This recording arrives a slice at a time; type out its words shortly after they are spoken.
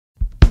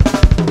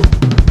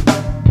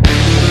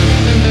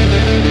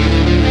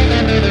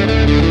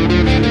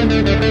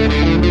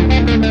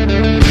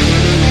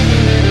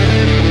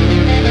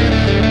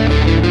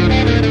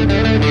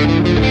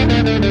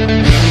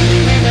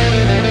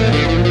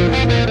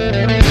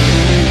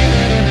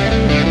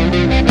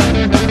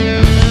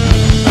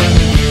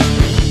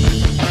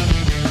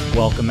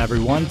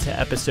everyone, to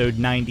episode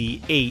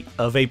 98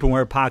 of Apron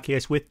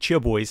Podcast with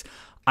Chill Boys.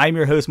 I'm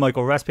your host,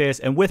 Michael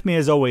Respass, and with me,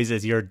 as always,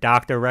 is your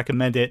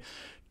doctor-recommended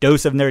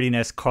dose of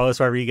nerdiness,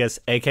 Carlos Rodriguez,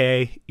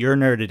 a.k.a. your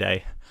nerd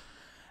today.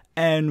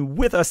 And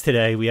with us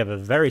today, we have a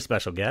very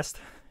special guest.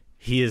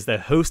 He is the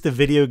host of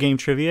Video Game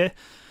Trivia,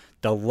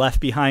 the Left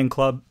Behind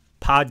Club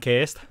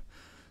podcast,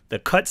 the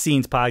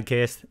Cutscenes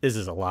podcast. This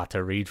is a lot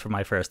to read for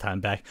my first time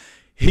back.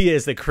 He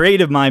is the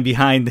creative mind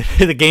behind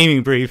the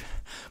Gaming Brief,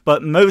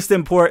 but most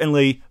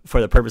importantly,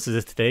 for the purposes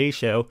of today's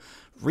show,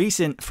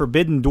 recent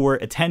Forbidden Door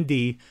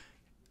attendee,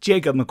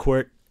 Jacob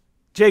McCourt.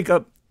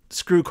 Jacob,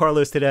 screw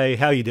Carlos today.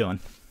 How you doing?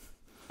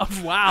 Oh,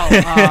 wow.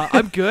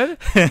 I'm good.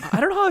 I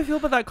don't know how I feel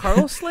about that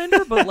Carlos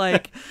slander, but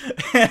like,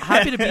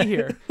 happy to be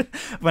here.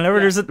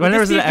 Whenever there's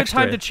an extra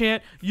time to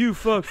chant, "You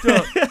fucked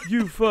up,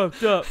 you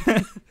fucked up."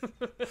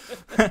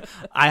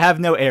 I have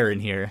no air in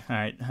here. All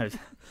right.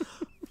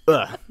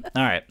 All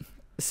right.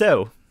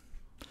 So,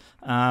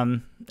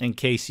 in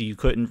case you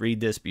couldn't read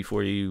this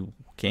before you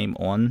came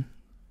on,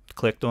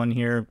 clicked on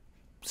here,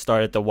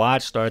 started to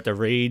watch, started to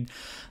read,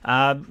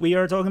 we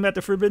are talking about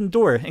the Forbidden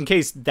Door. In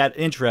case that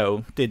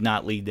intro did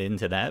not lead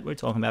into that, we're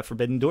talking about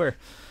Forbidden Door.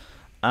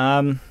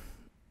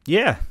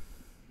 Yeah.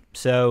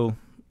 So,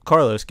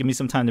 Carlos, give me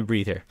some time to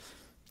breathe here.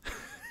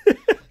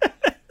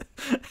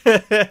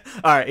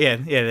 All right. Yeah.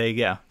 There you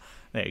go.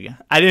 There you go.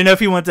 I didn't know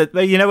if you want to,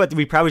 but you know what?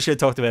 We probably should have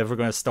talked about if we're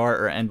going to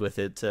start or end with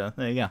it. So,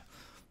 there you go.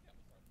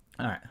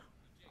 All right.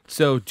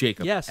 So,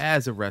 Jacob, yes,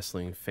 as a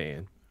wrestling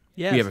fan,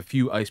 yes, we have a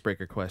few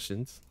icebreaker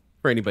questions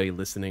for anybody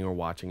listening or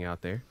watching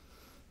out there.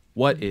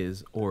 What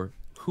is or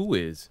who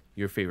is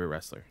your favorite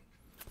wrestler?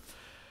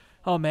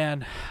 Oh,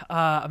 man.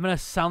 I'm going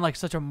to sound like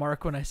such a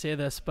mark when I say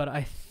this, but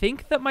I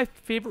think that my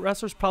favorite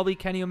wrestler is probably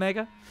Kenny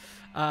Omega.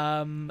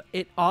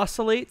 It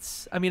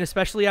oscillates. I mean,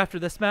 especially after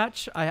this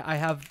match, I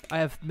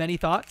have many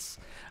thoughts.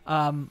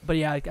 But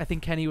yeah, I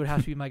think Kenny would have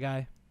to be my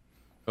guy.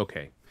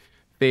 Okay.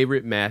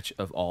 Favorite match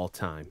of all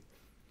time?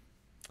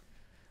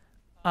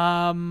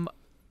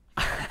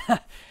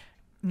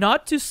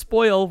 Not to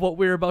spoil what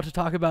we're about to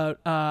talk about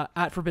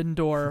at Forbidden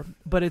Door,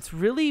 but it's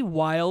really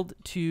wild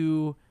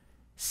to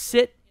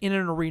sit in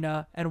an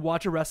arena and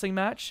watch a wrestling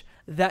match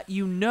that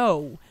you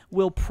know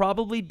will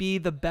probably be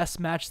the best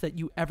match that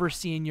you ever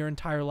see in your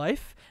entire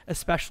life,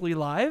 especially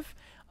live.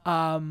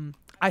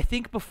 I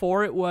think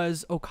before it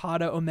was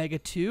Okada Omega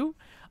 2,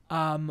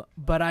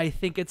 but I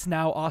think it's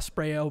now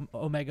Ospreay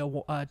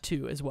Omega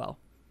 2 as well.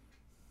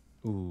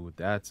 Ooh,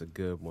 that's a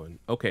good one.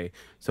 Okay,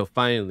 so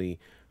finally,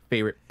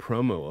 favorite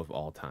promo of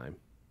all time?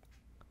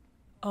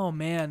 Oh,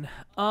 man.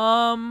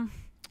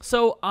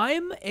 So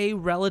I'm a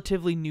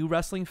relatively new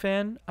wrestling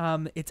fan.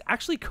 It's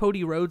actually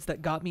Cody Rhodes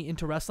that got me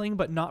into wrestling,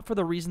 but not for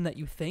the reason that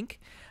you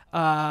think.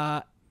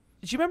 Do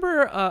you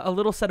remember a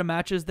little set of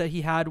matches that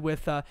he had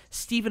with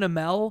Stephen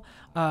Amell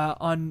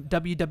on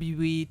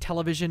WWE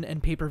television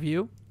and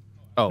pay-per-view?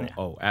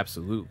 Oh,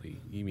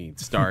 absolutely. You mean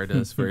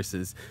Stardust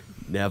versus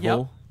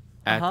Neville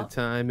at the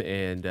time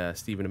and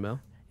Stephen Amell?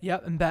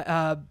 Yep, and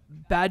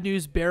Bad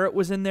News Barrett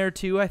was in there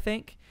too, I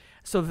think.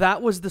 So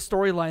that was the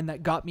storyline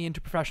that got me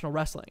into professional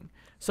wrestling.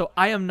 So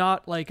I am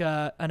not like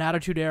an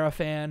Attitude Era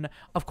fan.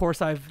 Of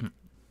course, I've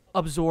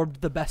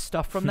absorbed the best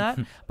stuff from that,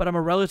 but I'm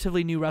a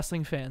relatively new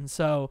wrestling fan.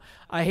 So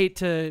I hate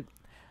to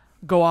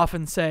go off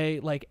and say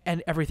like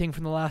and everything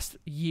from the last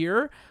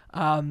year,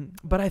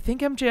 but I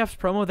think MJF's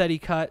promo that he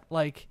cut,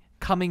 like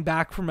coming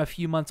back from a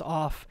few months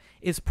off,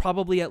 is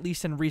probably, at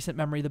least in recent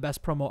memory, the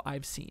best promo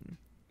I've seen.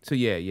 So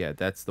yeah,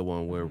 that's the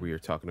one where we were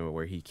talking about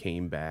where he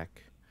came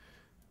back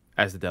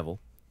as the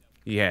devil.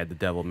 He had the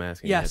devil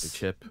mask and he had the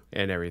chip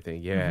and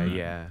everything.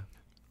 Yeah.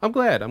 I'm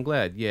glad.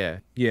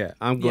 Yeah.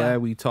 I'm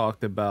glad we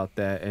talked about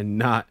that and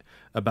not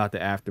about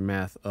the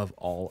aftermath of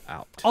All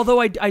Out. Although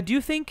I do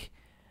think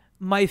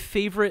my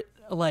favorite,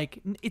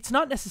 like, it's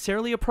not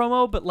necessarily a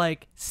promo, but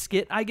like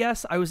skit, I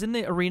guess. I was in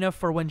the arena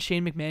for when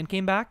Shane McMahon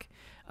came back.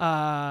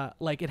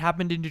 Like it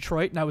happened in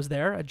Detroit and I was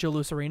there at Joe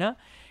Louis Arena.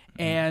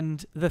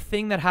 And the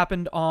thing that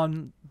happened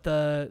on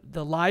the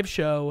live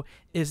show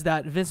is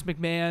that Vince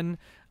McMahon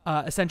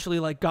essentially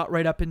like got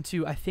right up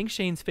into, I think,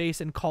 Shane's face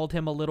and called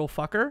him a little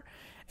fucker,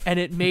 and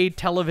it made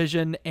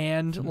television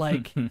and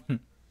like,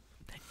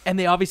 and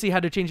they obviously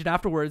had to change it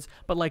afterwards.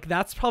 But like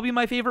that's probably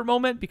my favorite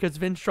moment because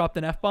Vince dropped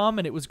an F-bomb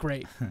and it was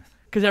great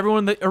because everyone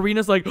in the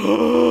arena's like,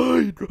 oh,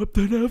 he dropped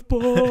an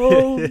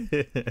F-bomb.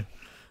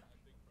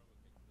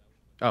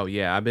 Oh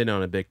yeah, I've been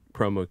on a big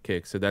promo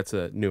kick, so that's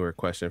a newer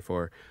question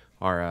for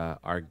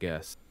our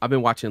guest. I've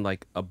been watching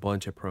like a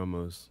bunch of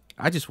promos.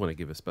 I just want to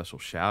give a special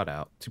shout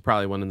out to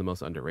probably one of the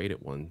most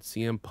underrated ones,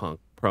 CM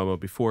Punk promo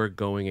before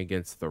going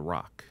against The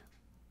Rock.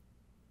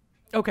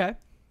 Okay.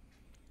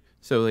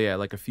 So yeah,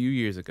 like a few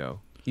years ago,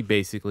 he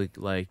basically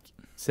like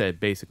said,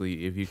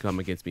 basically, if you come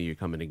against me, you're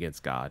coming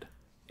against God.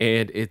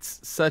 And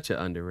it's such an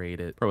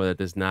underrated promo that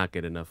does not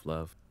get enough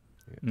love.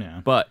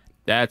 Yeah. But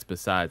that's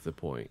besides the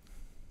point.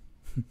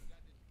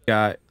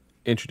 Got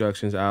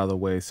introductions out of the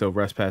way, so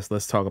Rest Pass,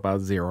 let's talk about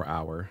 0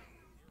 Hour.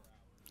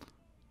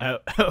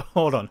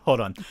 Hold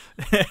on.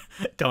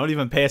 Don't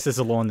even pass this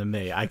along to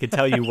me. I could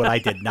tell you what I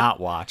did not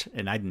watch,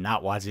 and I did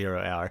not watch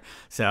 0 Hour.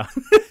 So,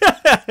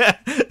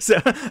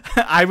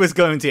 I was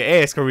going to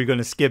ask, are we going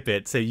to skip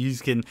it? So you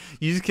can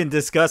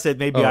discuss it.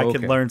 Maybe I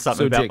can learn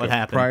something about Jacob, what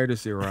happened. Prior to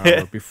 0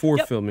 Hour, before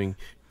filming,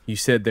 you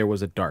said there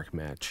was a dark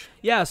match.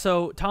 Yeah,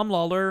 so Tom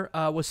Lawler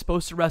was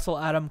supposed to wrestle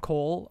Adam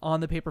Cole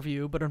on the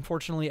pay-per-view, but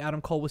unfortunately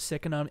Adam Cole was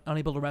sick and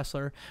unable to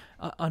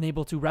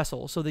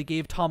wrestle. So they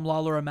gave Tom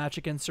Lawler a match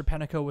against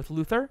Serpentico with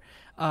Luther.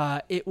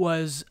 It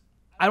was,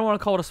 I don't want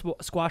to call it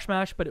a squash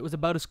match, but it was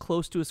about as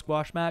close to a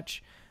squash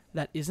match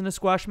that isn't a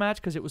squash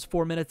match, because it was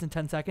 4 minutes and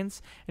 10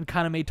 seconds and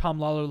kind of made Tom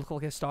Lawler look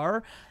like a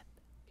star.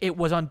 It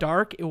was on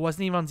dark. It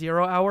wasn't even on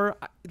 0 Hour.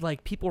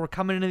 Like, people were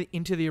coming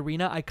into the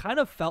arena. I kind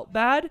of felt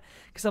bad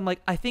because I'm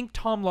like, I think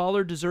Tom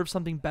Lawler deserves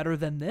something better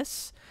than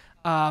this.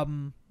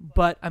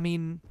 But I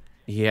mean,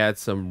 he had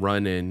some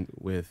run-in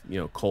with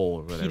Cole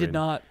or whatever. He did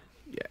not.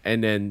 Yeah,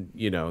 and then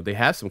they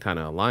have some kind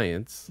of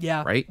alliance.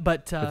 Yeah, right.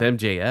 But with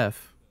MJF.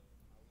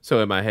 So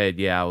in my head,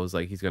 I was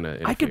like, he's gonna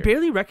interfere. I could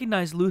barely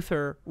recognize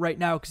Luther right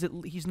now because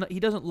he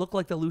doesn't look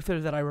like the Luther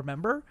that I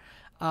remember.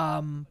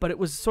 But it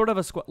was sort of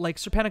like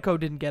Serpentico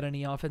didn't get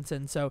any offense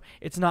in, so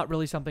it's not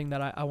really something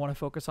that I want to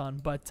focus on.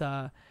 But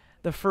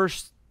the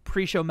first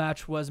pre-show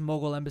match was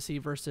Mogul Embassy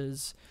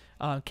versus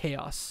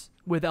Chaos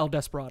with El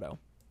Desperado.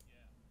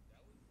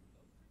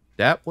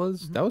 That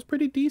was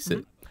pretty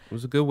decent. It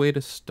was a good way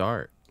to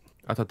start.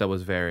 I thought that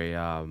was very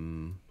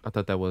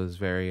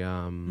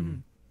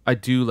I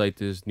do like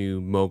this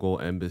new Mogul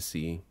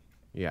Embassy.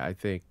 Yeah, I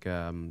think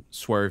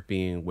Swerve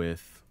being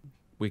with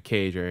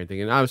Cage or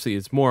anything, and obviously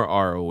it's more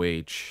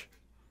ROH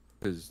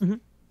because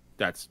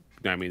that's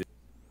champions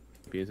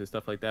and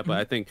stuff like that. But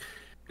I think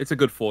it's a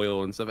good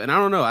foil and stuff. And I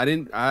don't know,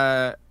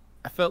 I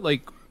felt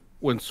like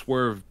when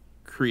Swerve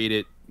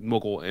created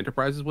Mogul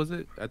Enterprises, was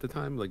it at the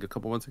time, like a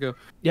couple months ago?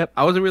 Yep.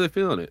 I wasn't really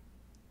feeling it.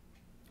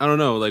 I don't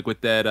know, like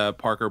with that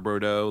Parker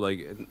Bordeaux,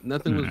 like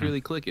nothing was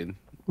really clicking.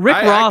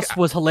 Rick Ross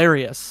was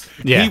hilarious.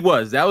 Yeah, he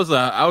was. That was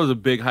a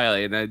big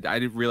highlight, and I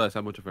didn't realize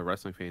how much of a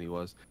wrestling fan he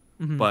was.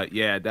 But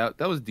yeah, that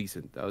was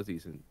decent. That was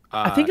decent.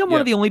 I think I'm one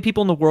of the only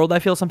people in the world, I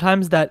feel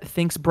sometimes, that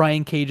thinks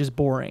Brian Cage is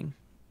boring.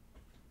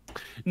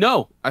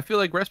 No, I feel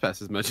like Rest Pass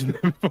has mentioned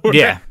that before.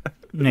 Yeah.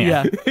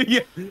 Yeah.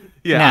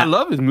 I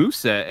love his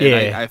moveset,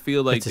 and I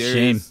feel like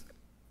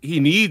he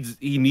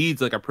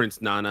needs like a Prince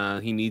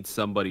Nana. He needs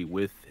somebody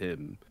with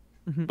him.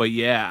 But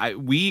yeah,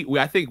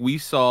 I think we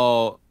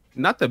saw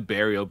not the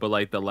burial, but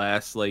like the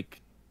last like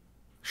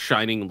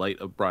shining light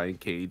of Brian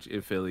Cage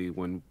in Philly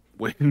when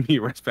me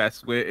Rest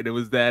Pass went, and it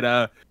was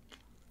that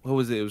what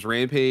was it? It was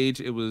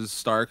Rampage. It was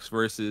Starks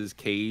versus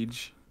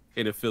Cage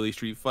in a Philly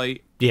street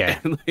fight. Yeah.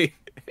 And, like,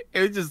 it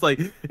was just like,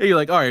 and you're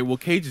like, all right, well,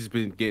 Cage has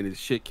been getting his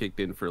shit kicked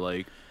in for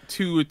like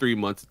 2 or 3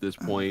 months at this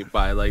point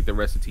by like the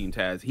rest of Team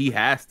Taz. He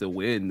has to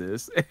win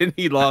this, and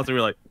he lost. And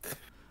we're like,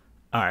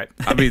 all right.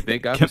 I mean,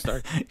 thank God for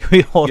Starks. Can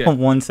we hold on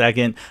 1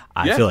 second?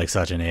 I feel like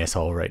such an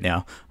asshole right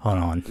now. Hold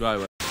on.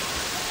 Right.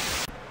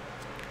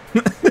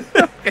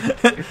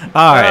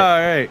 All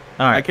right.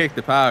 I kicked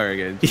the power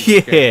again. Yeah.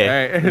 Okay.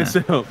 All right. Yeah.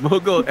 So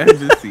Mogul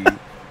Embassy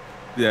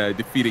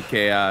defeated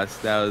Chaos.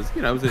 That was,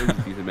 it was a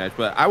decent match.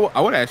 But I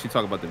want to actually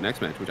talk about the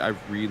next match, which I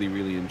really,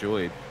 really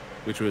enjoyed,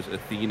 which was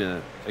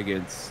Athena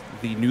against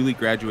the newly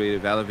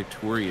graduated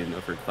valedictorian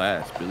of her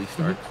class, Billy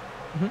Starks.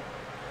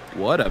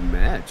 What a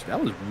match.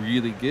 That was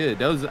really good.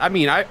 That was, I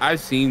mean,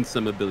 I've seen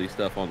some of Billy's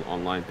stuff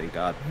online, thank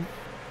God.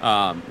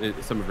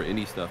 Some of her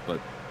indie stuff,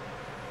 but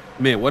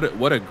man,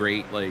 what a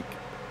great like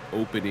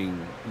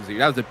opening.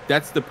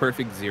 That's the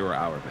perfect 0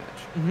 Hour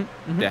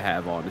match to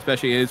have on,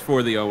 especially it's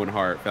for the Owen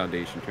Hart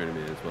Foundation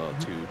tournament as well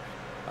too.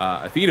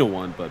 Athena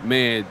won, but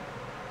man,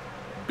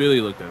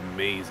 Billy looked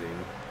amazing.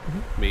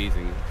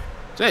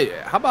 So hey,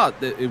 how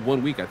about in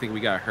 1 week? I think we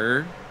got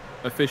her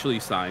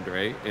officially signed,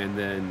 right? And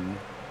then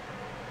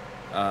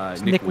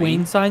Nick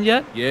Wayne signed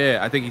yet? Yeah,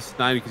 I think he's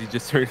signed because he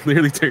just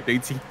literally turned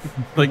 18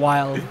 like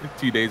wild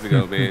 2 days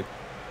ago, man.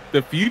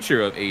 The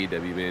future of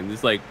AEW, man.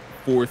 This like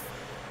 4th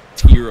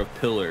tier of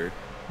pillar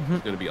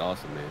is gonna be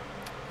awesome, man.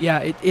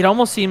 Yeah, it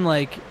almost seemed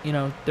like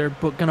they're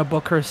gonna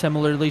book her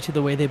similarly to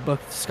the way they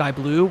booked Sky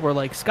Blue, where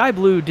like Sky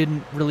Blue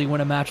didn't really win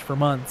a match for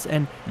months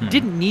and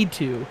didn't need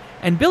to,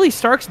 and Billy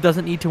Starks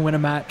doesn't need to win a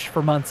match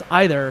for months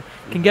either.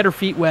 Can get her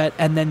feet wet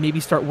and then maybe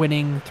start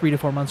winning 3 to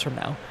 4 months from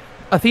now.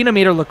 Athena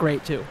made her look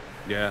great too.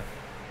 Yeah,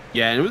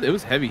 and it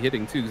was heavy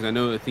hitting too, because I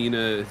know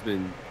Athena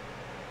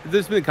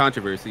there's been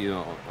controversy,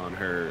 on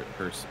her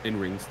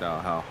in-ring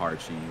style, how hard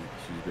she's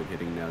been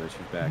hitting now that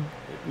she's back,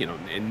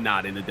 and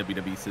not in the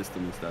WWE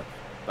system and stuff.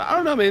 But I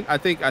don't know, man. I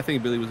think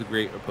Billy was a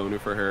great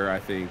opponent for her. I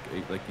think,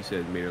 like you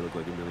said, made her look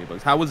like $1 million.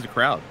 How was the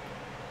crowd?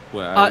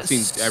 Well, it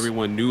seems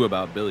everyone knew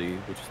about Billy,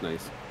 which is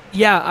nice.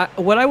 Yeah,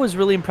 what I was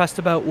really impressed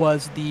about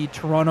was the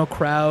Toronto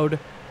crowd.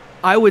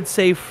 I would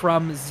say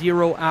from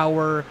 0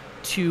 Hour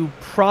to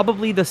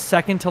probably the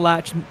second to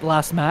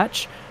last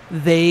match,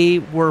 they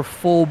were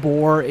full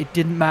bore. It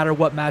didn't matter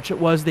what match it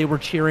was. They were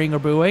cheering or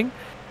booing.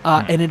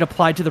 and it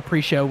applied to the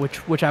pre-show,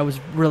 which I was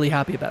really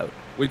happy about.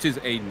 Which is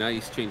a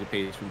nice change of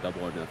pace from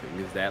Double or Nothing.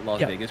 Is that Las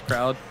Vegas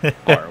crowd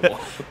horrible?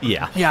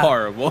 Yeah,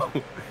 horrible.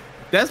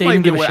 That's they like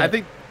didn't give a what shit. I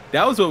think.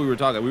 That was what we were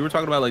talking. We were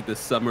talking about like the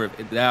summer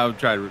of. Now I'm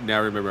trying to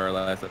remember our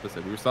last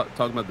episode. We were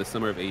talking about the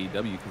summer of AEW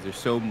because there's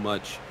so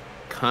much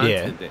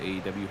content that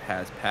AEW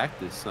has packed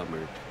this summer,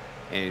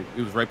 and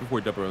it was right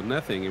before Double or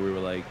Nothing, and we were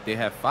like, they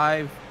have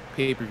 5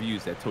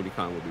 pay-per-views that Tony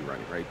Khan will be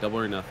running, right? Double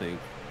or Nothing,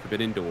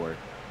 Forbidden Door,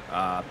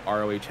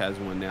 ROH has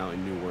one now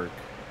in Newark.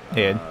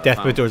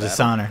 Death Before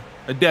Dishonor.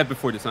 A Death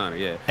Before Dishonor,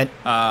 yeah.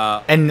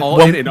 And all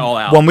in and all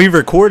out. When we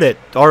record it,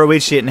 ROH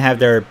didn't have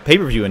their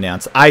pay-per-view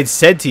announced. I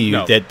said to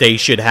you that they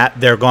should have.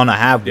 They're gonna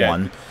have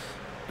one.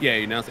 Yeah,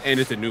 you announced, and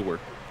it's in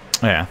Newark.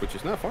 Yeah, which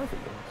is not far from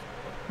us.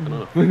 I don't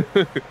know.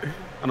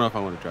 I don't know if I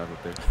want to drive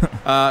up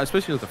there,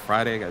 especially with a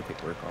Friday. I gotta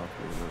take work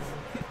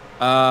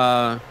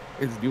off.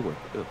 It's Newark.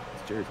 Ugh,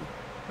 it's Jersey.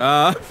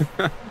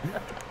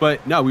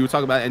 But no, we were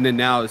talking about it, and then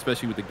now,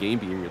 especially with the game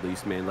being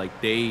released, man, like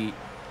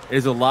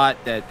there's a lot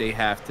that they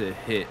have to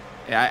hit.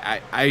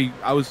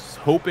 I was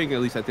hoping,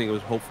 at least I think I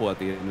was hopeful at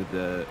the end of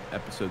the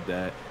episode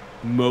that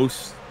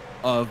most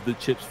of the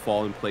chips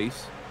fall in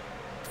place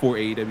for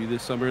AEW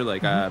this summer.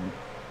 Like I've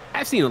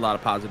seen a lot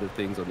of positive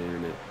things on the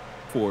internet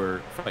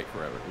for Fight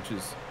Forever, which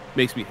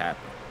makes me happy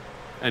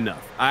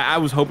enough. I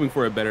was hoping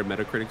for a better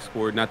Metacritic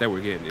score. Not that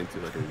we're getting into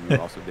like a review.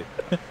 Also did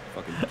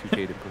fucking 2K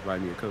didn't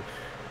provide me a code.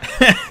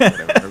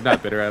 Whatever. I'm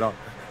not bitter at all.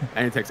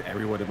 I didn't text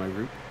everyone in my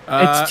group.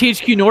 It's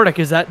THQ Nordic.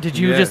 Is that? Did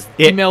you just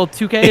email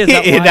 2K? Is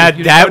that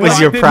why that was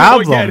your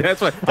problem? Yeah,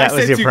 that's what that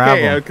was your 2K,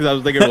 problem. Because I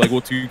was thinking like,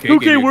 well, 2K.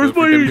 2K, where's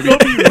my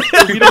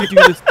AEW? We don't do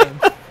this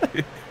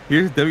thing.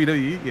 Here's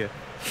WWE. Yeah.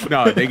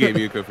 No, they gave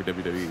me a code for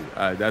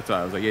WWE. That's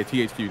why I was like, yeah,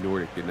 THQ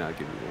Nordic did not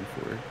give me one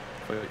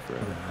for Fight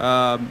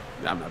Forever.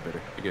 I'm not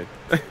bitter. Again,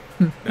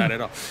 not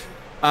at all.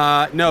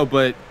 No,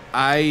 but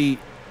I'm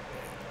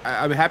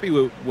happy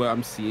with what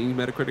I'm seeing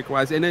Metacritic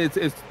wise, and it's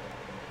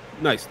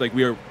nice. Like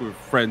we're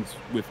friends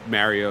with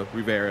Mario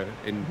Rivera,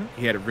 and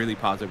he had a really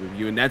positive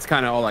review, and that's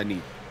kind of all I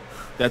need.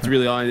 That's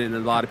really all. And a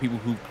lot of people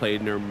who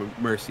played No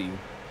Mercy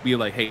be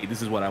like, "Hey,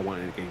 this is what I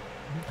want in a game."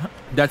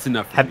 That's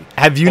enough for me.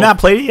 Have you not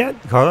played it yet,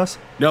 Carlos?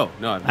 No.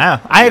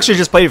 I actually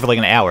just played it for like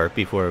an hour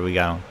before we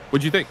got on.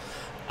 What'd you think?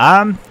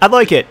 I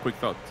like it. Quick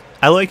thoughts.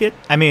 I like it.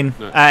 I mean,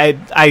 No.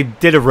 I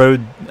did a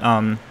road.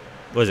 What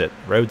was it?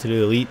 Road to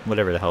the Elite,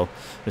 whatever the hell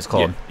it's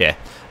called. Yeah.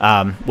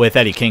 With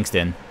Eddie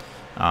Kingston.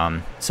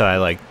 So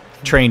I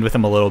trained with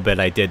him a little bit.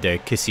 I did the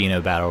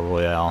Casino Battle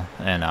Royale,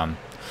 and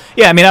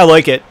yeah, I mean, I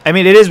like it. I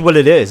mean, it is what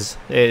it is.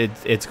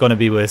 It's going to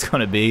be what it's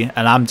going to be,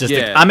 and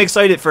I'm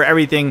excited for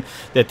everything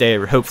that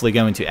they're hopefully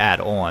going to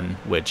add on,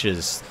 which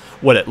is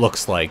what it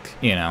looks like.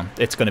 You know,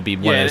 it's going to be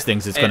one of those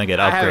things that's going to get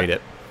upgraded.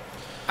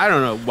 I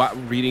don't know.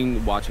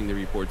 Watching the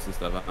reports and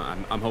stuff,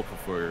 I'm hopeful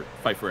for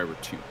Fight Forever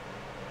 2,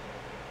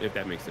 if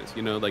that makes sense.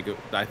 You know,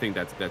 I think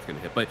that's going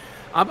to hit, but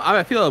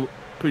I feel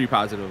pretty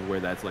positive of where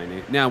that's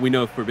landing. Now we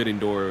know Forbidden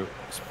Door,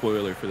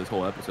 spoiler for this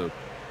whole episode,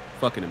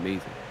 fucking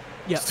amazing.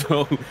 Yeah.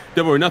 So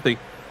Double or Nothing,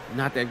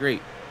 not that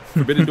great.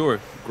 Forbidden Door,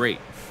 great.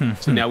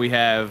 So now we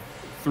have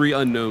 3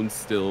 unknowns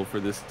still for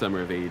this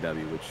summer of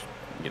AEW, which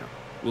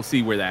we'll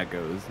see where that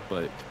goes.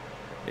 But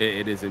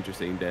it is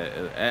interesting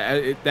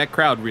that that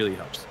crowd really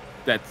helps.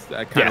 That's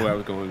kind of where I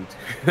was going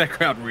to. That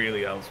crowd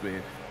really helps,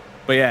 man.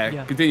 But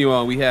yeah, continue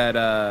on. We had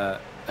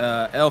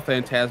El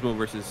Phantasmo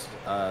versus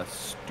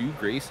Stu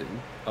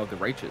Grayson of the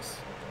Righteous,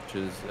 which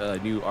is a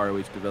new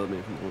ROH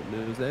development from what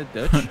knows that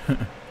Dutch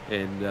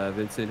and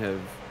Vincent have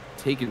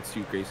taken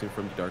Stu Grayson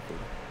from the Dark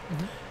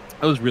Order.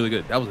 That was really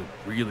good. That was a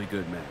really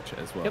good match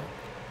as well. Yep.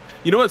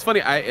 You know what's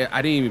funny? I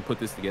didn't even put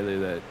this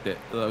together. That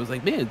I was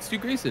like, man, Stu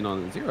Grayson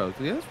on the Zero.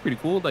 Yeah, that's pretty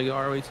cool. Like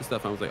ROH and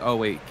stuff. I was like, oh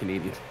wait,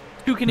 Canadian.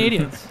 2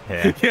 Canadians.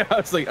 Yeah, I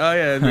was like, oh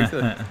yeah, that makes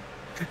sense.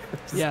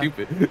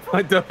 Stupid.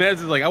 My dumb ass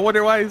is like, I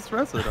wonder why he's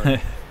wrestling.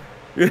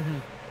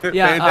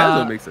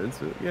 That makes sense.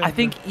 Yeah, I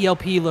think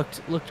ELP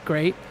looked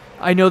great.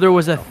 I know there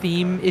was a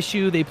theme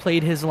issue. They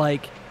played his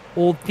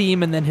old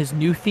theme and then his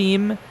new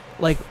theme,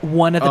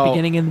 one at the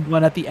beginning and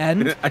one at the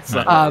end. I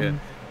saw that,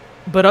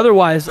 But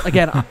otherwise,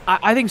 again,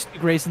 I think Stu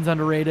Grayson's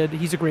underrated.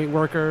 He's a great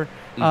worker.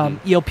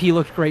 ELP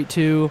looked great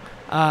too.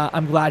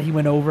 I'm glad he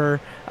went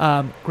over.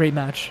 Great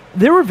match.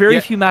 There were very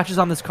few matches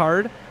on this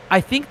card. I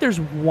think there's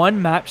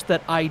one match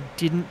that I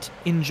didn't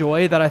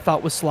enjoy that I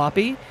thought was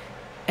sloppy,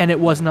 and it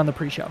wasn't on the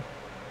pre-show.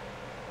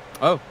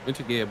 Oh,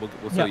 interesting. Yeah, we'll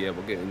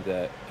get into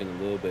that in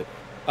a little bit.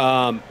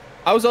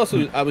 I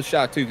was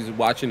shocked too because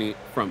watching it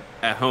from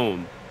at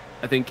home,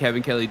 I think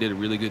Kevin Kelly did a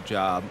really good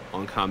job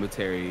on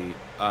commentary,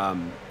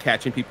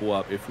 catching people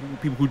up. If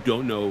people who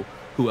don't know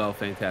who El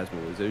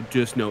Phantasmo is, or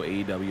just know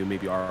AEW,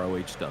 maybe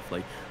ROH stuff,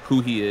 like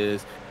who he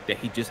is, that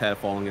he just had a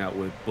falling out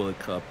with Bullet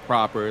Club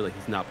proper, like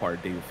he's not part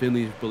of David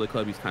Finley's Bullet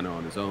Club, he's kind of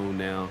on his own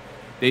now.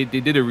 They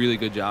did a really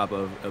good job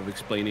of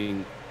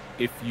explaining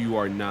if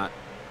you're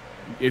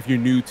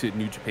new to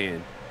New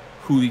Japan,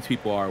 who these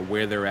people are,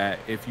 where they're at,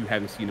 if you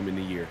haven't seen them in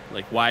a year.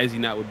 Like, why is he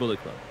not with Bullet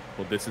Club?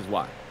 Well, this is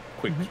why.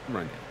 Quick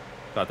rundown.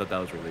 So I thought that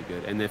was really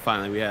good. And then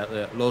finally we had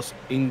Los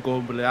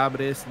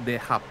Ingobernables de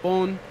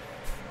Japón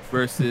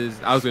versus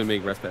I was gonna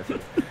make Respass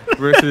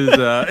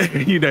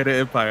versus United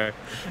Empire.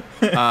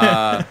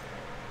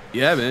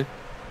 Yeah, man.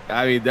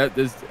 I mean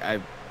it's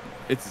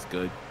just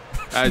good.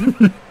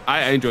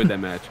 I enjoyed that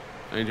match.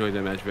 I enjoyed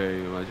that match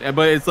very much.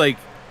 But it's like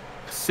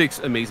 6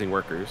 amazing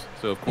workers,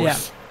 so of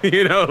course,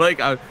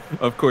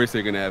 of course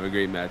they're gonna have a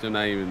great match. I'm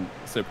not even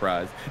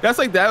surprised. That's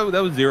like that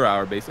was 0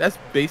 hour base. That's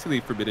basically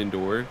Forbidden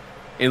Door,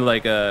 in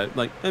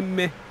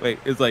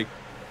it's like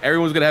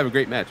everyone's gonna have a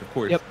great match, of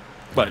course. Yep.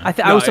 But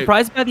I was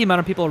surprised by the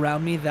amount of people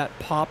around me that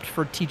popped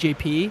for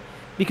TJP,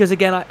 because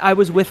again, I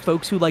was with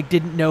folks who like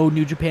didn't know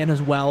New Japan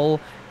as well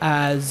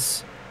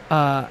as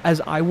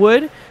I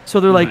would, so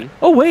they're like,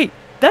 oh wait,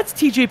 that's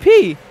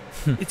TJP.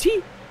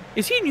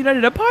 Is he in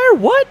United Empire?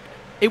 What?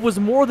 It was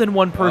more than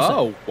one person.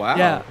 Oh, wow.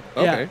 Yeah.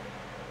 Okay. Yeah.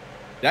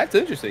 That's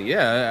interesting.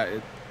 Yeah.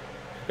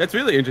 That's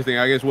really interesting.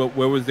 I guess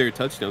where was their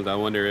touchdowns? I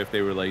wonder if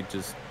they were like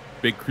just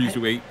big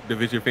cruiserweight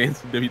division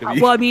fans in WWE.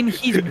 Well, I mean,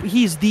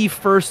 he's the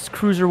first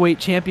cruiserweight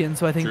champion,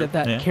 so I think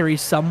that carries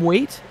some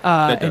weight.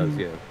 That does,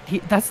 yeah.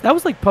 That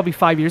was like probably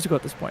 5 years ago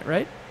at this point,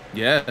 right?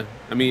 Yeah.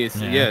 I mean,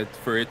 it's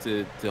for it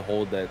to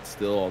hold that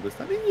still all this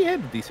time. I mean, he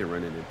had a decent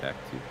run in Impact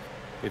too.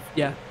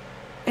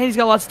 And he's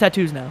got lots of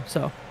tattoos now,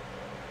 so.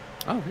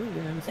 Oh, really?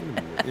 Yeah, I haven't seen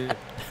him yet.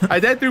 Yeah.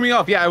 That threw me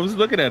off. Yeah, I was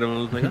looking at him.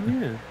 I was like,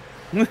 oh,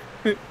 yeah.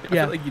 I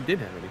feel like you did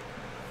have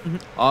any.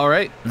 All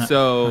right.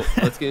 So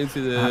let's get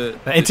into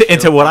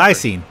into what I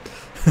seen.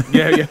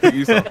 Yeah,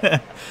 you saw.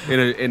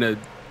 In a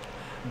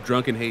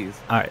drunken haze.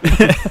 All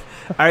right.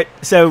 All right.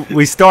 So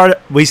we start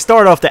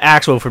off the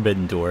actual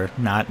Forbidden Door,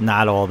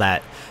 not all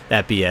that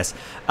BS,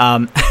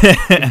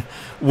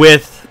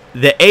 with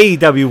the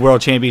AEW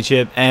World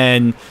Championship,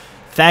 and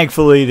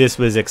thankfully this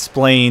was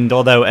explained.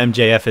 Although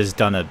MJF has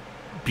done a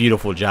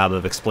beautiful job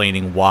of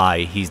explaining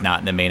why he's not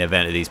in the main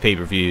event of these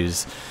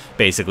pay-per-views,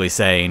 basically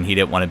saying he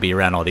didn't want to be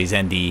around all these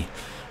indie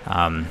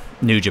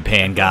New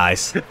Japan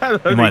guys. He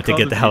wanted to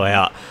get the hell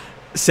out.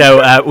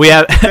 So we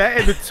have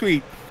that in the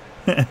tweet.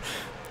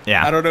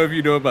 Yeah, I don't know if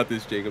you know about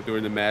this, Jacob,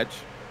 during the match.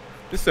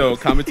 So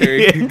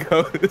commentary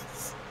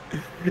goes,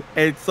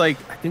 it's like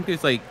I think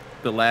there's like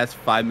the last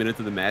 5 minutes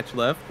of the match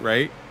left,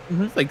 right?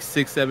 It's like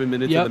 6-7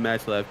 minutes of the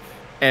match left,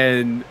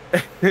 and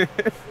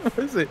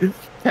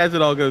Taz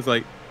it all goes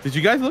like, did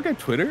you guys look at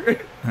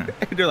Twitter? And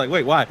they're like,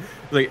 wait, why?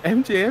 Like,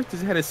 MJF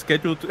just had a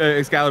scheduled,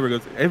 Excalibur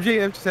goes,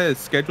 MJF just had a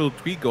scheduled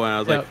tweet going on. I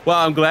was like, well,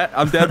 I'm glad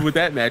I'm done with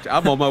that match.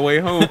 I'm on my way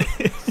home.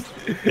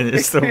 And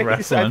it's still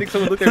wrestling. I think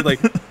someone looked at it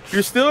like,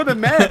 you're still in the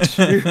match.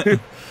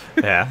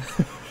 Yeah.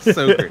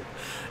 So great.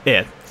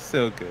 Yeah.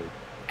 So good.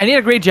 And he had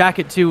a great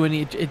jacket too. And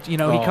he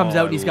comes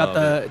out and he's got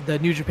the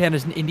New Japan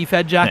as an indie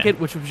Fed jacket,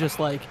 which was just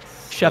like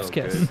chef's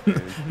kiss.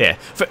 Yeah.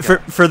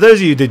 For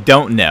those of you that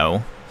don't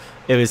know,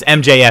 it was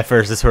MJF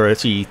versus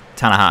Hiroshi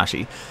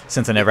Tanahashi,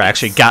 since I never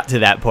actually got to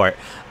that part.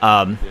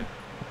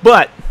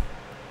 But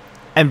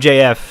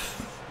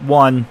MJF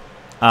won.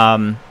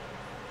 I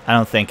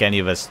don't think any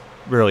of us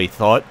really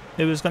thought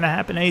it was going to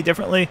happen any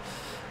differently.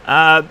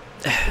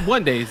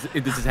 One day,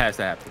 this has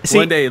to happen.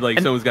 One day,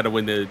 someone's got to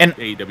win the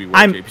AEW World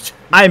Championship.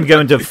 I'm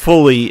going to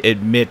fully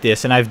admit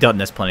this, and I've done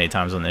this plenty of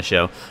times on this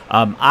show.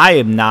 I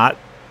am not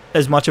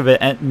as much of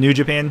a New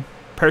Japan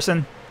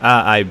person.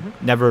 I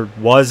never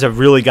was. I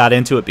really got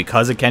into it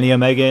because of Kenny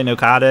Omega and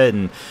Okada.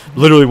 And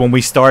literally when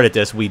we started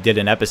this, we did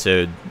an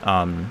episode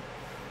on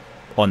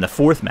the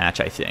 4th match,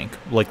 I think.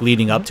 Like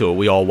leading up to it,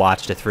 we all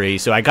watched the 3.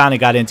 So I kind of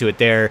got into it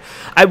there.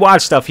 I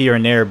watched stuff here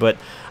and there, but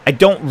I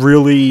don't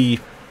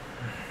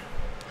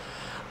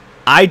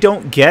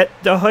get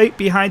the hype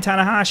behind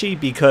Tanahashi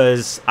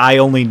because I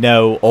only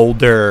know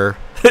older,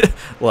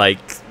 like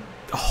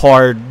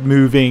hard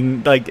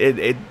moving, like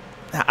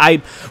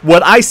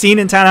what I seen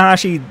in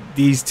Tanahashi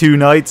these 2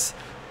 nights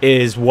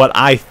is what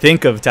I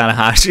think of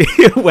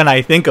Tanahashi when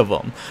I think of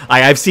him.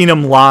 I've seen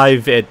him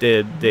live at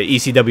the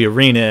ECW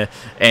arena,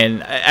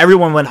 and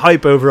everyone went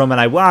hype over him,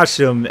 and I watched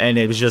him, and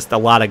it was just a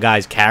lot of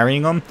guys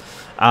carrying him.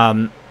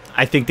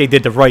 I think they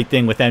did the right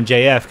thing with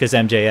MJF because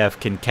MJF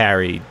can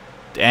carry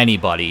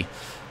anybody.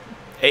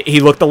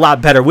 He looked a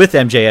lot better with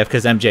MJF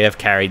because MJF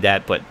carried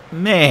that, but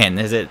man,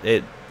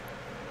 I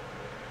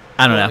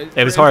don't know.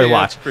 It was hard to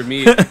watch. For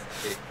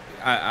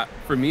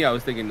me, I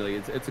was thinking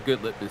like it's a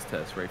good litmus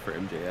test, right, for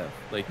MJF.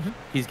 Like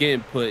he's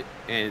getting put,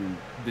 and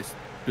this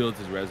builds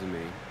his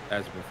resume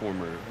as a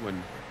performer.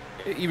 When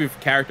even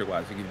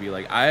character-wise, he could be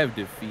like, I have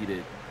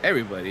defeated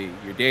everybody.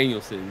 Your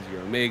Danielsons,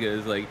 your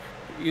Omegas. Like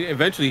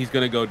eventually, he's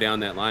gonna go down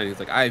that line. He's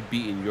like, I've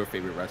beaten your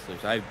favorite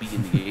wrestlers. I've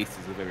beaten the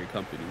aces of every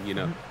company. You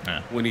know,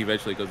 when he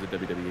eventually goes to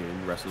WWE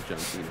and wrestles John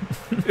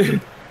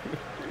Cena.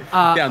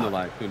 Down the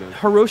line, who knows?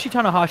 Hiroshi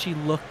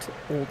Tanahashi looked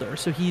older,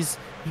 so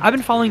I've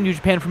been following New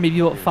Japan for maybe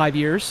about 5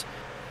 years,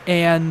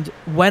 and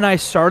when I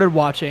started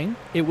watching,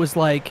 it was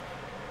like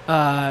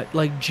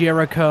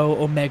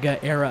Jericho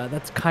Omega era.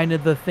 That's kind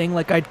of the thing.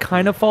 Like I'd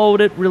kind of followed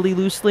it really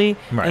loosely,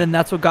 and then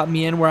that's what got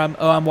me in. Where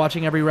I'm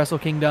watching every Wrestle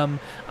Kingdom.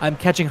 I'm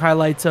catching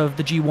highlights of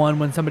the G1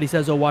 when somebody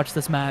says, "Oh, watch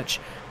this match."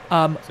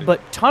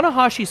 But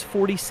Tanahashi's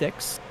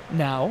 46.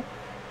 now,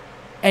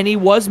 and he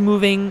was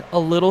moving a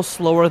little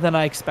slower than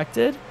I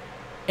expected.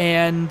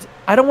 And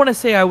I don't want to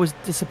say I was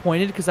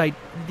disappointed because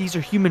these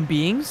are human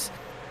beings,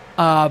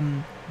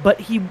 but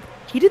he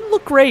didn't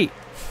look great.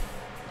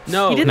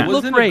 No, he didn't it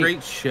wasn't look a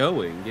great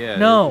showing. Yeah,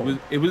 no,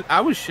 it was.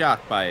 I was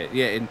shocked by it.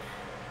 Yeah, and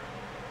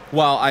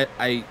while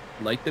I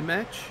liked the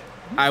match,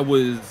 I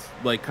was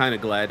like kind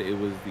of glad it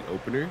was the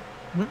opener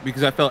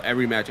because I felt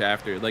every match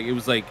after it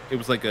was like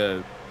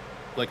a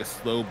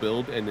slow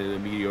build and then a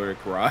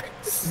meteoric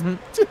rise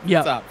to the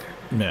top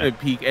and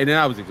peak, and then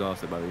I was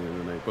exhausted by the end of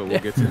the night. But we'll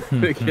get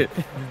to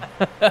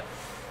it.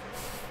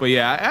 But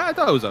yeah, I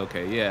thought it was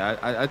okay. Yeah,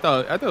 I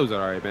thought it was all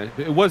right, man.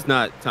 It was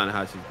not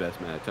Tanahashi's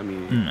best match. I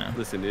mean,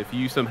 listen, if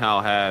you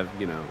somehow have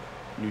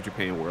New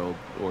Japan World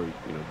or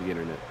the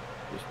internet,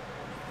 just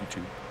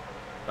YouTube.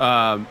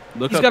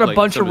 He's got a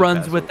bunch of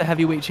runs with the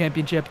heavyweight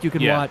championship you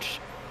can watch.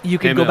 You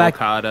can go back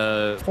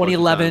Okada,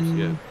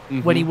 2011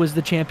 when he was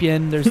the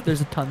champion. There's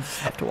a ton of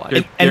stuff to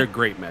watch. They're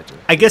great matches.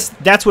 I guess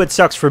that's what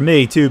sucks for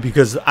me too,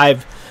 because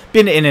I've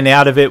been in and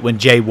out of it when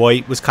Jay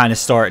White was kind of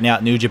starting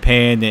out New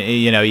Japan.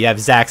 You have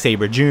Zack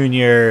Sabre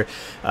Jr.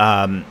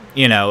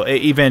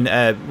 Even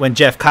when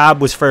Jeff Cobb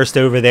was first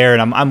over there,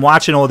 and I'm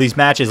watching all these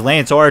matches.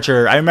 Lance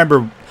Archer, I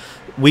remember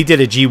we did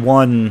a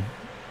G1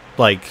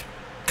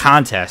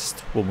 contest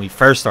when we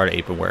first started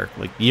Apron Work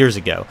years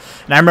ago,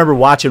 and I remember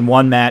watching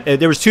one match.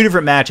 There was two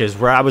different matches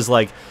where I was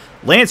like,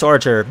 Lance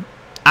Archer,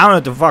 I don't know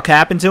what the fuck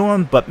happened to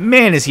him, but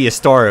man, is he a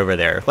star over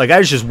there. I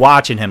was just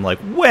watching him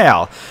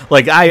wow.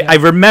 I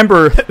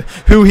remember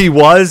who he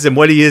was and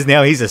what he is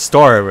now. He's a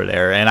star over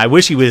there, and I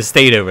wish he would have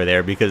stayed over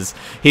there because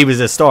he was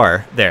a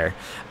star there.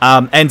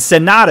 And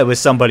Sonata was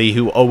somebody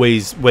who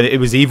always, when it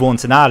was Evil and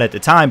Sonata at the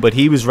time, but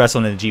he was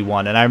wrestling in the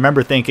G1, and I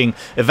remember thinking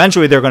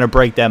eventually they're going to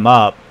break them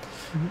up.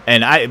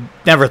 And I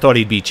never thought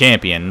he'd be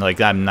champion.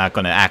 I'm not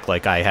going to act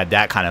like I had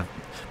that kind of...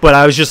 But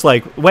I was just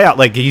wow,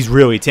 he's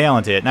really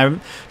talented. And I'm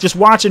just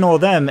watching all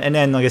of them. And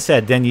then, like I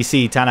said, then you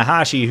see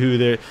Tanahashi,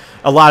 who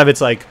a lot of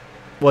it's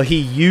well, he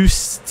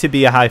used to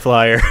be a high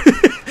flyer.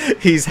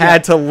 He's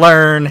had to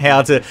learn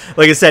how to...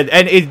 Like I said,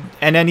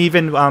 and then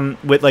even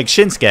with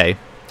Shinsuke,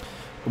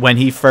 when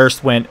he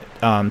first went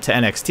to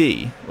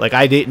NXT,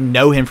 I didn't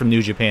know him from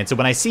New Japan, so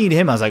when I seen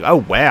him I was like, oh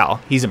wow,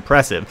 he's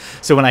impressive.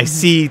 So when I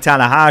see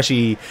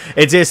Tanahashi,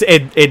 it just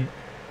it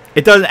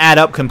doesn't add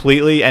up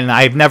completely, and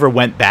I've never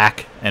went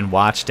back and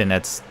watched, and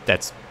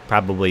that's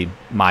probably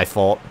my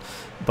fault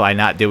by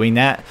not doing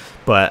that.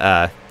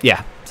 But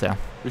yeah, so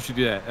we should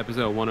do that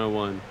episode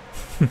 101.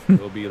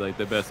 It'll be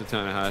the best of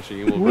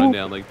Tanahashi, and we'll run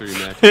down 3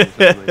 matches or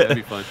something. That'd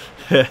be fun.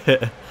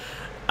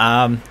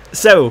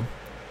 So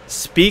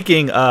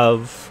speaking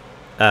of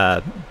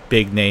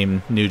big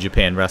name New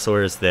Japan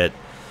wrestlers that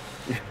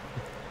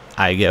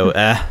I go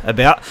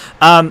about,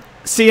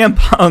 CM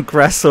Punk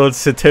wrestled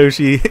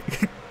Satoshi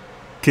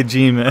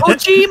Kojima.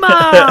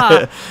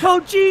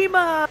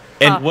 Kojima!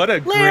 And what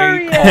a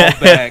Lariat!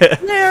 great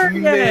callback.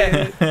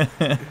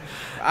 Lariat!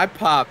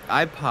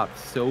 I popped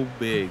so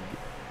big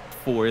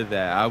for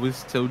that. I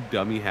was so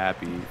dummy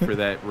happy for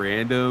that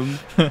random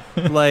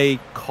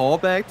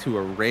callback to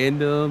a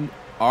random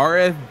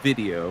RF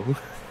video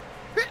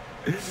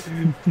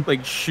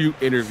shoot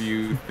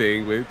interview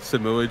thing with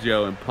Samoa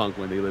Joe and Punk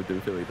when they lived in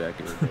Philly back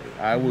in the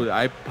day.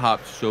 I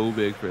popped so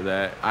big for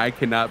that. I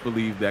cannot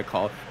believe that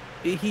call.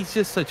 He's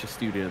just such a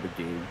student of the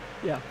game.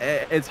 Yeah,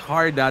 it's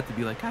hard not to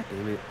be God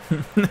damn it.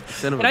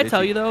 Can I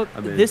tell you though,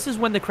 this is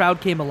when the crowd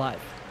came alive.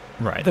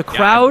 Right. The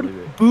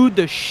crowd booed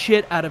the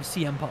shit out of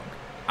CM Punk.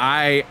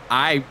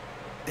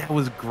 That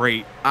was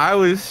great. I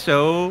was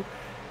so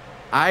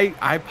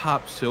I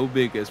popped so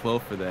big as well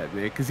for that,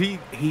 man, because he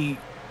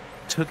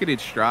took it in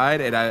stride,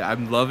 and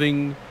I'm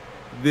loving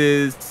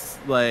this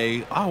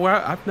we're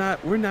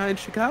not in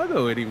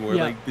Chicago anymore.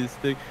 This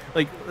thing,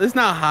 let's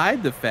not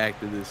hide the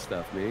fact of this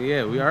stuff, man.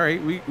 Yeah,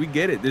 we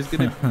get it. There's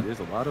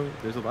a lot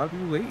of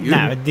people waiting.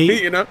 Nah,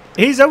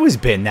 he's always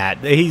been that.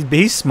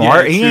 He's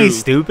smart. Yeah, he ain't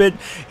stupid.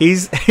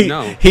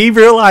 No. He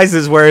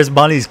realizes where his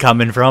money's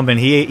coming from, and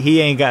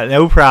he ain't got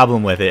no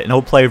problem with it, and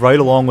he'll play right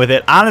along with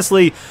it.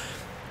 Honestly,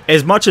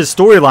 as much as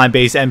storyline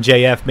based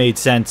MJF made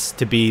sense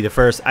to be the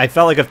first, I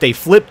felt like if they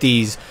flip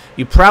these,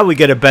 you probably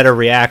get a better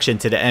reaction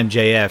to the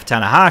MJF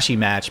Tanahashi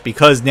match,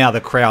 because now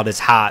the crowd is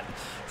hot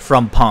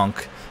from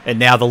Punk, and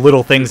now the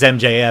little things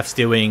MJF's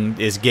doing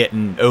is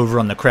getting over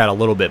on the crowd a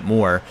little bit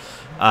more.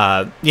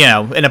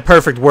 In a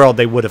perfect world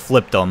they would have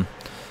flipped them,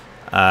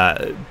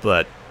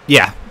 but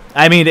yeah,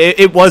 I mean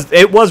it was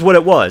what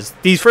it was.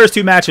 These first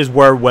two matches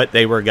were what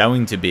they were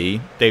going to be.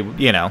 They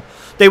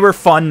were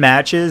fun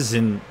matches,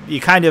 and you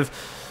got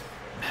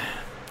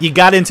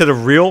into the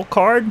real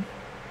card,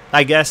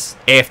 I guess,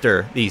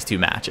 after these two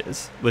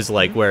matches. Was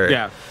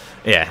where...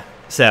 Yeah.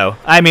 So,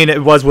 I mean,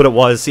 it was what it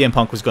was. CM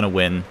Punk was going to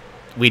win.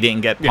 We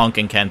didn't get Punk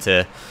and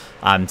Kenta.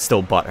 I'm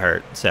still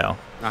butthurt, so...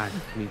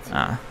 Me too.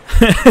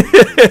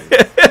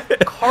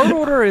 Card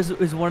order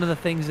is one of the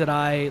things that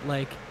I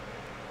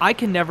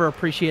can never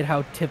appreciate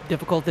how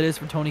difficult it is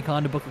for Tony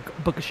Khan to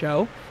book a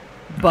show.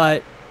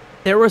 But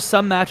there were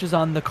some matches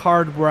on the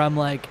card where I'm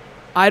like,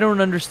 I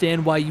don't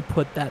understand why you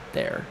put that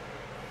there.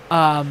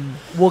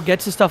 We'll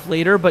get to stuff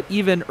later, but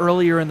even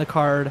earlier in the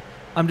card,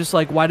 I'm just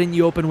like, why didn't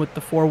you open with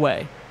the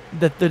 4-way?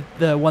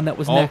 The one that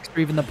was next, or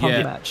even the pump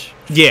match.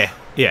 Yeah.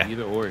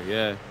 Either or,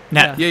 yeah.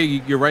 Now,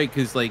 you're right,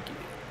 because like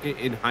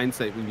in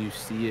hindsight, when you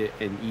see it,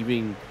 and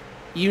even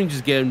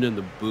just get him in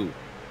the boot,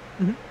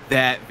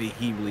 that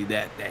vehemently,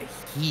 that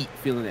heat,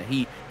 feeling that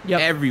heat,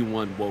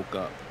 everyone woke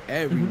up.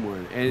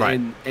 Everyone,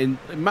 and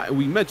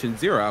we mentioned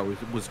 0 hours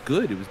was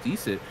good. It was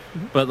decent,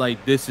 but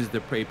like this is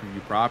the pay-per-view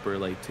proper,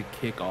 like to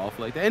kick off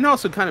like that, and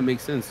also kind of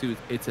makes sense too.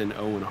 It's an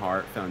Owen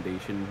Hart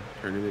Foundation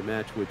tournament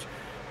match, which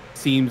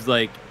seems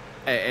like,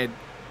 and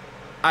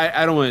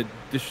I don't want to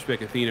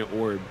disrespect Athena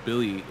or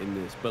Billy in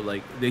this, but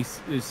like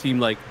it seem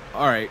like,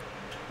 all right,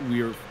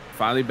 we're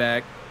finally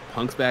back.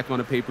 Punk's back on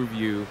a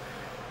pay-per-view.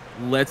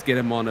 Let's get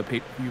him on a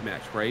pay-per-view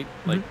match, right?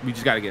 Like, we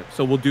just got to get him.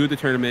 So we'll do the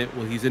tournament.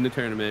 Well, he's in the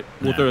tournament.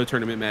 We'll throw the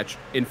tournament match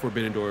in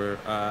Forbidden Door.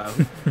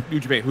 New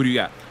Japan, who do you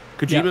got?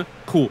 Kojima? Yeah.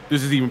 Cool.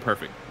 This is even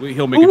perfect.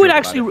 He'll make who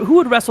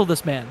would wrestle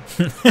this man?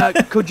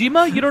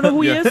 Kojima? You don't know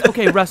who he is?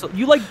 Okay, wrestle.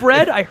 You like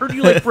bread? I heard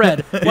you like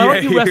bread. Why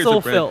don't you wrestle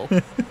Phil?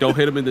 Don't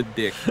hit him in the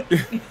dick.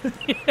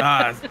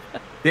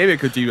 Damn it,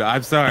 Kojima.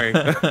 I'm sorry.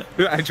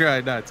 I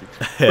tried not to.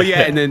 But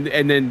yeah,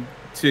 and then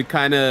to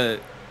kind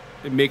of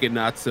make it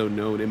not so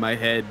known, in my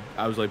head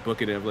I was like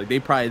booking it, like they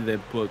probably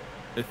then booked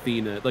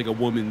Athena like a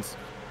women's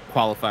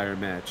qualifier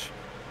match,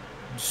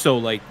 so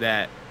like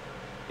that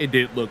it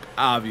didn't look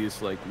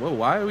obvious, like, whoa,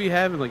 why are we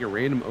having like a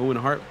random Owen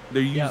Hart?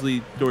 They're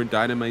usually during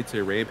Dynamites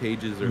or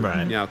Rampages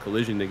or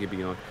Collision they could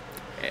be on.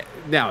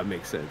 Now it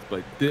makes sense,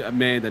 but the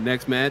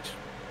next match,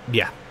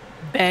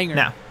 banger.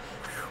 Now,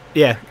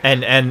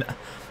 and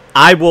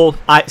I will be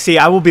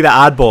the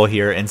oddball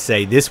here and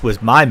say this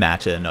was my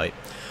match of the night.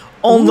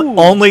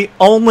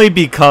 Only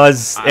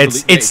because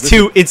it's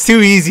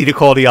too easy to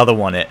call the other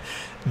one it.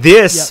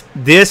 This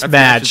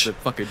match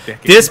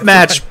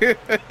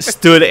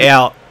stood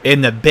out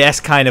in the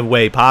best kind of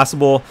way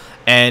possible.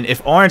 And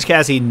if Orange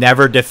Cassidy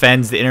never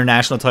defends the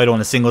international title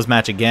in a singles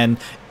match again,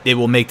 it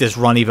will make this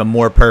run even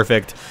more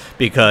perfect,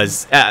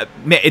 because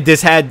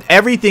this had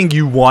everything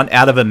you want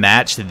out of a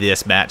match that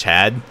this match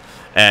had.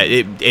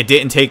 It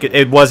didn't take it.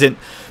 It wasn't.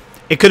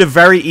 It could have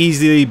very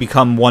easily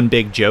become one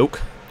big joke.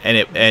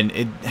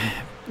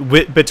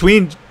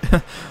 Between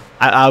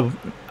I'll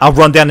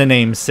run down the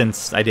names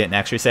since I didn't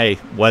actually say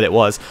what it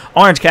was.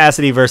 Orange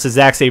Cassidy versus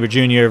Zack Sabre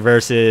Jr.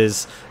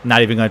 versus,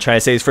 not even going to try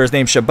to say his first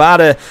name,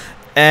 Shibata,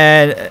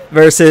 and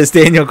versus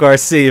Daniel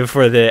Garcia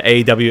for the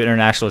AEW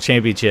International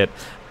Championship.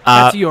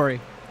 Katsuyori.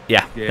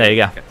 Yeah, there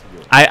you go.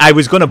 I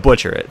was going to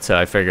butcher it, so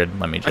I figured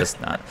let me just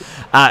not.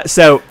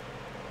 So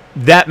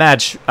that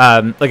match,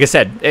 like I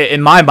said,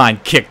 in my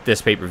mind, kicked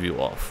this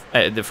pay-per-view off.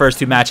 The first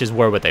two matches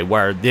were what they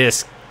were.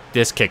 This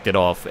kicked it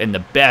off in the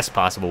best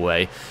possible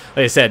way.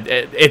 Like I said,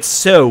 it's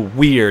so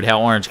weird how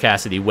Orange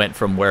Cassidy went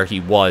from where he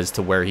was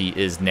to where he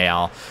is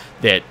now,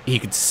 that he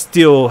could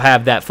still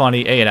have that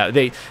funny,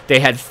 they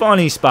had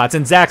funny spots,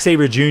 and Zack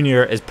Sabre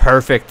Jr. is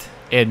perfect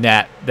in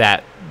that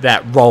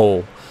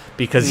role,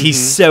 because he's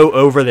so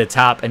over the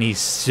top and he's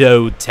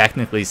so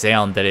technically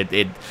sound that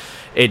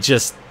it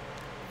just,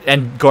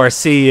 and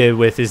Garcia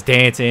with his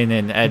dancing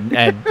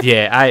and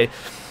yeah,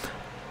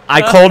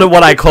 I called it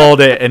what I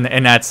called it,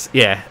 and that's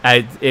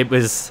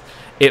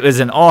it was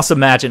an awesome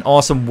match, an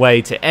awesome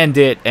way to end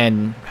it,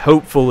 and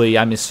hopefully,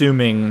 I'm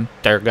assuming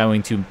they're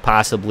going to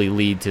possibly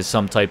lead to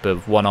some type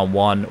of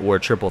one-on-one or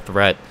triple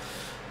threat,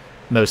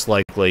 most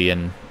likely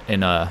in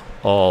a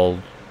all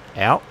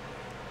out,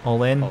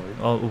 all in. I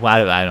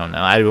don't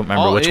know. I don't remember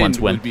all which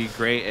ones win. Would be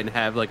great, and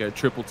have like a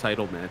triple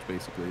title match,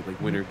 basically, like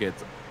winner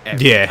gets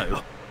every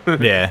title.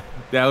 Yeah,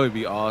 that would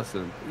be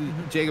awesome.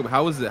 Jacob,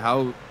 how was it?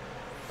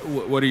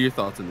 What are your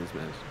thoughts on this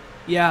match?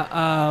 Yeah,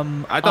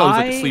 I thought it was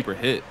like a sleeper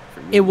hit for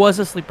me. It was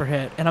a sleeper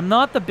hit, and I'm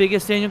not the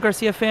biggest Daniel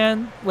Garcia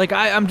fan. Like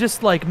I'm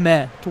just like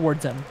meh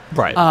towards him,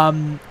 right?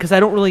 Because I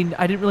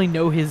didn't really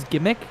know his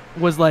gimmick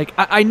was like.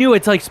 I knew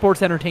it's like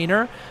sports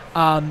entertainer,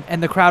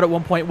 and the crowd at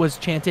one point was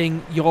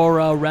chanting "You're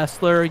a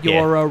wrestler,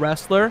 you're a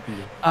wrestler,"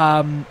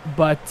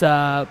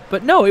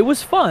 but no, it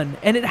was fun,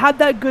 and it had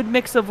that good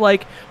mix of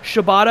like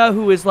Shibata,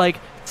 who is like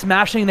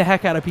smashing the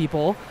heck out of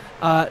people.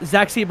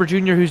 Zack Sabre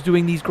Jr., who's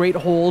doing these great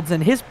holds,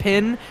 and his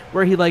pin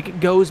where he like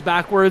goes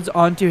backwards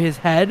onto his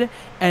head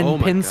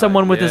and pins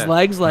someone with his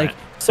legs, like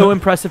so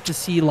impressive to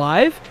see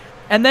live.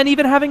 And then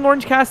even having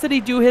Orange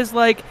Cassidy do his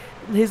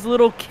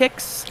little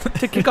kicks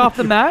to kick off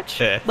the match.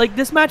 Like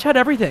this match had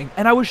everything,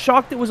 and I was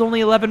shocked it was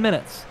only 11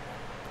 minutes.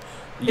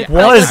 It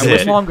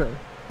was longer.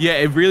 Yeah,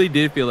 it really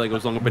did feel like it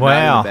was longer, but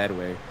not in a bad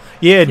way.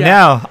 Yeah,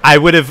 now I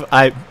would have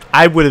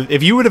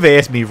if you would have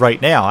asked me right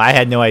now, I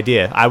had no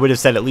idea. I would have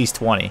said at least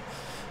 20.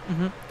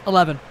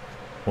 11.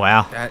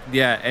 Wow.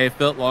 It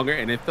felt longer,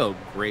 and it felt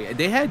great.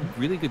 They had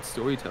really good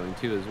storytelling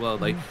too, as well.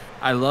 Like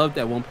I loved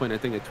at one point. I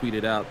think I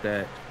tweeted out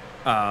that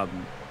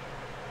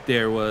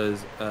there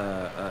was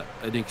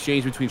an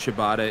exchange between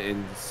Shibata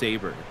and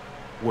Sabre,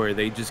 where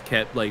they just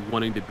kept like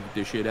wanting to beat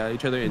the shit out of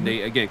each other. And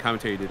they, again,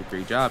 commentary did a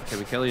great job.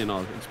 Kevin Kelly and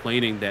all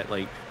explaining that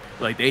like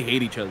Like, they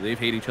hate each other. They've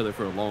hated each other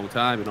for a long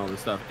time and all this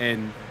stuff.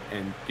 And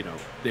you know,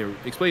 they're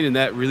explaining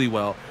that really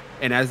well.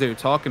 And as they're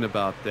talking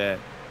about that,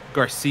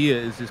 Garcia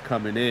is just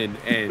coming in,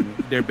 and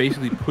they're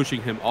basically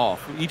pushing him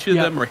off. Each of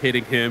them are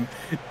hitting him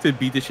to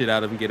beat the shit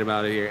out of him, get him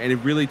out of here. And it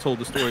really told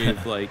the story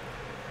of, like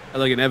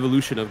an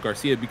evolution of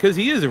Garcia, because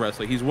he is a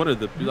wrestler. He's one of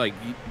the, like,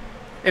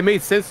 it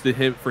made sense to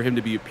him for him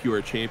to be a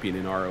pure champion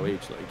in ROH.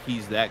 Like,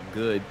 he's that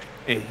good,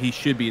 and he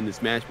should be in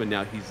this match, but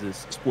now he's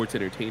this sports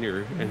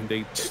entertainer, and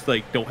they just,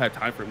 like, don't have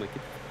time for him. Like,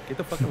 get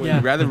the fuck away.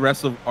 I'd rather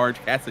wrestle Orange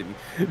Cassidy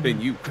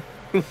than you.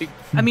 Like,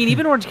 I mean,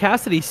 even Orange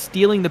Cassidy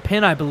stealing the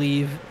pin, I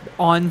believe,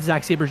 on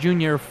Zack Sabre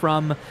Jr.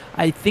 from,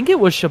 I think it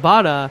was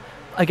Shibata,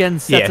 again,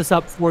 sets us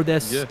up for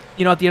this. Yeah.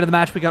 You know, at the end of the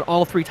match, we got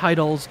all 3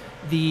 titles: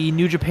 the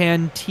New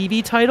Japan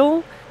TV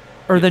title,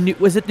 or the new,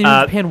 was it the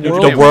New Japan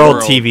World? The World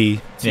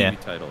TV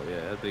title,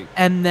 yeah, I think.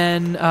 And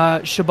then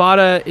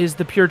Shibata is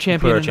the pure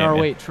champion in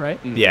ROH, right?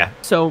 Mm-hmm. Yeah.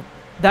 So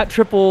that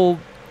triple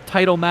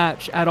title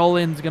match at All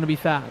In is going to be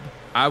fab.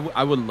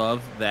 I would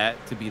love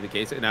that to be the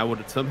case, and I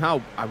would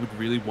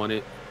really want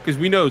it, because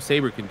we know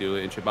Sabre can do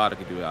it and Shibata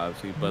can do it,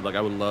 obviously, but, like,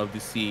 I would love to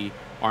see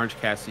Orange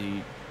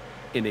Cassidy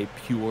in a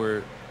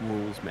pure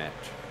rules match.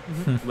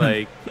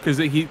 Like, because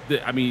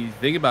I mean,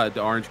 think about it,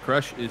 the Orange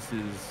Crush is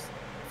his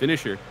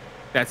finisher.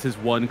 That's his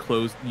one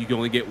close. You can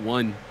only get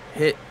one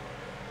hit.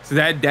 So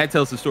that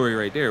tells the story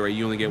right there, right?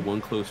 You only get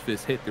one close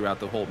fist hit throughout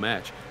the whole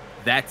match.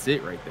 That's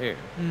it right there.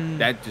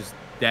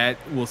 That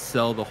will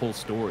sell the whole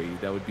story.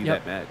 That would be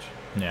that match.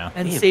 Yeah.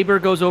 And Sabre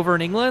goes over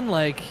in England.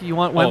 Like, you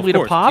want Wembley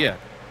to pop? Yeah.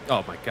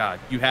 Oh my God,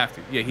 you have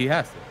to. Yeah, he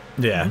has to.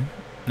 Yeah.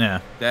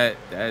 Yeah. That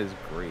is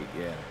great.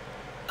 Yeah.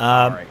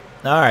 All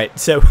right.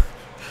 So,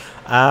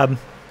 I'm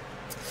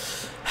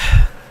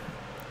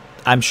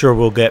sure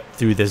we'll get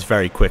through this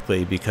very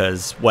quickly,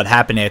 because what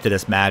happened after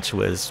this match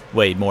was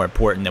way more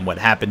important than what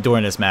happened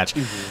during this match.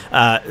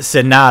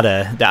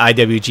 Sonata, the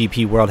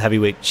IWGP World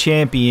Heavyweight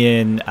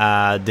Champion,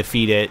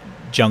 defeated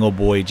Jungle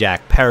Boy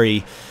Jack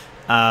Perry.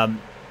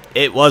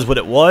 It was what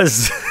it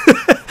was.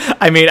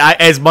 I mean,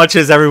 as much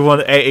as everyone,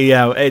 you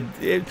know,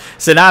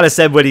 Sonata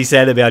said what he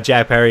said about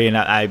Jack Perry, and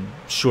I'm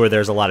sure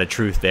there's a lot of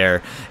truth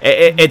there.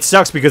 It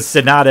sucks because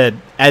Sonata,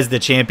 as the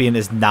champion,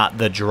 is not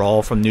the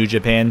draw from New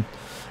Japan.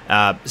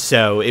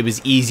 So it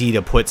was easy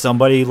to put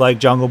somebody like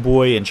Jungle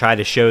Boy and try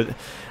to show.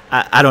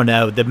 I don't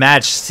know. The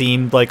match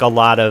seemed like a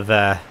lot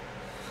of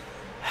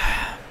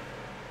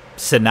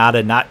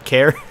Sonata not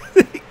care.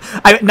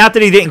 Not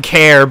that he didn't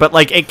care, but,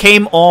 like, it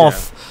came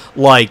off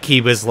like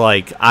he was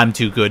like, I'm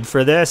too good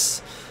for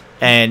this.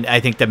 And I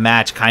think the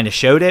match kind of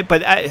showed it.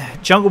 But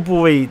Jungle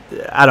Boy,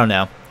 I don't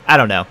know.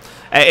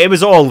 It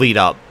was all lead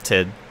up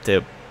to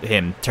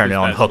him turning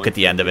on Hook at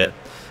the end of it.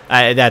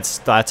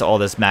 That's all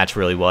this match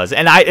really was.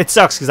 And it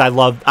sucks because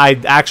I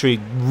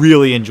actually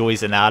really enjoy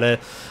Sonata.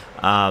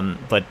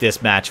 But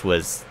this match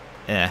was,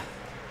 I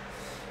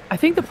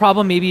think the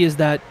problem maybe is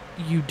that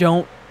you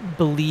don't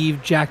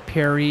believe Jack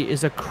Perry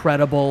is a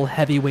credible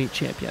heavyweight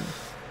champion.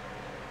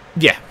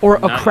 Yeah. Or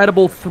a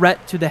credible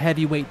threat to the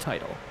heavyweight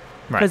title.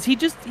 Because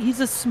he's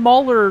a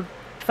smaller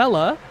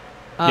fella.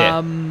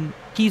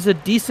 He's a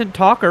decent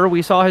talker.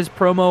 We saw his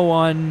promo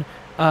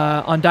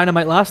on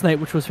Dynamite last night,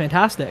 which was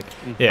fantastic.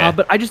 Yeah.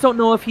 But I just don't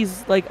know if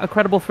he's, like, a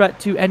credible threat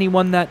to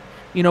anyone that,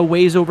 you know,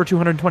 weighs over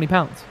 220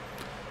 pounds.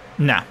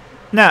 No.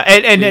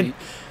 And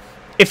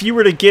if you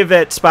were to give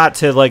that spot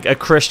to, like, a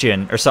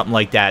Christian or something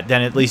like that,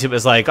 then at least it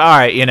was like, all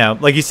right, you know,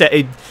 like you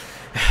said,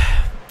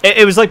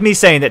 it was like me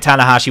saying that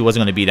Tanahashi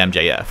wasn't going to beat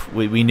MJF.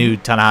 We knew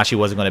Tanahashi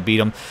wasn't going to beat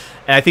him.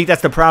 And I think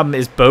that's the problem,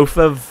 is both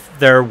of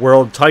their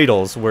world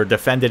titles were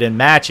defended in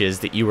matches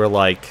that you were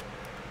like,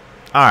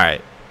 all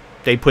right,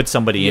 they put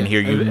somebody in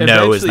here you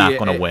know is not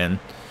going to win.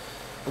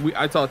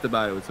 I talked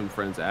about it with some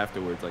friends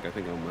afterwards, like I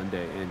think on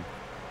Monday,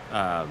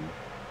 and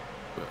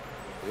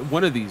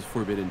one of these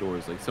Forbidden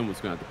Doors, like, someone's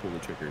going to have to pull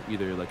the trigger.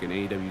 Either, like, an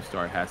AEW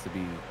star has to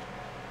be,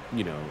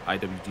 you know,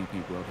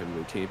 IWGP World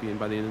Heavyweight Champion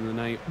by the end of the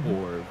night,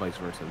 or vice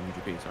versa. New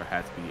Japan star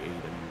has to be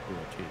AEW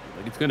World Champion.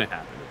 Like, it's going to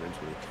happen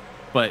eventually.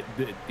 But,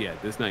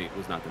 this night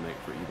was not the night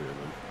for either of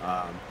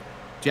them.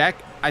 Jack,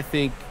 I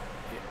think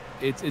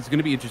it's going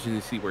to be interesting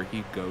to see where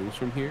he goes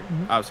from here.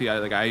 Obviously,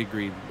 I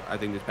agree. I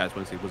think this past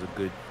Wednesday was a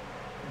good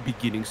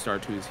beginning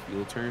start to his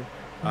heel turn.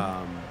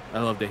 I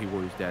love that he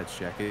wore his dad's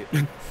jacket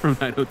from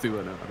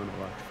 90210. I don't know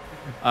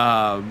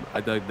why.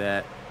 I dug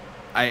that.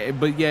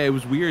 But yeah, it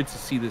was weird to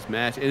see this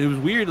match, and it was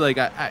weird. Like,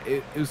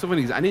 it was so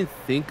funny because I didn't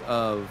think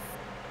of,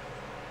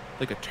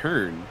 like, a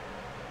turn,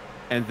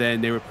 and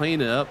then they were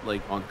playing it up,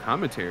 like, on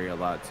commentary a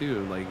lot too.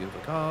 And, like, it was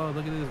like, oh,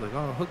 look at this, like,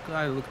 oh, Hook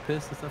guy looks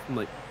pissed and stuff. I'm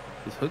like,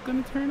 is Hook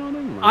gonna turn on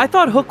him? Like, I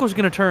thought Hook was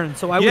gonna turn,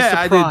 so I was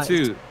surprised. I did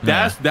too.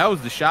 That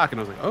was the shock, and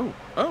I was like,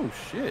 oh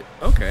shit,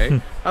 okay.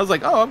 I was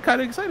like, oh, I'm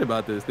kind of excited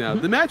about this now.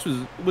 The match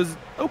was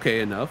okay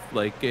enough.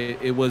 Like,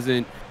 it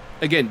wasn't.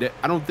 Again,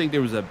 I don't think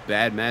there was a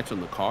bad match on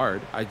the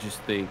card. I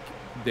just think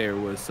there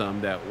was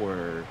some that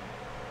were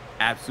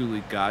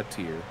absolutely god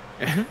tier,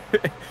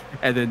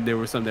 and then there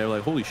were some that were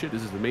like, holy shit,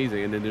 this is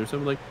amazing, and then there was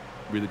some like,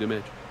 really good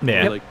match.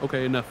 Yeah. Like,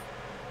 okay, enough.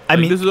 I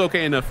mean, this is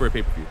okay enough for a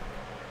pay-per-view.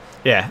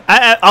 Yeah,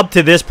 up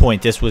to this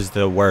point, this was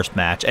the worst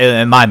match.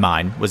 In my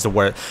mind, was the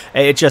worst.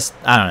 It just,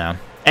 I don't know.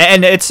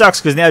 And it sucks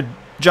because now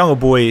Jungle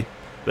Boy,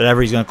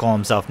 whatever he's going to call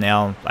himself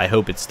now, I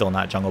hope it's still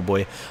not Jungle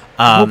Boy.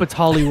 I hope it's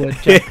Hollywood,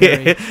 Jack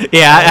Perry.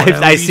 Yeah,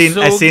 I've seen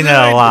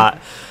that a lot.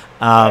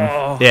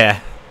 Yeah.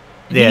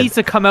 He needs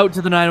to come out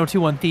to the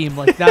 9021 theme.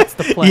 Like, that's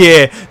the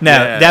play.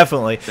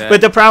 Definitely.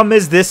 But the problem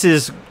is this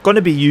is going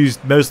to be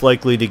used most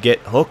likely to get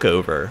Hook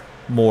over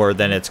more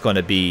than it's going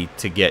to be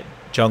to get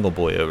Jungle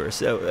Boy over.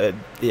 So,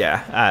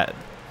 I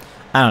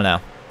don't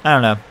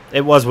know.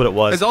 It was what it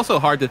was. It's also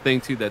hard to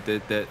think, too,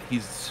 that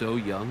he's so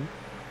young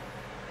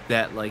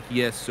that, like, he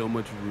has so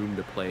much room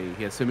to play.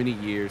 He has so many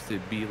years to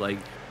be, like,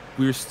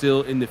 we're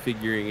still in the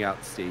figuring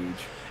out stage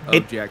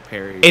of Jack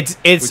Perry, which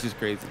is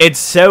crazy. It's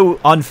so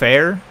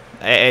unfair.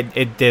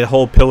 The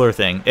whole pillar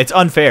thing. It's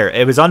unfair.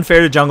 It was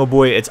unfair to Jungle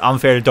Boy. It's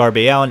unfair to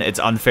Darby Allin. It's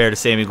unfair to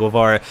Sammy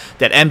Guevara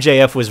that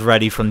MJF was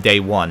ready from day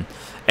one.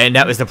 And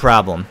that was the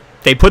problem.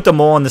 They put them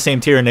all on the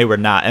same tier and they were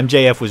not.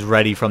 MJF was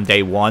ready from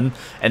day one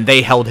and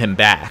they held him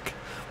back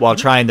while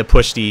trying to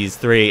push these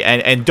three.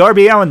 And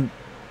Darby Allin,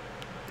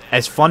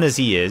 as fun as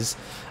he is,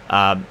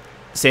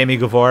 Sammy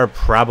Guevara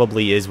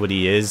probably is what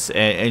he is.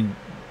 And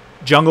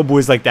Jungle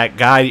Boy's like that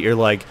guy that you're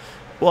like,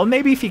 well,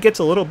 maybe if he gets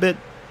a little bit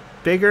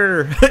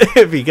bigger,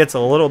 if he gets a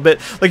little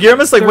bit, like, you're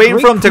almost like waiting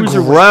for him to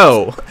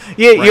grow.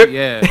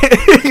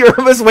 You're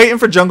almost waiting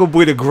for Jungle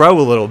Boy to grow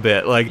a little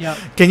bit. Like,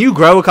 can you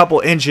grow a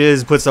couple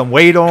inches, put some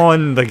weight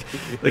on, like,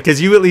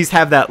 because you at least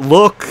have that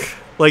look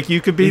like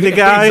you could be the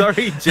guy. He's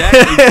already jacked.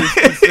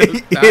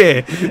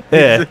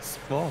 He's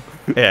small.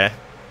 Yeah.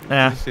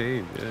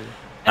 Shame.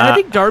 And I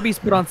think Darby's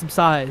put on some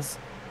size.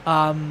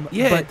 But,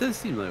 it does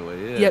seem that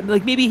way. Yeah,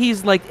 like, maybe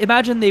he's like,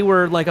 imagine they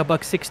were like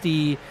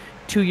 $160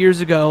 2 years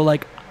ago.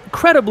 Like,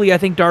 credibly, I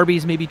think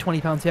Darby's maybe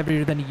 20 pounds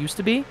heavier than he used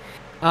to be.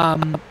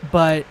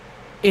 But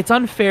it's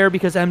unfair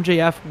because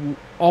MJF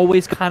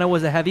always kind of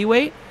was a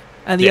heavy-weight,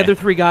 and the other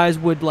three guys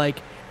would,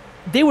 like,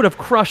 they would have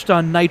crushed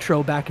on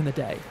Nitro back in the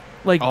day,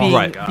 like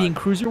being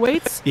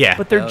cruiserweights. Yeah,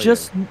 but they're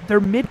they're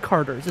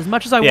mid-carders. As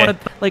much as I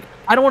want to, like,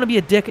 I don't want to be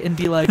a dick and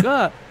be like,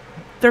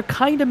 they're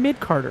kind of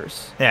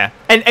mid-carders. Yeah,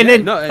 and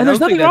then and there's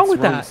nothing wrong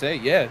with that.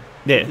 Yeah,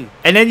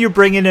 and then you're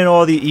bringing in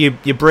all the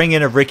you bring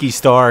in a Ricky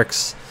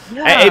Starks.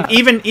 Yeah.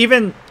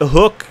 Even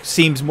Hook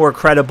seems more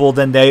credible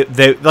than they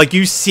like.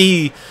 You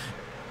see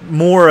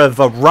more of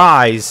a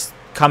rise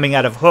coming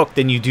out of Hook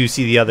than you do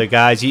see the other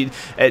guys.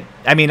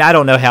 I mean, I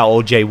don't know how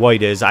old Jay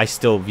White is. I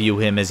still view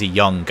him as a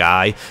young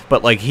guy,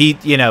 but like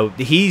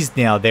he's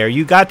now there.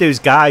 You got those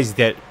guys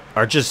that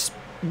are just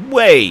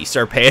way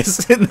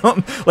surpassing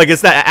them. Like,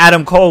 it's that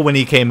Adam Cole when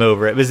he came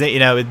over. It was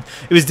it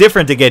was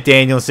different to get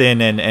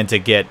Danielson and to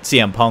get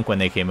CM Punk when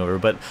they came over.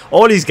 But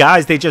all these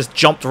guys, they just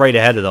jumped right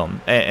ahead of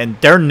them, and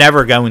they're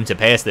never going to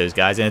pass those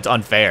guys, and it's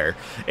unfair.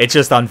 It's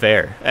just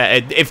unfair. Yeah,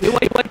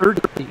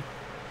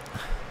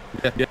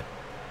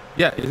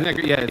 isn't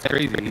that? Yeah, it's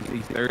crazy.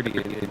 He's 30,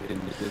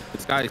 and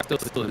this guy still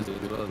is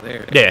well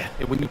there. Yeah.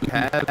 And when you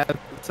have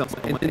someone,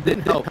 and it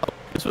didn't help.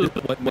 This was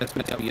what messed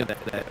me up.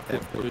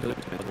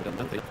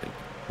 Nothing.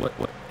 What?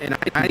 And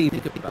I didn't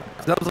think about it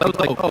because I was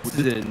like, oh, this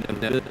is an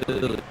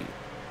inevitability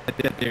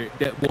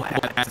that will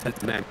have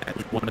assets match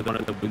one of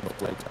the wins.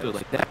 So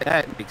like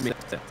that makes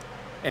sense.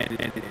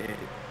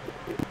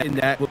 And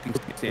that looking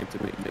Sam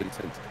to make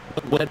sense.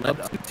 But what led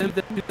up to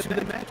the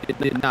match? It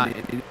did not.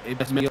 It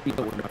messed me up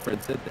when my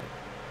friend said that.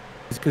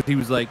 It's because he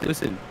was like,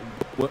 listen,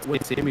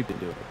 what's Sammy been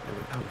doing? I was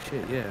like, oh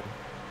shit, yeah.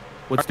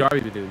 What's Darby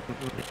been doing?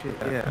 Oh shit,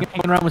 yeah.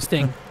 Hanging around with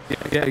Sting.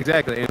 Yeah,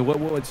 exactly. And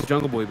what's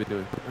Jungle Boy been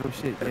doing? Oh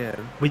shit, yeah.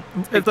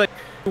 It's like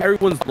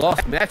everyone's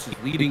lost matches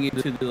leading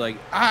into the like,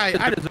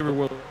 I deserve a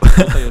world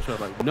title shot.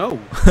 Like, no,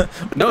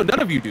 none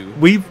of you do.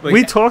 We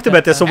talked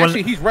about this.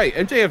 Actually, he's right.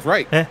 MJF's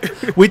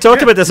right. We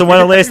talked about this in one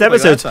of the last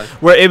episodes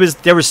where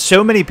there was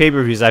so many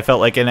pay-per-views I felt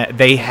like, and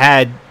they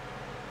had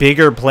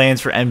bigger plans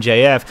for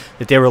MJF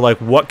that they were like,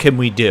 what can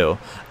we do?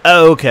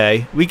 Oh,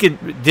 okay,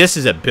 this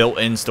is a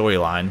built-in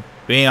storyline.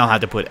 We don't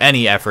have to put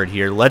any effort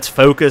here. Let's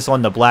focus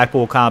on the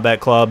Blackpool Combat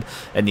Club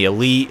and the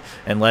Elite,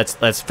 and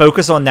let's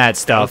focus on that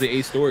stuff.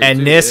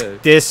 And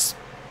this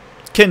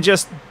can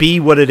just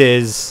be what it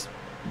is.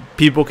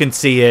 People can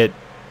see it.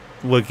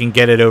 We can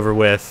get it over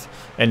with,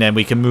 and then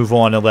we can move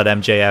on and let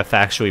MJF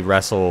actually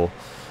wrestle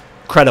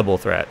credible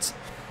threats.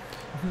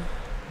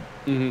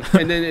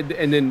 Mm-hmm.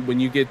 And then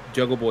when you get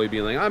Jungle Boy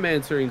being like, I'm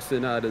answering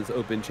Sonata's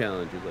open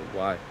challenge, you're like,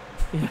 why?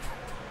 Yeah.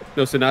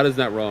 No, Sonata's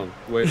not wrong.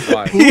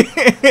 Why?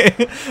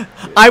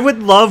 I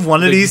would love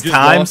one of these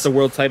times lost the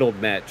world title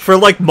match for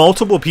like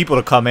multiple people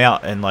to come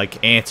out and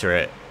like answer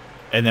it,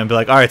 and then be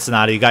like, all right,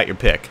 Sonata, you got your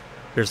pick.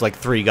 There's like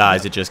 3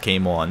 guys that just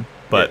came on,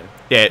 but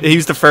he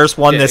was the first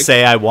one to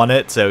say I won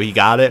it, so he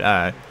got it.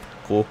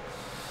 Cool.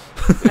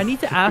 I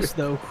need to ask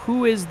though,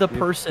 who is the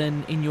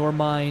person in your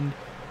mind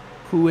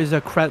who is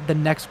the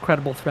next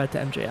credible threat to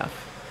MJF?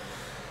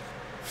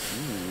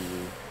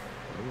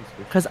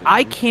 Because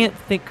I can't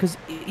think, because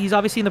he's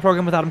obviously in the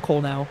program with Adam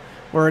Cole now,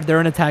 where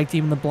they're in a tag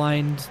team in the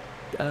blind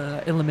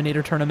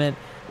eliminator tournament,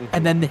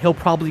 and then he'll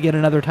probably get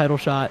another title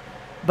shot.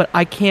 but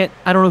I don't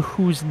know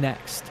who's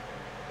next.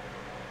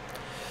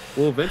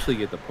 We'll eventually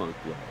get the Punk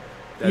look.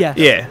 Yeah.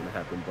 That's going to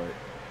happen,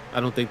 but I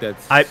don't think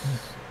that's... I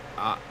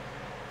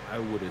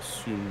would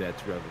assume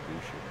that's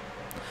Revolution.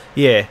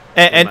 Yeah,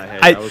 and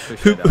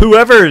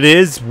whoever it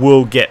is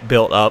will get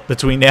built up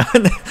between now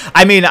and then.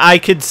 I mean, I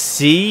could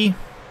see...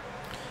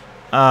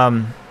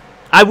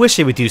 I wish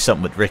they would do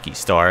something with Ricky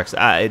Starks.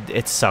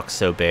 It sucks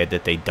so bad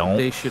that they don't.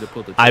 They should have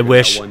pulled the trigger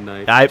that one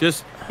night.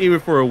 Just even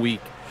for a week.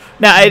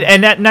 No,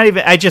 and that, not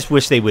even. I just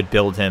wish they would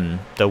build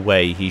him the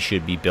way he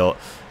should be built.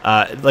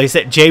 Like I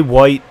said, Jay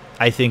White,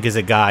 I think, is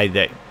a guy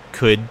that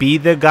could be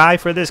the guy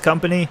for this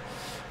company.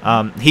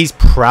 He's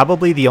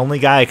probably the only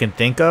guy I can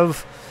think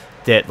of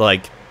that,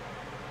 like,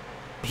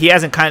 he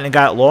hasn't kind of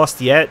got lost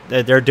yet.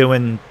 They're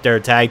doing their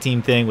tag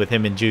team thing with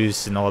him and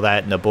Juice and all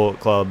that, and the Bullet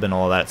Club and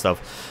all that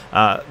stuff.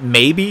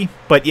 Maybe,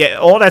 but yeah,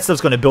 all that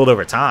stuff's going to build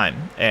over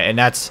time, and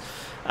that's,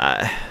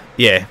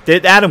 yeah,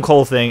 the Adam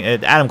Cole thing.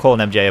 Adam Cole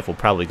and MJF will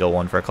probably go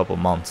on for a couple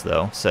months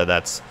though, so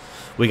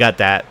we got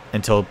that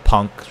until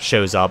Punk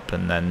shows up,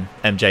 and then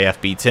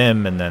MJF beats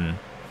him, and then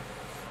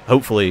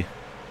hopefully.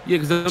 Yeah,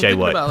 because I'm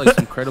thinking about like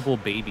some credible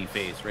baby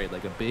face, right?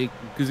 Like a big,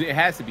 because it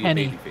has to be a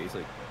baby face,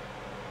 like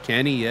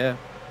Kenny, yeah.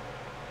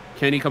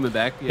 Kenny coming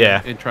back,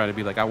 and trying to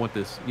be like, I want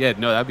this. Yeah,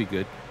 no, that'd be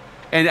good.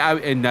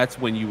 And that's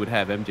when you would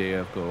have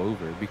MJF go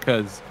over,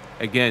 because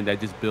again,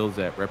 that just builds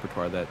that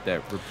repertoire, that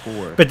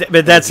rapport.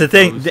 But that's the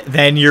thing.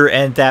 Then you're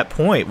at that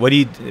point. What do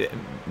you?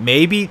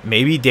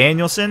 Maybe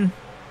Danielson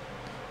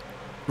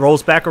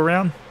rolls back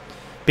around,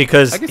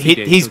 because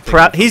he's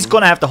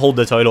going to have to hold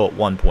the title at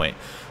one point.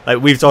 Like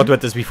we've talked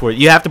about this before.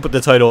 You have to put the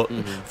title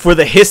for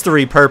the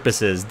history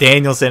purposes.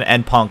 Danielson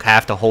and Punk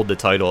have to hold the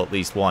title at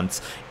least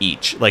once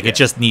each. Like it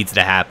just needs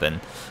to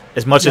happen.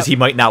 As much as he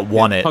might not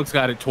want it. Punk's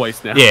got it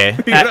twice now. Yeah.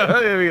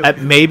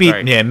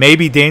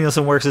 Maybe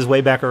Danielson works his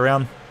way back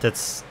around.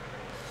 That'd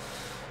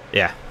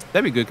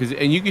be good,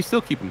 and you can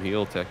still keep him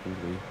heel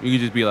technically. You can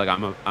just be like,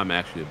 I'm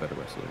actually a better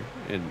wrestler,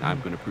 and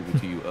I'm going to prove it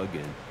to you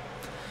again.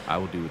 I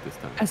will do it this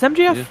time. Has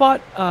MJF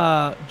fought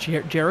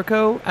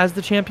Jericho as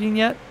the champion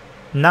yet?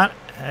 Not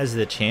as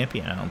the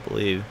champion, I don't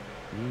believe.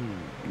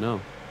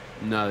 No,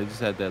 they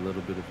just had that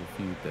little bit of a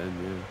feud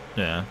then.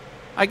 Yeah.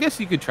 I guess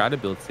you could try to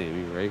build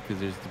Sammy, right?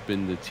 Because there's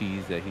been the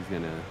tease that he's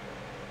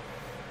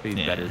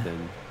better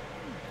than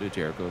the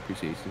Jericho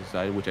Appreciation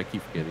Society, which I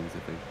keep forgetting is a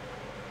thing.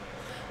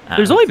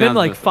 There's only been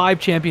like 5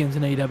 champions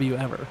in AEW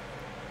ever.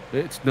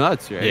 It's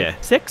nuts, right? Yeah.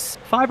 6?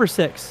 5 or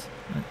 6?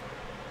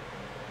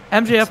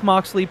 MJF,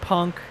 Moxley,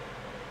 Punk,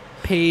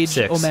 Page,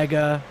 6.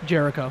 Omega,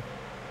 Jericho.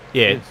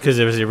 Yeah, because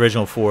there was the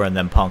original 4, and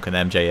then Punk and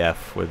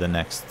MJF were the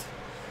next.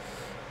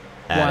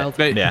 Wild.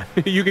 Yeah.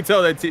 You can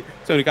tell that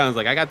Tony Khan's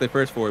like, I got the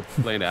first 4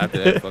 planned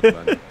after that. Fuck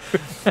about it.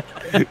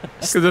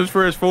 Because those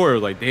first 4 were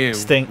like, damn,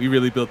 we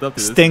really built up to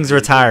this. Sting's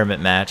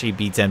retirement match. He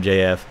beats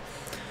MJF.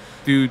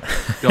 Dude,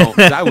 don't.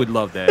 I would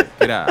love that.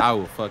 Get out. I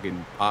will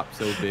fucking pop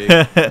so big.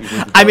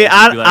 I mean,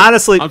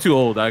 honestly, I'm too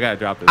old. I gotta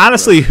drop this.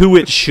 Honestly, who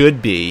it should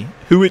be,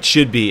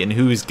 and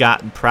who's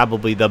gotten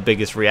probably the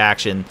biggest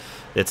reaction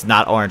that's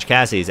not Orange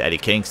Cassidy is Eddie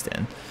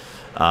Kingston.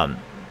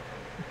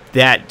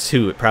 That's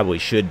who it probably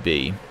should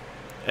be.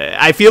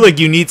 I feel like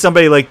you need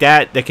somebody like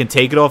that can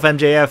take it off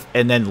MJF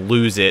and then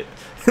lose it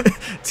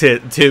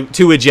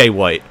to a Jay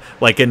White,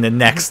 like in the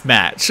next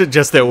match,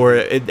 just that or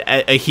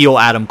a heel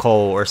Adam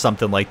Cole or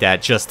something like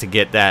that, just to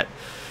get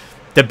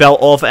the belt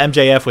off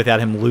MJF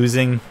without him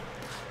losing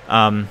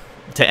to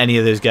any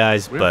of those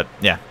guys. Really? But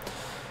yeah,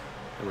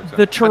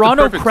 the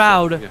Toronto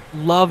crowd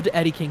loved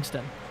Eddie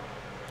Kingston.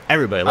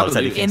 Everybody loves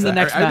Eddie Kingston. In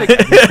the next match.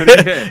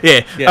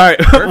 Yeah. All right.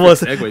 Well,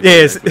 since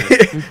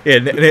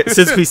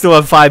we still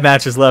have 5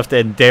 matches left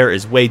and there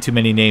is way too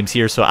many names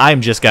here, so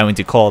I'm just going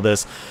to call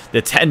this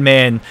the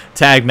 10-man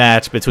tag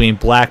match between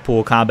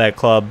Blackpool Combat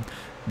Club,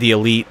 the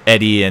Elite,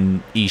 Eddie,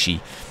 and Ishii.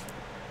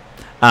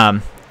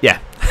 Yeah.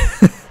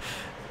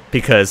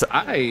 Because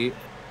I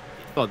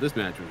thought this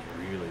match was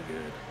really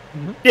good.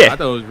 Yeah. I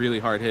thought it was really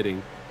hard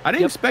hitting. I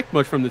didn't expect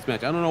much from this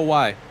match. I don't know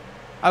why.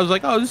 I was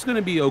like, oh, this is going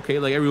to be okay.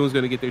 Like, everyone's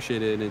going to get their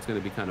shit in, and it's going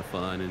to be kind of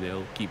fun, and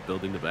they'll keep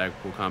building the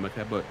Blackpool Comic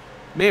Club. But,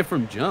 man,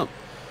 from jump,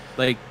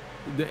 like,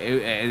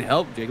 it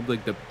helped, Jacob,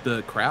 like,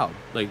 the crowd.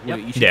 Like,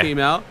 when Ishii came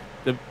out,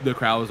 the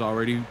crowd was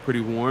already pretty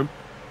warm.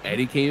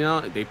 Eddie came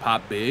out, they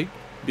popped big.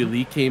 The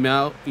Elite came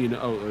out,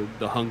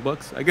 the Hung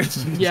Bucks, I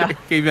guess,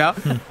 came out,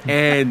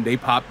 and they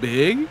popped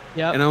big.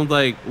 Yep. And I was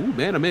like, ooh,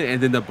 man, I'm in.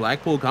 And then the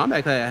Blackpool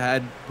Combat Club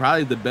had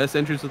probably the best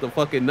entrance of the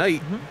fucking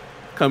night.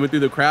 Coming through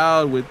the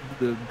crowd with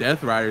the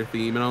Death Rider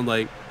theme, and I'm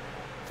like,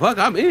 fuck,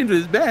 I'm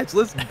into this match.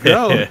 Let's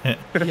go.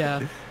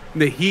 Yeah.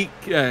 The heat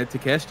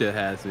Takeshita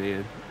has,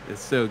 man. It's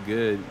so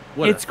good.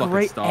 What it's a fucking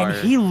great. star.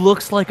 And he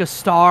looks like a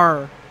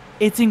star.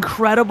 It's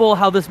incredible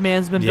how this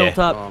man's been built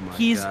up. Oh my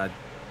God.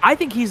 I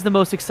think he's the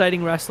most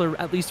exciting wrestler,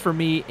 at least for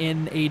me,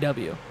 in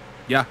AEW.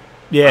 Yeah.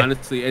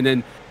 Honestly. And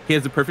then he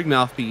has the perfect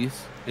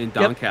mouthpiece in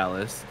Don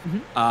Callis.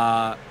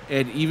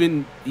 And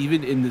even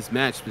in this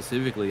match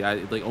specifically, I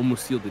like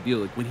almost sealed the deal.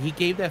 Like when he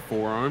gave that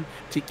forearm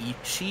to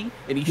Ishii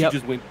and Ishii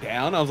just went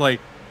down, I was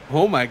like,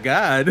 oh my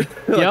god,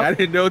 I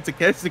didn't know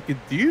Takeshita could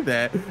do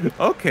that.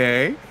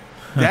 Okay,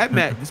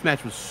 this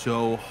match was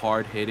so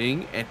hard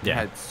hitting. It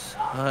had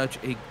such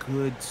a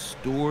good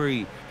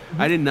story.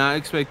 I did not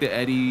expect the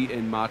Eddie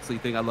and Moxley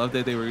thing. I love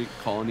that they were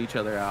calling each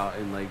other out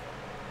and like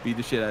beat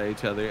the shit out of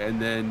each other,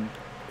 and then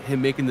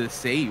him making the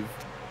save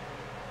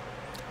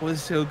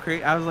was so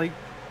great. I was like,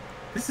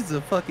 this is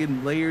a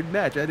fucking layered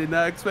match. I did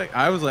not expect.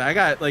 I was like, I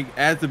got like,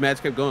 as the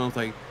match kept going, I was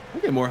like, I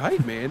get more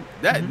hype, man.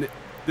 That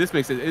this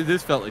makes it.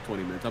 This felt like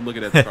 20 minutes. I'm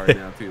looking at the card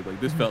now too. Like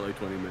this felt like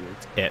 20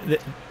 minutes. Yeah.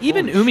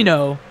 Even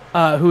Umino,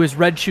 who is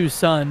Red Shoe's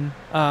son,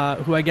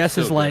 who I guess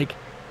is good. Like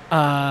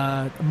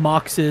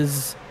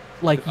Mox's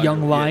like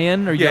young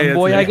lion or young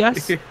boy, I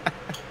guess.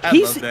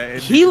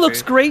 He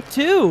looks great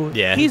too.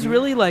 Yeah, he's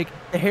really like,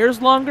 the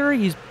hair's longer.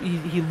 He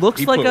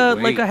looks like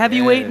a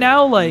heavyweight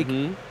now. Like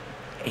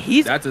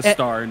that's a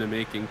star in the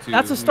making too.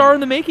 That's a star in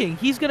the making.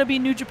 He's gonna be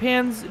New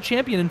Japan's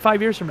champion in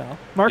 5 years from now.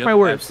 Mark my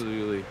words.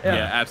 Absolutely.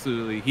 Yeah,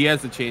 absolutely. He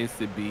has the chance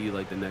to be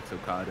like the next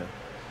Okada.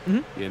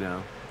 You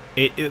know,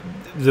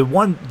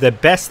 the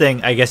best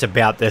thing I guess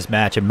about this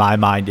match in my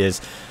mind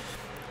is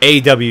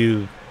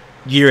AEW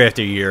year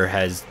after year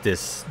has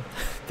this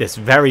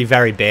very,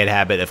 very bad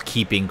habit of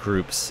keeping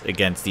groups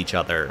against each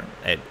other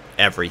at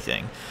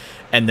everything.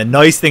 And the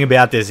nice thing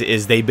about this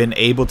is they've been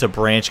able to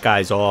branch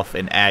guys off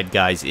and add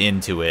guys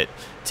into it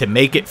to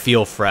make it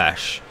feel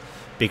fresh.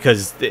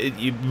 Because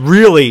you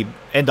really,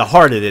 in the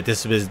heart of it,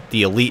 this was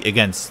the Elite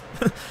against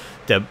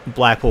the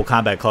Blackpool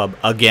Combat Club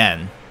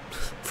again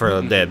for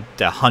the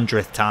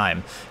 100th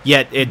time.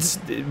 Yet it's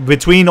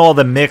between all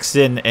the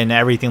mixing and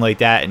everything like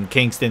that, and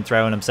Kingston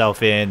throwing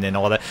himself in and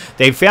all that,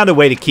 they found a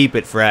way to keep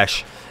it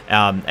fresh.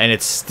 And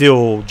it's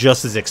still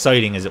just as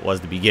exciting as it was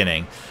at the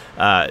beginning.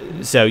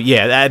 So,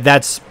 yeah,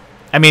 that's...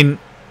 I mean,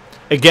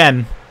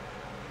 again,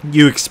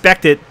 you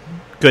expected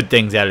good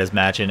things out of this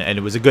match, and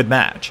it was a good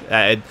match.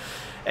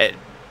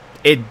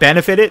 It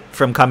benefited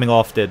from coming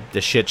off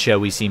the shit show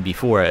we seen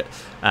before it.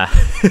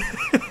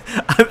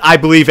 I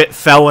believe it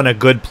fell in a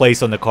good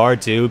place on the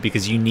card, too,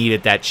 because you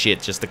needed that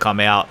shit just to come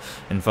out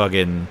and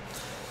fucking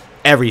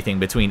everything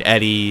between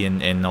Eddie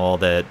and all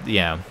the...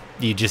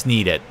 You just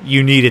need it.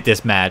 You needed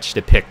this match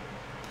to pick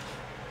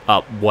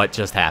up what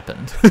just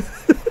happened.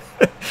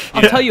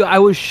 I'll tell you, I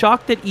was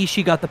shocked that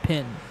Ishii got the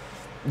pin.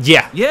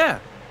 Yeah.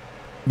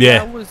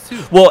 I was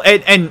too. Well,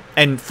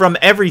 and from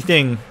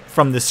everything,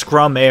 from the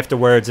scrum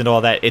afterwards and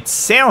all that, it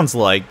sounds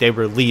like they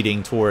were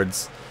leading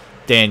towards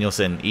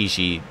Danielson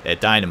Ishii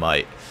at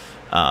Dynamite.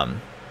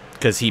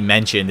 Because he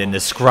mentioned in the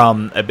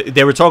scrum,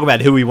 they were talking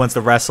about who he wants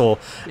to wrestle,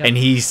 and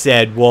he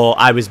said, well,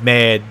 I was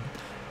mad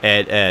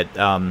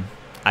at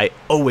I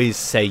always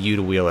say Yuta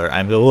Wheeler.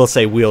 I will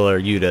say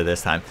Wheeler Yuta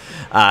this time.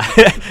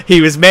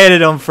 He was mad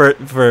at him for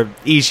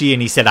Ishii,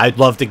 and he said, I'd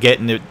love to get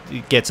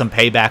some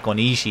payback on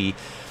Ishii,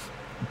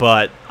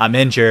 but I'm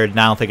injured, and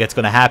I don't think it's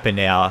going to happen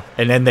now.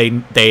 And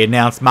then they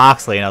announced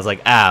Moxley, and I was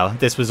like,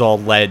 this was all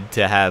led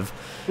to have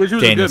Which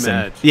was Danielson.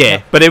 A good match.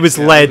 Yeah, but it was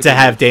led to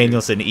have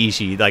Danielson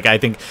Ishii. Like, I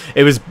think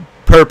it was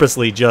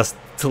purposely just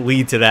to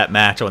lead to that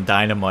match on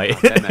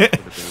Dynamite. That match would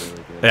have been really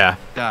good. Yeah.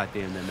 God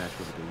damn, that match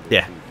would have been good.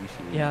 Yeah.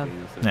 Yeah.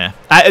 Yeah.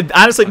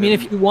 Honestly, I mean,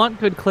 if you want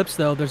good clips,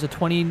 though, there's a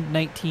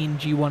 2019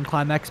 G1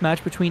 Climax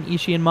match between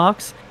Ishii and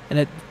Mox,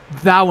 and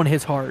that one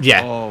hits hard.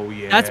 Yeah. Oh,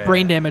 yeah. That's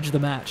brain damage, the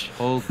match.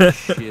 Holy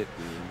shit,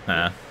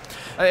 man.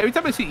 Every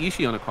time I see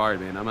Ishii on a card,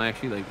 man, I'm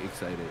actually, like,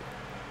 excited.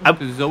 Because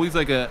there's always,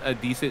 like, a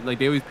decent... Like,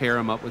 they always pair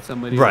him up with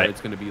somebody where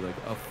it's going to be, like,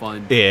 a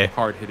fun,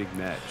 hard-hitting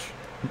match.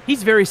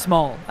 He's very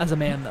small as a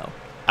man, though.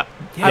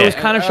 I was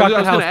kind of shocked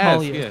at how small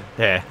he is.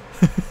 Yeah.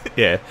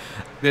 Yeah.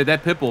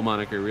 That Pitbull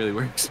moniker really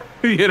works.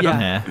 You know?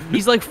 Yeah.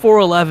 He's like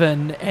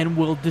 4'11" and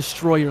will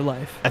destroy your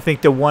life. I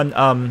think the one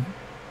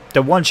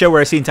show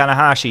where I seen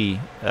Tanahashi,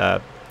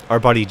 our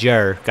buddy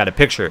Jer got a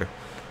picture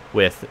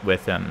with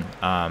him.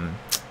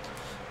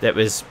 That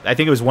was, I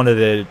think it was one of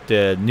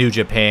the New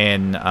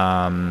Japan,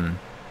 not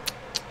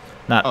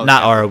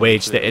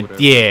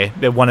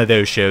ROH. One of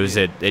those shows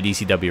at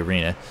ECW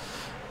Arena.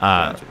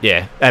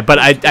 Gotcha. But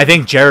I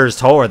think Jerry's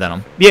taller than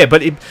him. Yeah,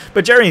 but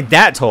Jerry ain't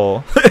that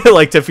tall.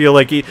 Like to feel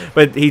like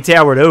he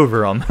towered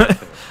over him.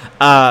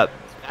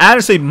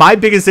 Honestly, my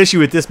biggest issue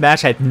with this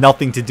match had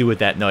nothing to do with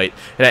that night.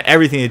 It had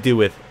everything to do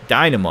with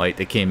Dynamite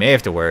that came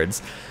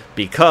afterwards,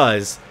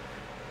 because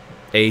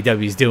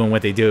AEW's doing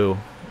what they do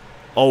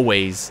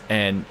always,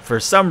 and for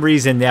some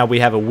reason now we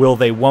have a will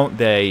they won't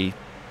they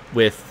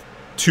with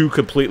two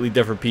completely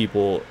different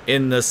people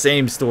in the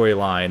same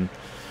storyline.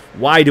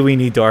 Why do we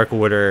need Dark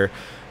Order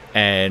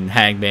and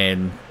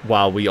Hangman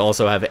while we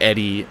also have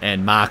Eddie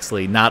and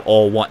Moxley not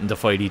all wanting to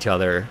fight each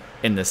other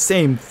in the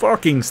same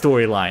fucking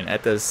storyline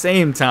at the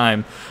same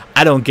time?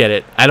 I don't get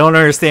it. I don't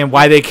understand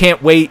why they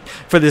can't wait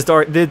for this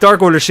the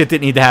Dark Order shit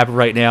didn't need to happen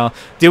right now.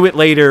 Do it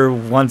later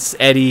once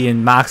Eddie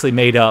and Moxley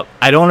made up.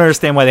 I don't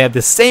understand why they have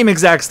the same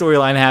exact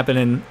storyline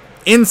happening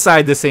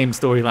inside the same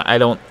storyline. I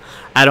don't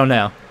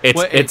know.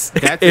 It's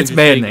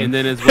maddening. And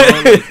then as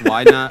well, like,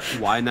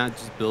 why not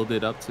just build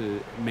it up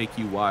to make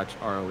you watch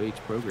ROH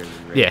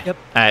programming? Right? Yeah.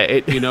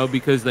 Yep.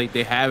 Because like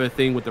they have a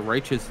thing with the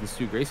Righteous and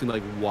Stu Grayson.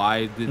 Like,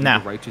 why did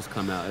the Righteous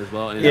come out as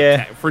well?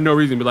 And for no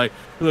reason, but like,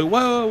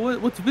 whoa,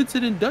 what's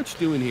Vincent and Dutch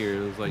doing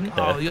here? It was like,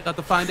 you have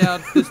to find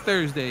out this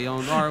Thursday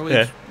on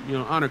ROH.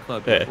 Honor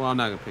Club. Yeah. Well, I'm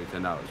not gonna pay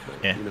 $10,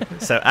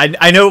 but So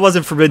I know it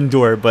wasn't Forbidden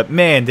Door, but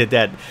man, did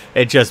that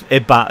it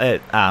I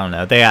don't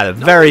know. They got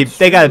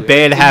a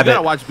bad habit. You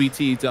gotta watch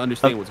BT to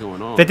understand what's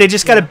going on. But they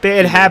just got a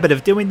bad habit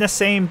of doing the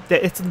same.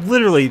 It's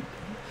literally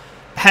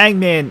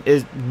Hangman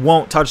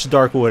won't touch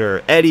Dark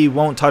Order. Eddie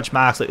won't touch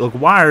Moxley. Look,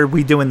 why are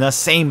we doing the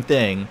same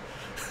thing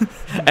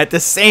at the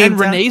same time? And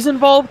Renee's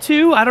involved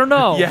too. I don't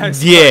know.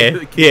 Yes.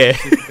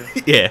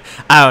 Yeah.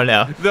 I don't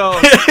know. No,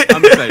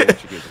 I'm excited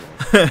that you get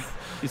involved.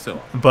 He's so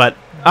awesome. But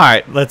all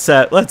right, let's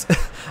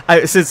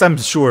since I'm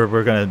sure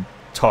we're gonna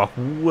talk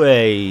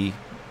way,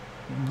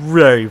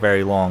 very,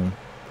 very long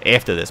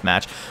after this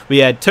match. We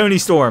had Toni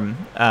Storm,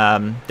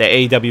 the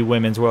AEW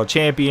Women's World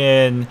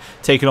Champion,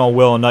 taking on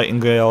Willow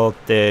Nightingale,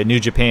 the New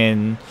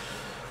Japan,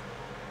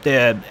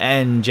 the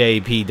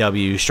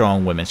NJPW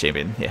Strong Women's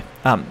Champion. Yeah.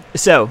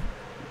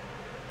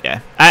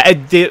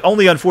 The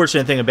only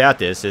unfortunate thing about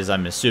this is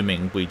I'm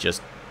assuming we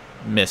just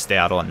missed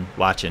out on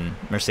watching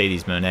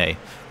Mercedes Moné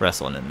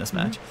wrestling in this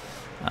match.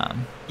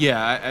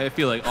 I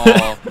feel like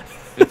all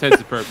intents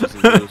and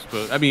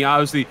purposes. I mean,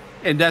 obviously,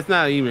 and that's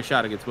not even a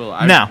shot against Willow.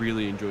 I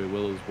really enjoy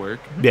Willow's work.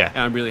 Yeah. And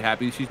I'm really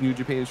happy she's New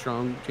Japan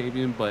Strong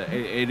Champion, but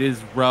it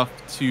is rough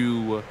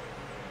to...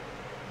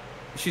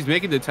 She's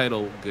making the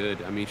title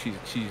good. I mean, she's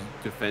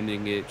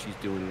defending it. She's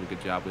doing a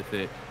good job with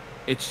it.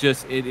 It's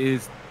just, it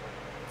is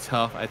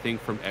tough, I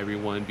think, from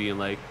everyone being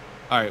like,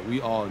 all right,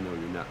 we all know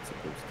you're not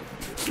supposed to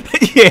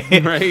be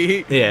Yeah.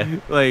 right? Yeah.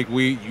 Like,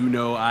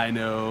 I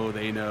know,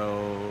 they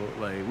know.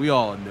 Like, we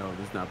all know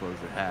this is not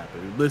supposed to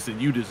happen. Listen,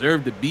 you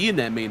deserve to be in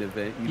that main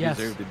event. You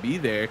deserve to be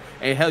there.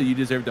 And hell, you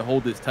deserve to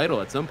hold this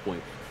title at some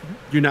point.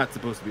 You're not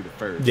supposed to be the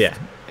first. Yeah.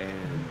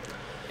 And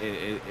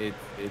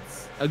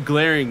it's a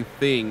glaring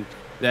thing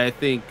that I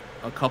think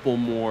a couple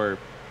more...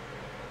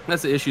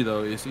 That's the issue,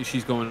 though, is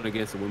she's going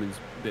against the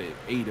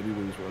AEW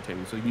Women's World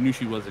Champion. So you knew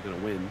she wasn't going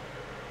to win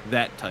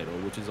that title,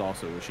 which is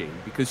also a shame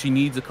because she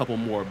needs a couple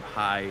more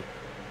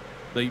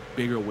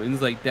bigger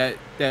wins. Like that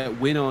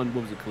win on,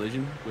 what was it,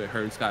 Collision with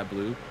her and Sky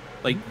Blue,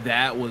 like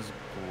that was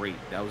great.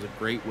 That was a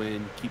great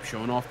win. Keep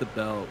showing off the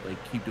belt, like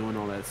keep doing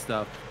all that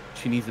stuff.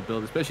 She needs to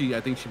build, especially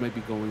I think she might be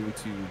going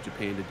to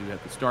Japan to do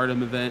the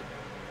Stardom event,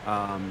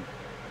 and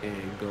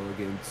go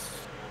against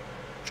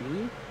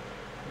Julia.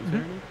 Is that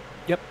her name?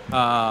 Yep.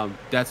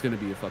 That's gonna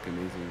be a fucking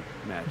amazing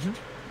match.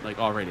 Like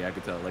already, I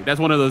could tell. Like that's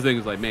one of those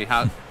things. Like, man,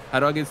 how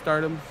do I get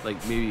Stardom?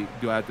 Like, maybe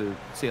do I have to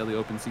sail the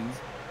open seas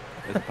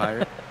as a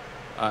pirate?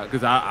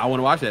 Because I want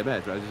to watch that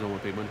match, but I just don't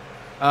want to pay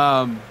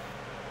money.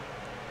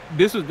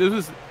 This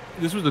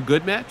was a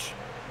good match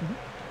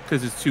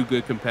because it's two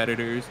good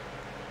competitors,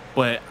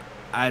 but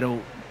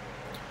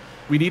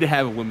we need to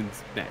have a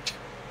women's match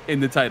in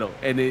the title,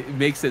 and it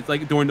makes sense.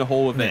 Like during the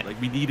whole event, like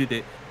we needed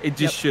it. It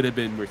just should have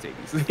been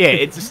Mercedes. Yeah,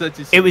 it's just such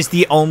a... It was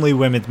the only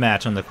women's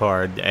match on the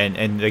card,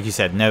 and like you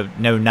said,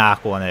 no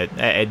knock on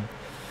it.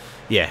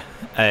 Yeah.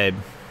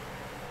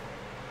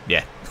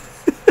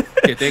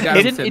 It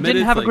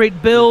didn't have a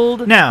great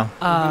build. No.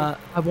 I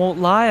won't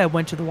lie. I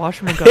went to the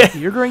washroom and got a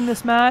beer during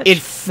this match.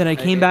 Then I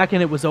came back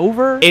and it was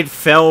over. It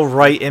fell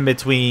right in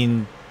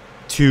between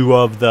two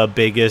of the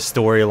biggest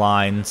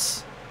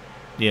storylines,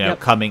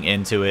 coming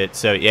into it.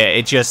 So, yeah,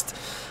 it just,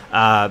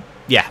 A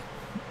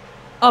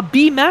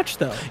B match,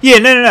 though. Yeah,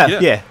 no.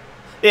 Yeah.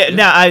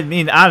 No, I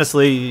mean,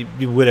 honestly,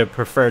 you would have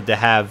preferred to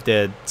have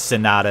the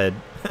Sonata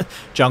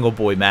Jungle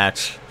Boy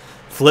match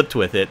flipped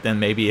with it, then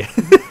maybe.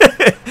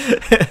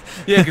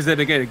 Yeah, because then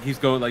again, it keeps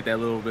going like that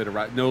little bit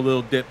of no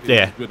little dip.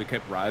 It would have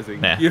kept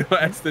rising. Yeah.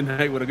 As the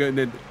night would have gone, and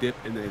then dip,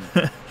 and then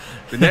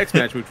the next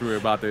match, which we were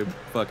about to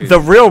fucking the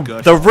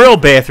real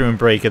bathroom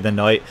break of the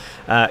night.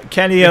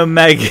 Kenny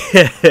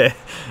Omega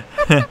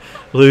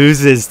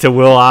loses to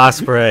Will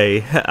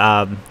Ospreay.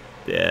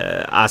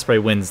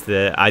 Ospreay wins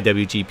the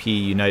IWGP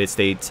United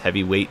States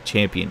Heavyweight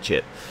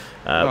Championship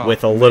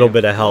with a little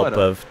bit of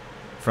help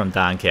from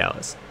Don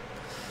Callis.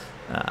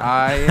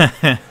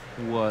 I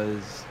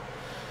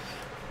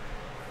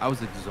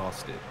was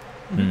exhausted.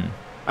 I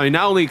mean,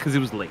 not only because it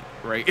was late,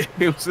 right?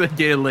 It was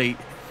getting late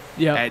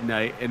at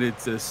night, and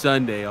it's a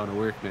Sunday on a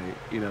work night,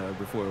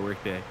 before a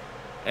work day,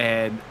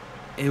 and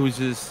it was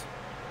just,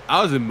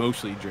 I was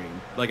emotionally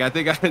drained. Like I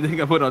think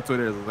I put on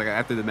Twitter, like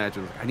after the match,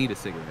 I was like, I need a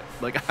cigarette.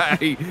 Like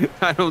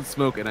I don't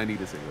smoke and I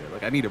need a cigarette.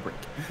 Like I need a break.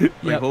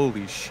 Like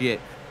holy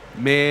shit,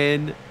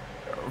 man,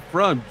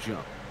 from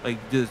jump. Like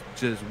just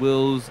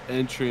Will's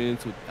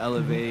entrance with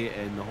Elevate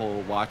and the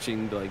whole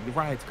watching the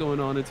riots going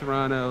on in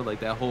Toronto,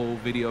 like that whole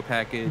video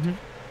package.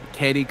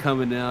 Kenny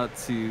coming out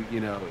to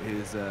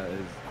his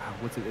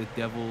what's it?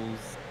 Devil's.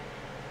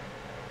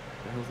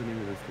 What the hell's the name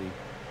of this thing?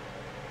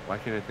 Why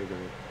can't I think of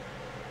it?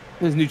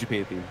 His New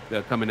Japan theme.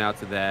 Coming out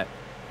to that,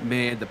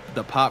 man,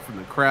 the pop from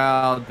the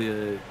crowd.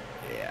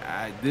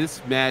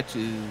 This match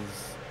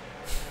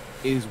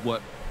is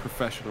what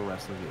professional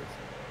wrestling is.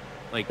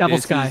 Like Devil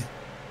Sky.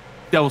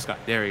 Devil Sky.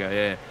 There we go.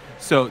 Yeah.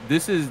 So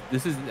this is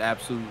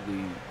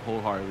absolutely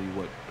wholeheartedly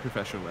what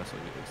professional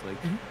wrestling is. Like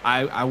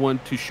I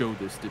want to show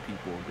this to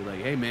people and be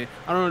like, hey man,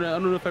 I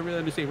don't know if I really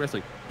understand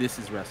wrestling. This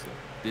is wrestling.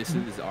 This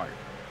is art.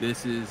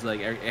 This is like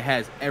it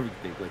has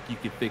everything like you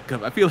can think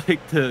of. I feel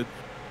like the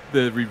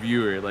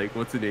reviewer, like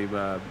what's the name,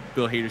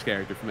 Bill Hader's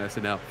character from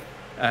SNL.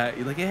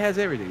 Like it has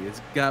everything.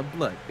 It's got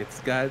blood. It's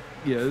got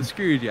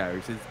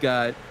screwdrivers. It's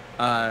got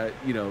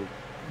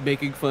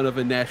making fun of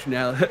a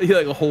nationality,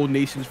 like a whole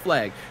nation's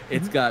flag.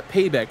 It's got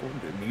payback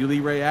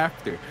immediately right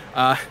after.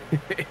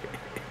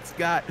 It's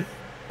got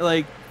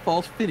like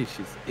false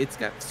finishes. It's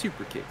got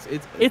super kicks.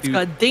 It's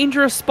got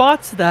dangerous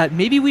spots that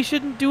maybe we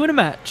shouldn't do in a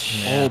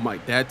match. Oh my,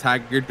 that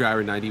Tiger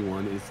Driver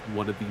 91 is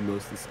one of the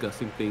most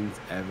disgusting things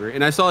ever.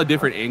 And I saw a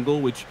different angle,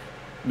 which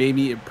made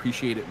me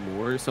appreciate it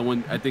more.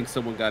 I think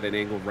someone got an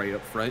angle right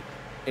up front,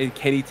 and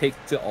Kenny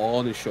takes it all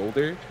on his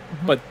shoulder,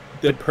 but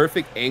the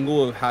perfect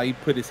angle of how he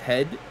put his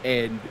head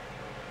and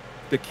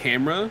the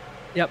camera,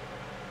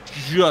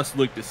 just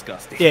looked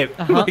disgusting. Yeah,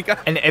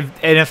 and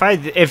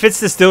if it's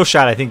the still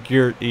shot, I think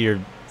you're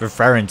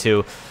referring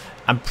to,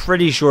 I'm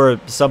pretty sure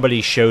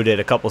somebody showed it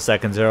a couple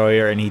seconds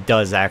earlier, and he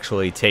does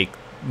actually take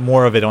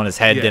more of it on his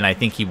head than I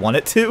think he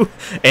wanted to,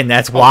 and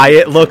that's why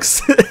it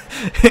looks.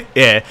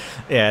 Yeah.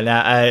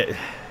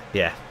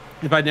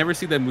 If I never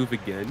see that move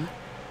again,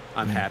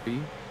 I'm happy.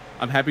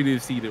 I'm happy to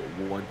have seen it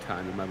one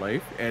time in my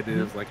life, and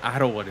it was like I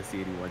don't want to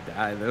see anyone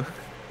die though.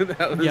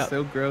 That was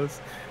so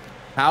gross.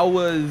 How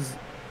was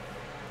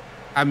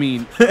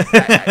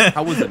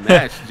the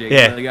match, Jake?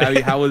 Yeah. Like, I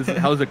mean, how was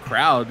the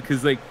crowd?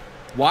 Because like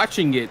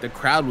watching it, the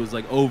crowd was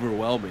like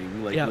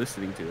overwhelming. Like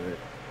listening to it.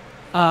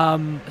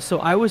 So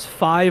I was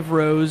 5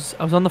 rows.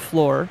 I was on the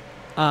floor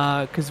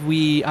because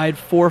I had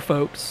 4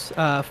 folks,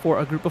 for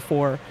a group of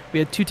 4. We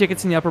had 2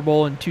 tickets in the upper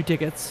bowl and 2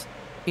 tickets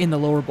in the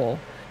lower bowl.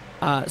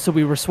 So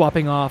we were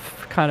swapping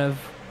off kind of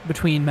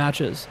between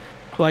matches.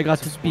 So I got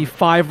to be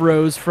 5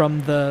 rows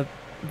from the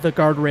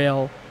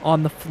guardrail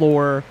on the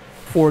floor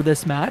for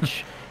this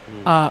match.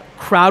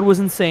 Crowd was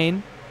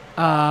insane.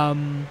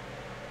 And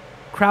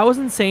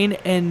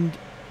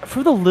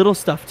for the little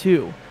stuff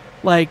too,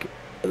 like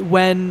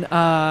when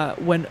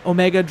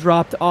Omega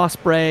dropped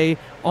Ospreay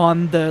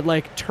on the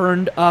like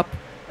turned up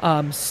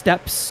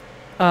steps,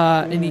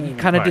 and he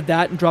kind of did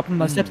that and dropped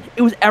him on the steps.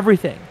 It was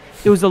everything.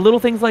 It was the little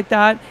things like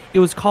that. It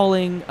was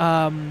calling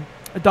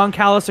Don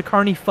Callis a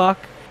carny fuck.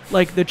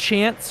 Like the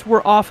chants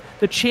were off.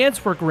 The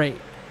chants were great.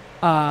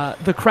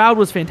 The crowd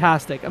was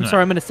fantastic. I'm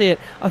sorry, I'm going to say it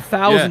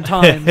 1,000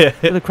 times.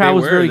 The crowd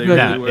was very good.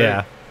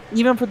 Yeah.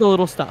 Even for the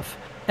little stuff.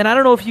 And I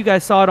don't know if you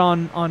guys saw it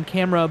on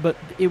camera, but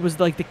it was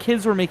like the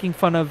kids were making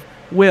fun of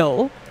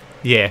Will.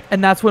 Yeah.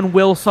 And that's when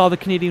Will saw the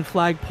Canadian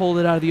flag, pulled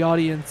it out of the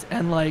audience,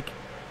 and like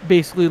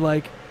basically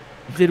like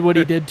did what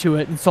he did to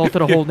it,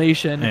 insulted a whole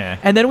nation.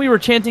 And then we were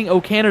chanting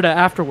 "O Canada"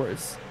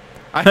 afterwards.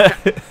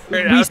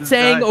 We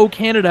sang "O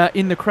Canada"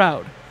 in the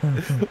crowd.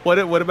 One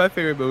of my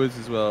favorite moments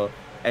as well,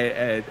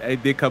 and I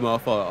did come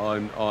off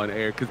on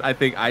air because I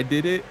think I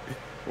did it,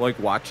 like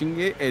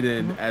watching it, and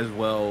then as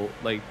well,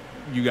 like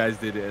you guys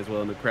did it as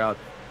well in the crowd.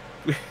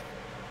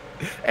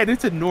 And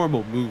it's a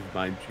normal move,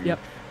 mind you. Yep.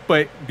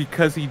 But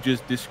because he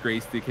just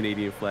disgraced the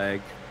Canadian flag,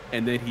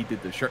 and then he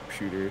did the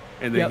sharpshooter,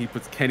 and then he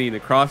puts Kenny in the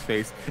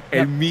crossface,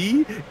 and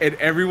me and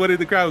everyone in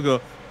the crowd would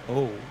go,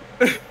 "Oh."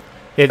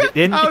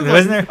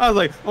 I was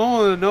like,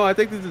 "Oh no, I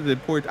think this is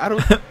important." I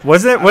don't.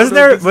 Wasn't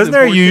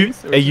there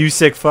a "you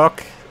sick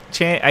fuck"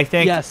 chant? I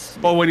think. Yes.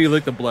 Oh, when he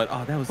licked the blood.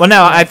 Oh, that was. Well,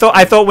 no, I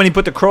thought when he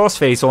put the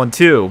crossface on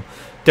too,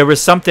 there was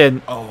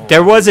something. Oh,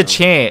 there was a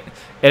chant,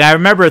 and I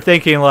remember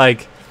thinking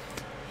like.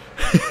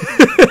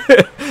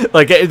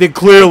 Like they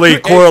clearly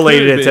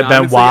correlated it to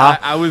Benoit.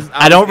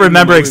 I don't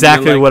remember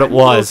exactly what it was.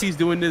 I don't know if he's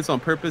doing this on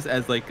purpose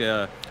as like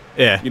a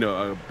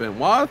a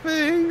Benoit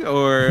thing,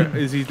 or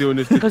is he doing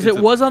this because it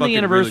was on the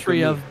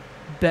anniversary of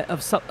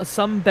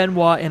some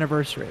Benoit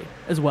anniversary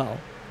as well.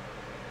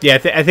 Yeah,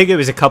 I think it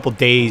was a couple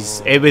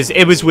days. It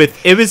was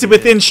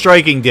within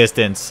striking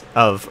distance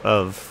of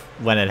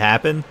when it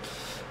happened.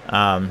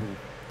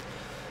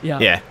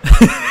 Yeah.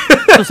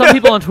 So some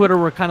people on Twitter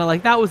were kind of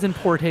like, that was in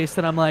poor taste,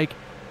 and I'm like,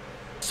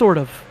 sort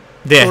of.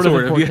 Yeah, sort of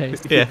in poor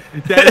taste. Yeah,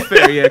 that's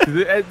fair. Yeah, because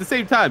at the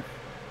same time,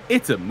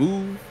 it's a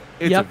move.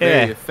 It's a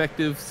very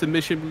effective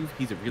submission move.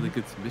 He's a really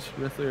good submission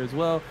wrestler as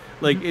well.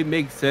 Like it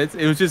makes sense.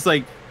 It was just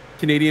like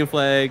Canadian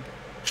flag,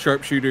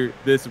 sharpshooter.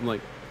 This I'm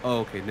like, oh,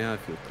 okay, now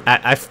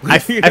I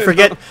feel. I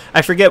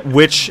forget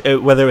which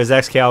whether it was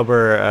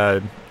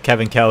Excalibur.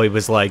 Kevin Kelly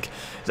was like,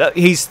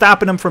 he's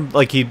stopping him from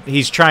like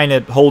he's trying to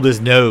hold his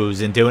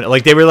nose and doing it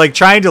like they were like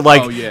trying to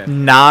like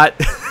not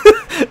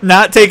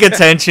take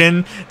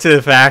attention to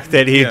the fact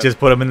that he just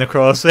put him in the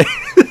crossface.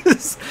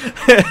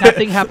 That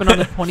thing happened on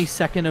the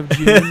 22nd of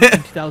June in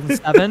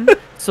 2007,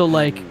 so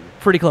like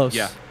pretty close.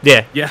 Yeah.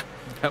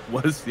 That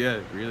was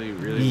really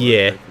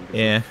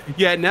yeah.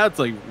 Now it's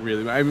like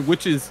really, I mean,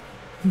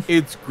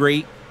 it's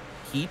great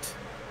heat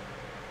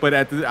But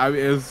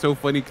it was so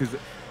funny because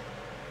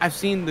we've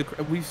seen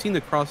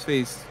the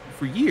crossface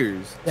for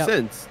years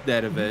since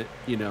that event,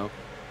 you know,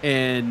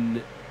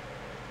 and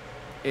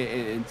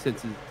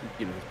since his,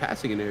 you know, his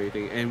passing and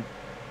everything, and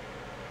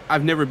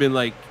I've never been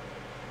like,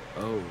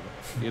 oh,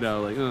 you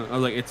know, like I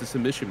was like, it's a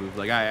submission move.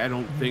 Like I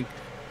don't think,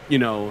 you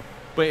know,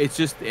 but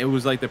it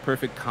was like the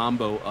perfect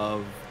combo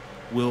of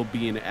Will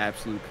being an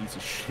absolute piece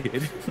of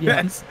shit.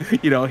 Yeah. That's,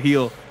 you know,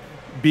 heel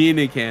being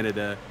in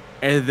Canada,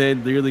 and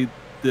then literally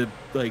the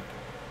like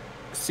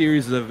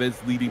series of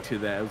events leading to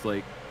that. I was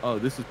like, oh,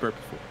 this is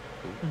purposeful.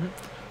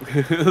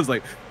 It was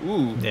like,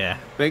 ooh, yeah.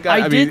 Thank God.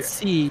 I did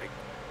see,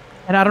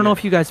 and I don't know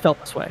if you guys felt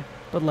this way,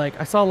 but like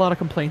I saw a lot of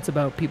complaints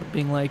about people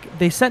being like,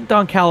 they sent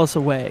Don Callis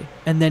away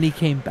and then he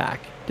came back.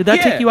 Did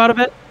that take you out of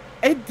it?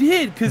 It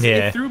did, because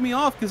it threw me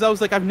off, because I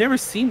was like, I've never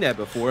seen that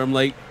before. I'm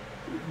like,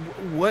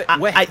 what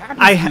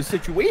happened in this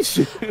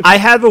situation? I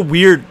have a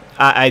weird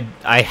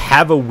I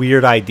have a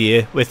weird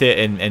idea with it,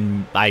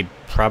 and I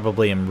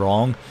probably am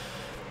wrong.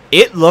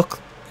 It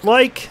looked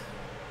like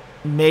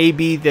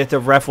maybe that the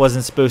ref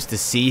wasn't supposed to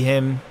see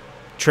him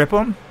trip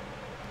him,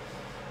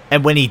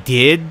 and when he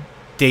did,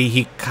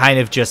 he kind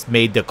of just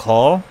made the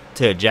call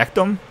to eject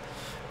him,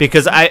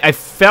 because I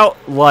felt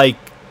like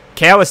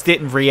Callis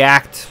didn't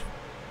react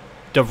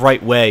the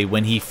right way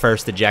when he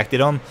first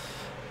ejected him.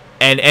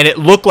 And it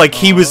looked like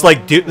he was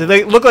like,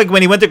 it looked like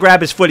when he went to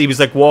grab his foot, he was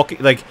like walking,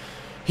 like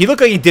he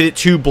looked like he did it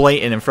too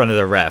blatant in front of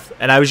the ref.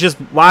 And I was just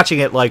watching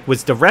it like,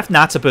 was the ref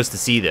not supposed to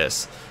see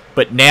this?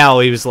 But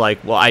now he was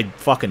like, well, I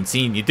fucking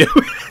seen you do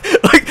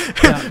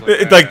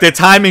it. Like the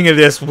timing of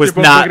this was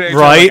not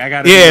right.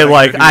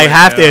 Like, I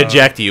have to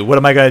eject you. What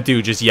am I gonna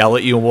do? Just yell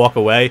at you and walk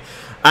away?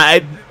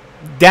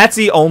 That's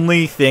the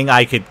only thing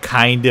I could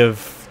kind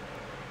of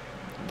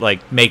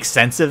like make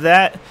sense of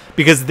that,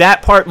 because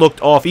that part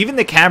looked off. Even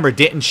the camera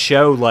didn't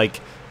show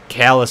like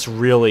Callis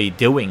really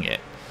doing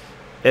it.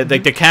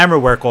 Like the camera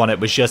work on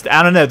it was just,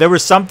 I don't know, there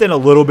was something a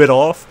little bit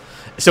off.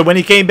 So when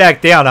he came back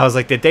down, I was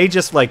like, did they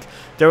just like,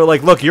 they were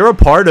like, look, you're a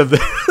part of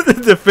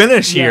the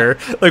finish here,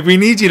 like we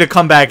need you to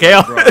come back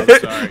out. Bro, I'm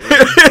sorry,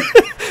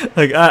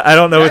 like I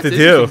don't know what to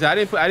do. I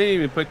didn't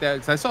even put that,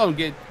 because I saw him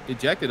get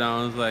ejected, and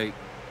I was like,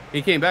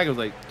 he came back, I was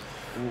like,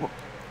 well,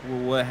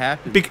 what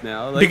happened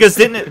now? Like, because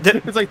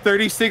it's like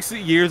 36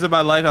 years of my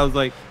life. I was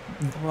like,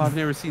 well, I've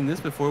never seen this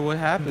before. What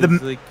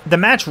happens? The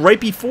match right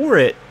before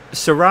it,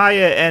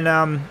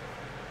 Soraya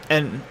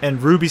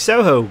and Ruby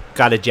Soho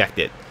got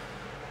ejected.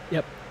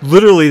 Yep.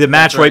 Literally the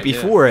match right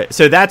before it.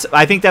 So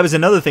I think that was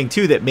another thing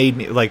too that made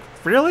me like,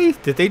 really?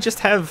 Did they just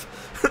have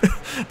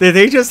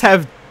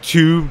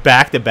two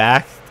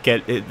back-to-back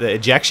get the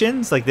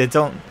ejections? Like they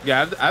don't.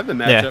 Yeah, I have the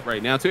matchup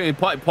right now too. And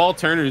Paul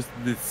Turner's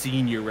the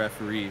senior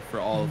referee for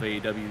all of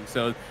AEW.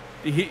 So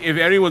if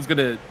anyone's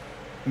gonna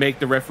make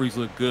the referees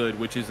look good,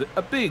 which is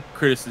a big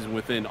criticism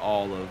within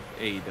all of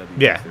AEW,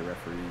 their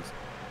referees,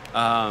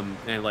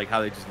 and like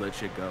how they just let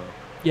shit go.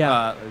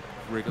 Yeah.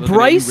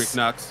 Bryce Rick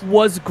Knox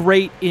was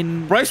great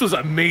in. Bryce was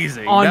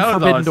amazing on that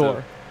Forbidden awesome.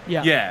 Door.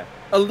 Yeah. Yeah.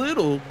 A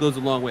little goes a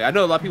long way. I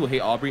know a lot of people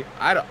hate Aubrey.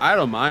 I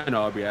don't mind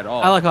Aubrey at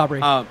all. I like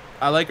Aubrey.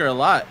 I like her a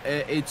lot.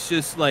 It's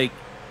just like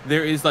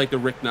there is like the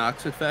Rick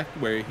Knox effect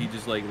where he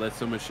just like lets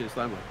so much shit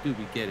slide. I'm like, dude,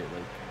 we get it.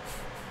 Like,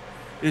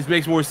 it just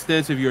makes more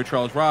sense if you're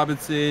Charles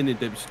Robinson and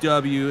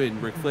WCW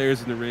and Ric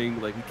Flair's in the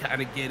ring. Like, we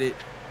kind of get it.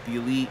 The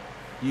Elite,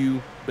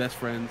 you, best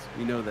friends,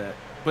 we know that.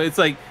 But it's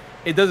like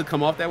it doesn't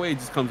come off that way. It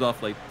just comes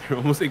off like they're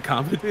almost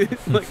incompetent.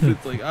 Like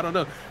it's like I don't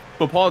know.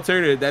 But Paul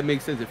Turner, that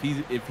makes sense if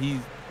he's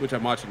which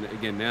I'm watching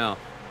again now.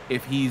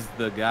 If he's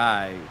the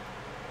guy,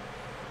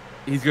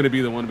 he's gonna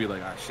be the one to be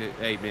like, ah, shit,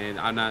 hey man,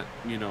 I'm not,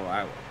 you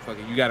know,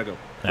 fucking, you gotta go.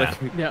 Yeah. Like,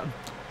 yeah.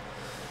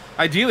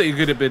 Ideally, it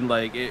could have been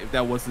like if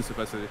that wasn't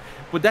supposed to.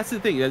 But that's the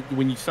thing, that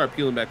when you start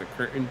peeling back the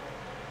curtain,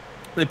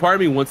 like part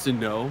of me wants to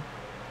know,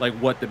 like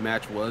what the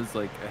match was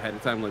like ahead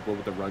of time, like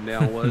what the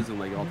rundown was and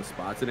like all the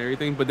spots and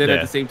everything. But then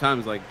at the same time,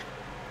 it's like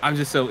I'm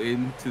just so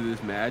into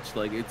this match,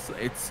 like it's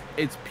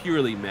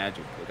purely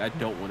magic. Like I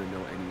don't want to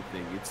know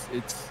anything. It's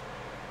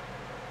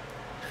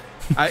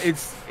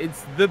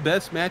the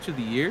best match of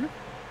the year,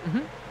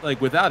 like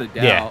without a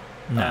doubt.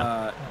 Yeah.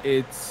 No.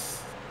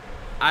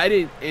 I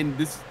didn't, and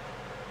this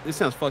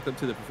sounds fucked up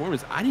to the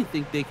performance. I didn't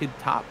think they could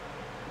top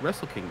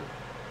Wrestle Kingdom.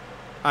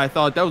 I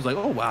thought that was like,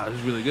 oh wow, this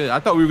is really good. I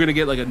thought we were gonna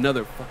get like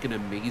another fucking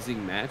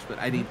amazing match, but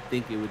I didn't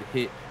think it would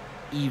hit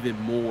even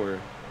more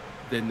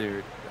than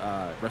their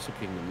Wrestle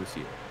Kingdom this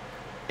year.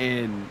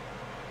 And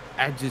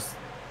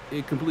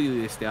it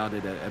completely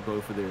astounded at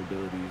both of their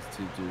abilities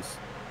to just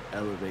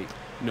elevate,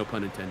 no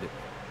pun intended,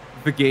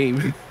 the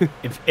game.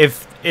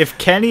 if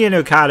Kenny and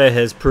Okada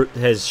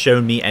has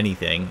shown me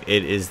anything,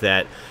 it is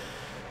that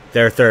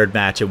their third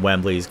match in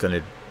Wembley is going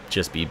to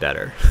just be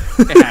better.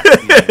 If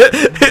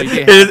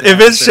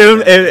it's shown,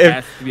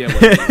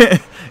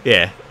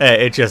 yeah,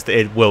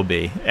 it will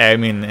be. I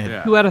mean,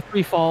 2 out of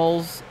 3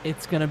 falls,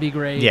 it's gonna be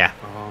great. Yeah.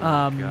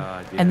 Oh my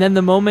God, yeah. And then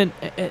the moment,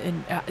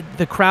 and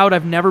the crowd.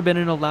 I've never been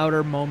in a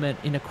louder moment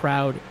in a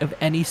crowd of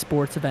any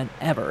sports event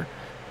ever,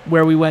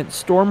 where we went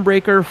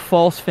Stormbreaker,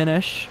 false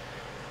finish,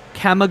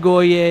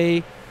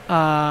 Kamigoye,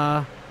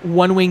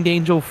 One Winged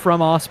Angel from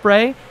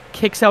Ospreay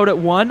kicks out at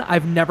 1.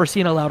 I've never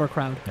seen a louder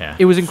crowd. Yeah.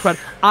 It was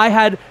incredible. I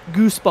had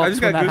goosebumps. I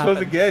just got when that goosebumps happened.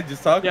 again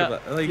just talking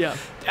about it. Like, Yeah.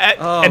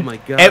 oh my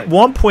god. At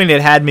one point,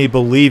 it had me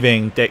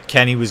believing that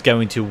Kenny was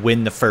going to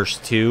win the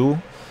first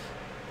 2,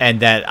 and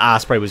that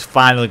Ospreay was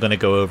finally going to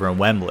go over in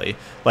Wembley.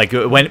 Like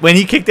when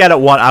he kicked out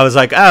at 1, I was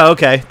like, oh,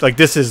 okay, like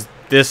this is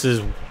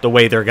the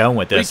way they're going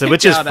with this,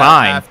 which is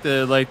fine.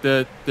 After like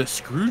the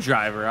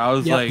screwdriver, I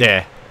was like,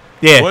 yeah.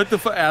 What the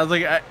fuck? I was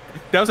like,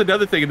 that was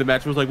another thing in the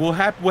match. I was like, well,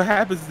 what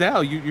happens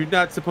now? You're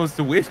not supposed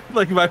to win.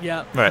 Like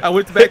Right. I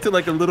went back to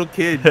like a little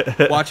kid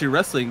watching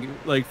wrestling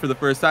like for the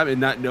first time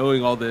and not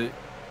knowing all the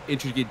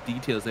intricate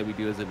details that we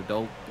do as an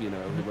adult, who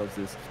loves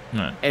this,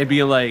 and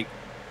being like,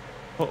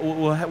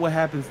 what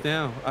happens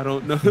now? I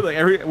don't know.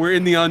 Like we're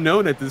in the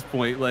unknown at this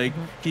point. Like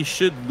he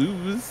should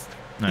lose.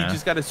 He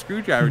just got a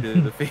screwdriver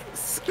to the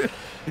face.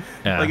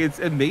 Like it's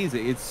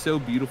amazing. It's so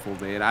beautiful,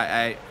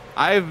 man.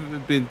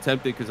 I've been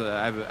tempted because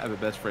I have a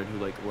best friend who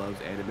like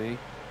loves anime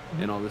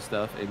and all this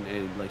stuff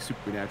and like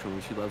Supernatural,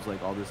 and she loves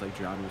like all this like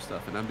genre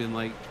stuff, and I've been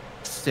like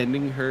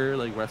sending her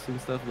like wrestling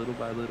stuff little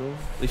by little.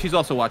 Like she's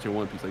also watching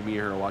One Piece. Like me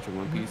and her are watching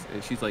One Piece,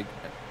 and she's like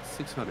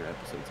 600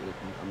 episodes in.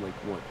 I'm like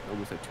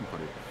almost at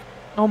 200.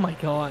 Oh my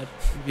god.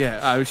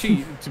 Yeah,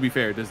 she, to be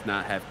fair, does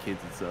not have kids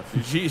and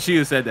stuff. She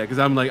has said that because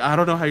I'm like, I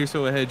don't know how you're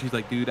so ahead. She's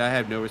like, dude, I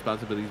have no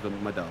responsibilities but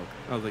my dog.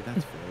 I was like,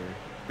 that's fair.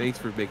 Thanks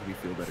for making me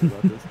feel better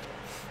about this.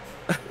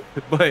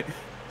 But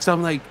so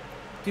I'm like,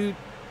 dude,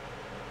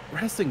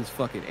 wrestling is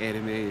fucking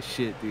anime as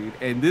shit, dude.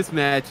 And this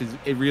match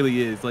it really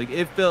is. Like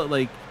it felt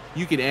like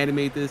you can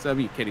animate this. I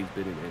mean, Kenny's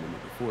been in anime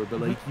before, but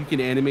like you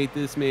can animate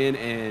this, man,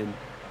 and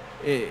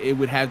it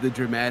would have the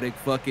dramatic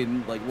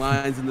fucking like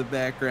lines in the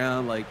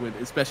background, like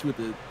especially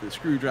with the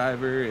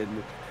screwdriver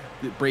and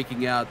the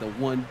breaking out the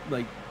one.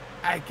 Like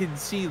I could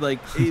see like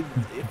it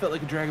felt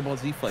like a Dragon Ball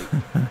Z fight.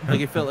 Like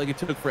it felt like it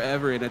took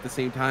forever, and at the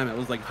same time it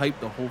was like hyped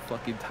the whole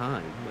fucking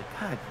time. Like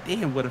god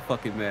damn, what a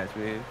fucking match,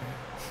 man.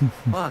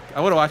 Fuck,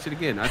 I want to watch it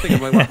again. I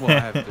think I might. Well, I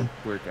have to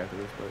work after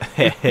this,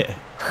 but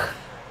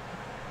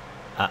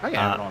I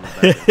got it on the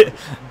back.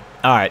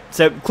 All right,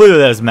 so clearly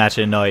that was a match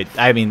of the night.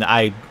 I mean,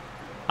 I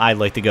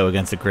like to go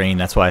against the grain.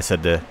 That's why I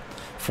said the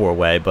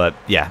 4-way. But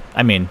yeah,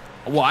 I mean,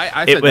 well,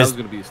 I said that was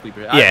going to be a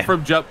sleeper. Yeah.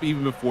 From jump,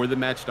 even before the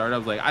match started, I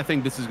was like, I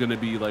think this is going to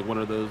be like one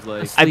of those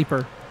like a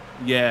sleeper.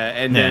 Yeah,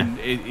 and then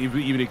it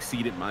even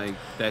exceeded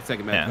that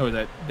second match or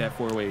that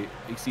 4-way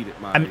exceeded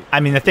my. I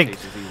mean, I think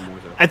even more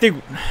so.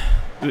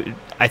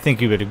 I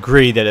think you would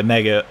agree that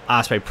Omega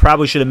Ospreay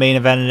probably should have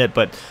main evented it,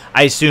 but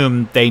I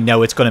assume they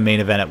know it's going to main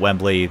event at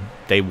Wembley.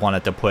 They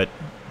wanted to put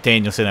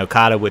Danielson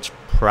Okada, which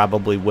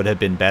probably would have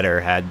been better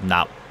had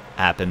not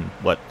happened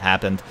what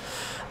happened.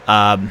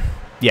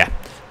 Yeah.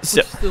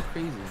 So, which is still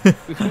crazy.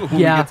 When we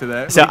get to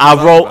that. So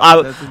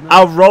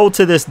I'll roll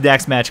to this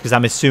next match because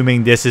I'm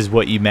assuming this is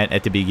what you meant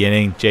at the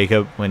beginning,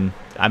 Jacob. When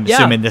I'm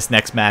assuming this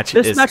next match.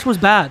 This match was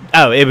bad.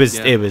 Oh, it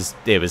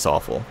was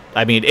awful.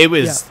 I mean, it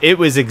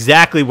was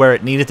exactly where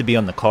it needed to be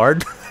on the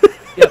card.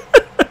 Yep.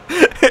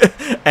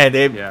 And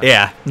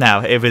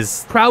it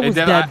was. Crowd was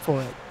dead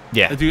for it.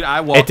 Yeah, dude,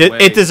 I walked away.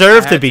 It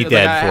deserved to be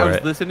dead for it. I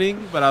was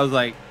listening, but I was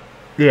like,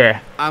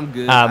 yeah, I'm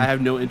good. I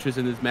have no interest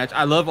in this match.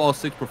 I love all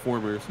 6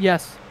 performers.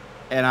 Yes.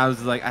 And I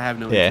was like, I have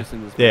no interest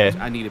in this match.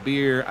 I need a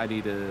beer. I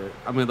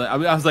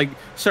was like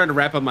starting to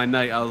wrap up my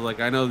night. I was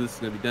like, I know this is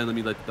gonna be done. Let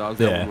me let the dogs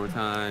out one more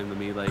time. Let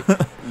me like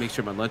make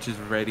sure my lunch is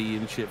ready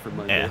and shit for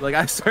Monday. Yeah. Like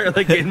I started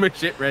like getting my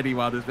shit ready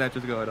while this match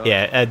was going on.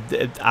 Yeah,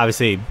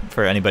 obviously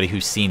for anybody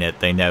who's seen it,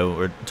 they know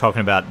we're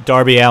talking about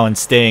Darby Allin,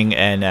 Sting,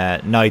 and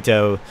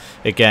Naito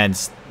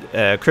against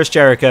Chris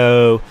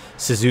Jericho,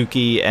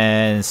 Suzuki,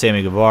 and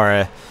Sammy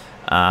Guevara.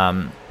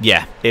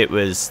 It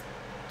was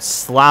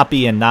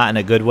sloppy and not in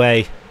a good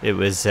way. It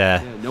was.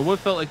 No one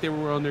felt like they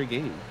were on their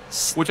game,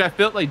 which I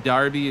felt like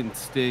Darby and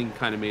Sting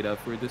kind of made up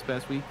for this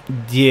past week.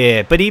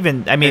 Yeah, but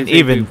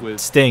even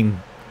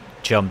Sting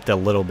jumped a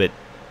little bit,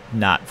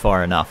 not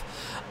far enough.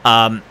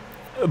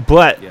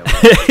 But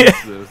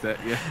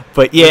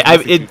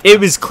it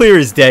was clear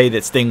as day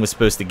that Sting was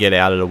supposed to get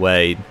out of the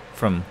way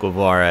from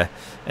Guevara,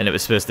 and it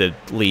was supposed to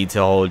lead to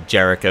a whole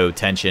Jericho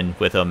tension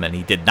with him, and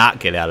he did not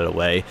get out of the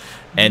way.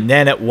 And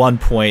then at one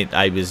point,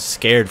 I was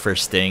scared for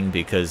Sting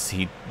because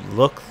he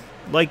looked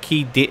like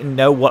he didn't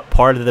know what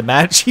part of the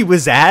match he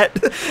was at.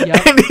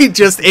 Yep. And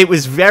it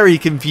was very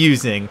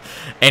confusing.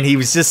 And he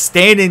was just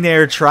standing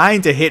there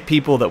trying to hit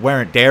people that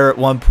weren't there at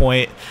one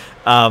point.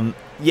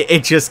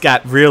 It just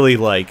got really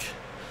like,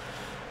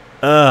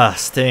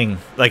 Sting.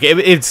 Like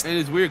it's. And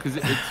it's weird because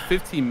it's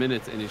 15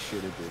 minutes and it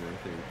should have been, I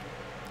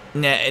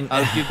think.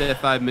 I'll give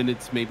that 5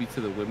 minutes maybe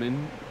to the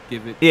women.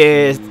 Give it.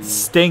 Yeah,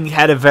 Sting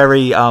had a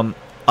very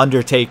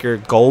Undertaker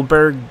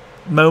Goldberg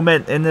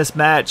moment in this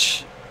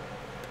match.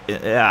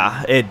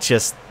 Yeah,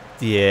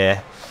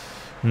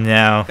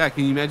 no. God,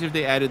 can you imagine if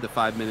they added the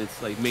 5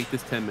 minutes, like make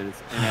this 10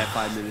 minutes and add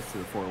 5 minutes to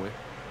the 4-way?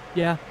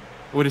 Yeah.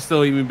 Would it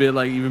still even been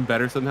like even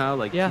better somehow?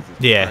 Like yeah,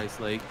 Jesus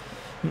Christ,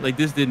 like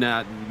this did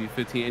not need to be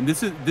 15. And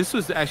this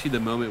was actually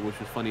the moment which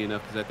was funny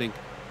enough because I think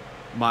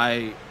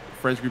my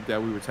friends group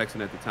that we were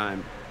texting at the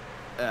time,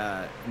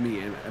 me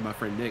and my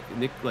friend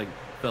Nick like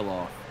fell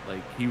off.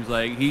 Like he was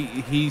like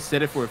he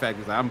said it for a fact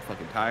because I'm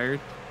fucking tired.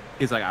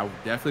 He's like, I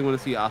definitely want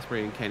to see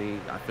Ospreay and Kenny.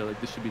 I feel like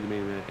this should be the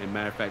main event. And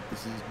matter of fact,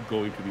 this is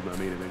going to be my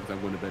main event because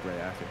I'm going to bed right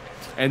after.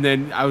 And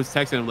then I was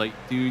texting him like,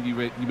 dude, you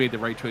made the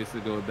right choice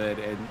to go to bed.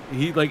 And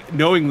he like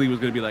knowingly was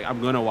going to be like,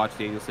 I'm going to watch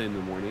Danielson in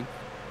the morning.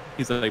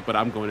 He's like, but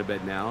I'm going to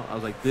bed now. I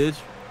was like,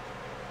 this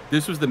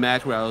was the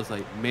match where I was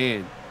like,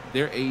 man,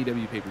 their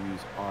AEW pay-per-views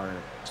are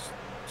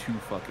too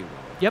fucking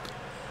long. Yep.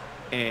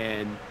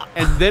 And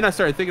then I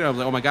started thinking, I was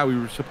like, oh my god, we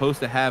were supposed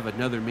to have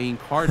another main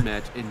card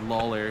match in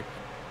Lawler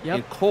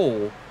and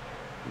Cole.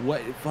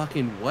 What?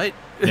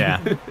 Yeah.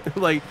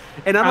 Like,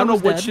 and I don't know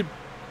what should.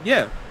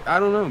 Yeah, I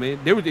don't know, man.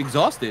 They were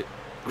exhausted.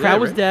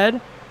 Crowd was dead.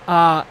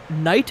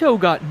 Naito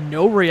got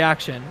no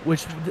reaction,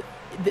 which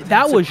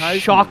that was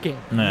shocking.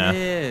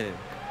 Yeah.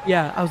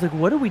 Yeah, I was like,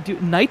 what do we do?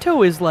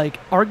 Naito is like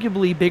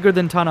arguably bigger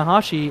than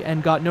Tanahashi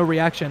and got no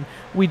reaction.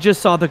 We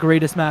just saw the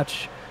greatest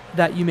match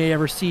that you may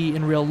ever see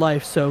in real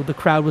life, so the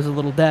crowd was a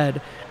little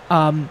dead.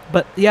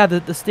 But yeah,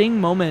 the Sting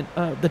moment,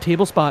 the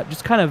table spot,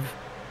 just kind of,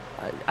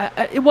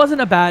 it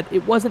wasn't bad.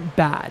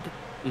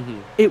 Mm-hmm.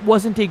 It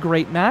wasn't a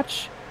great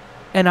match,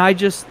 and I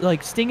just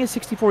like Sting is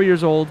 64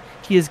 years old.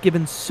 He has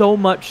given so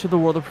much to the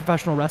world of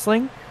professional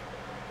wrestling,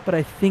 but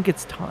I think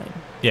it's time.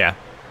 Yeah.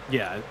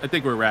 Yeah, I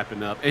think we're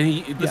wrapping up, and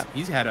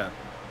he's had a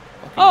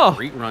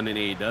great run in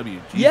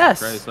AEW. Jesus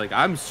Christ. Like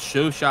I'm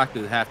so shocked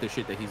at half the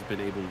shit that he's been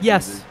able to do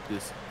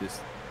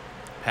this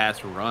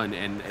past run,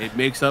 and it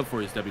makes up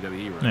for his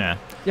WWE run. Yeah.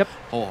 Yep.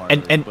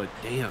 Wholeheartedly. But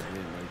damn,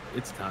 man, like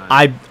it's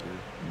time.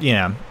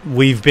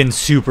 We've been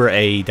super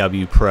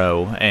AEW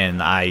pro,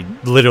 and I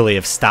literally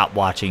have stopped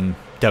watching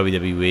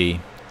WWE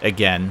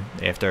again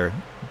after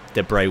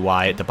the Bray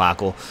Wyatt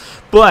debacle.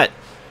 But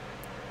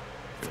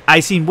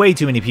I seen way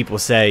too many people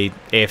say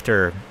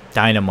after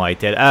Dynamite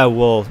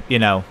that,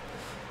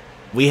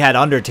 we had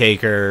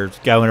Undertaker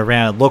going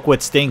around. Look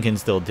what Sting can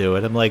still do.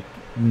 It. I'm like,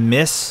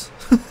 miss?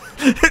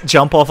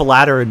 Jump off a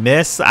ladder and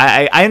miss?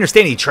 I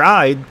understand he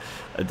tried.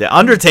 The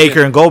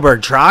Undertaker and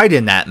Goldberg tried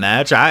in that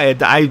match. I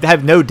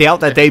have no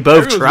doubt that they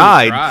both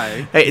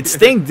tried.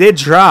 Sting did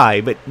try,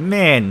 but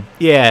man,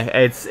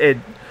 yeah,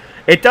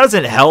 it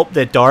doesn't help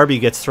that Darby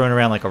gets thrown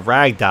around like a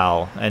rag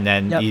doll, and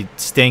then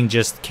Sting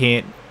just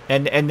can't.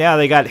 And now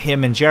they got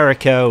him and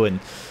Jericho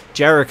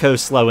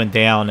slowing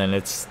down, and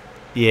it's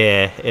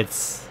him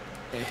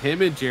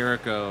and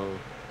Jericho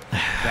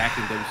back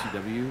in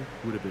WCW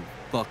would have been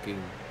fucking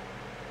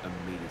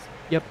amazing.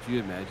 Yep. Could you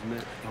imagine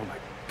that? Oh my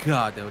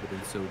god, that would have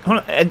been so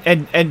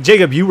good. And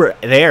Jacob, you were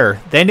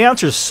there. The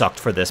announcers sucked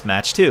for this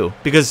match too,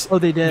 because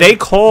they did. They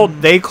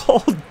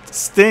called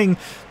Sting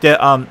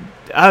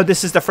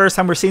this is the first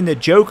time we're seeing the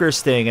Joker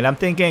Sting, and I'm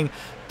thinking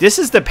this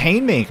is the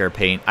Painmaker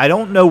paint. I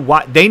don't know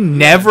why they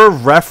never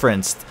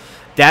referenced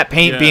that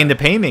paint being the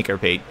Painmaker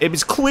paint. It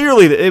was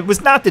clearly it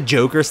was not the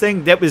Joker's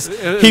thing. That was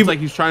like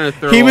he's trying to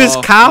throw. He was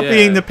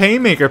copying the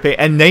Painmaker paint,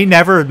 and they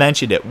never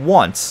mentioned it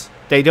once.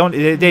 They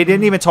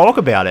didn't even talk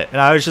about it, and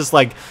I was just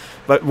like,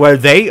 but are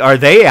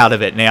they out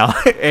of it now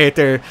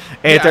after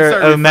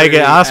Omega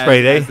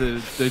Ospreay?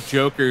 As the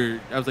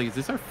Joker, I was like, is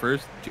this our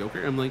first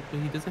Joker? I'm like,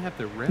 well, he doesn't have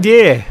to rep.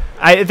 Yeah,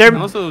 and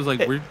also it was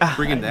like we're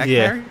bringing that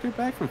character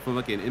back from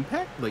like an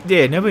Impact. Like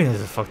nobody knows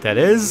what the fuck that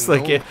is. No.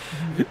 Like,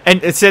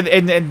 and it said,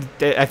 and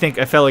I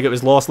felt like it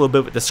was lost a little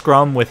bit with the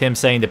scrum with him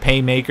saying the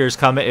Painmakers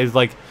coming. It was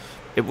like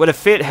it would have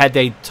fit had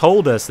they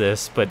told us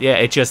this, but yeah,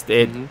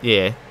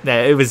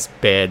 it was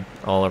bad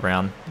all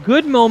around.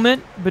 Good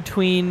moment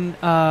between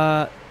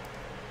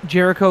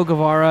Jericho,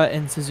 Guevara,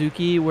 and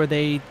Suzuki where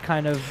they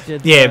kind of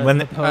did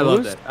the pose. I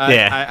love that.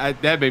 I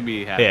that made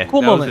me happy. Yeah.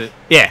 Cool moment. Was it.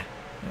 Yeah.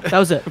 That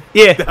was it.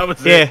 Yeah. That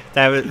was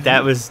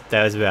it.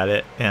 That was about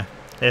it. Yeah.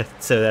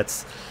 So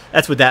that's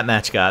what that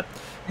match got.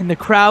 And the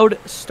crowd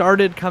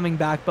started coming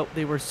back, but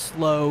they were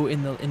slow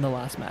in the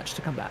last match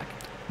to come back.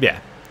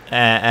 Yeah.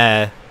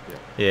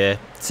 Yeah.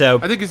 So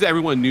I think because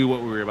everyone knew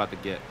what we were about to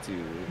get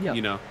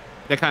to,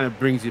 that kind of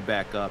brings you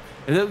back up.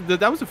 And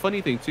that was the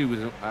funny thing too, was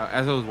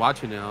as I was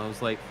watching it, I was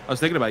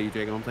thinking about you,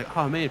 Jacob. I was like,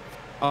 oh man,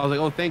 I was like,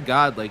 oh thank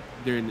God, like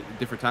they're in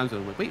different time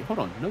zones. I'm like, wait, hold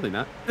on, no they're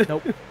not.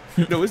 Nope.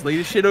 No, it's late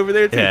as shit over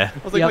there too. Yeah.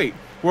 I was like, wait,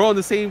 we're on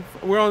the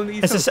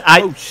East Coast.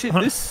 Oh shit,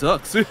 this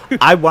sucks.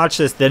 I watched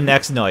this the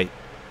next night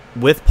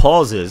with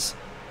pauses.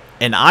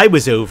 And I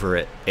was over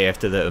it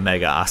after the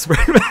Omega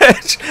Ospreay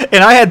match,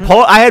 and I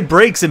had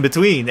breaks in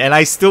between, and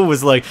I still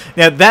was like,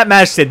 now that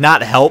match did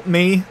not help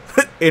me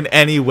in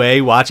any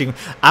way. Watching,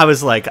 I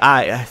was like,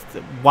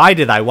 why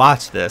did I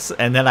watch this?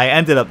 And then I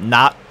ended up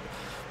not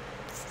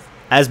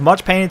as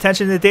much paying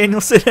attention to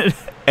Danielson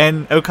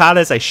and Okada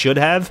as I should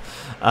have.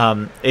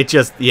 It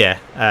just,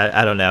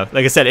 I don't know.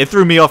 Like I said, it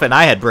threw me off, and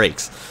I had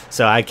breaks,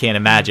 so I can't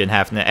imagine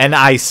having to. And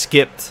I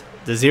skipped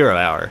the 0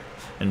 hour,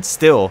 and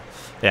still,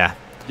 yeah.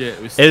 Yeah,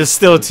 it was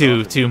still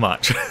too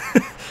much.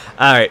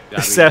 All right,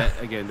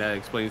 that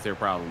explains their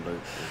problem. But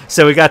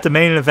so we got the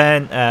main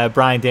event.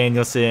 Bryan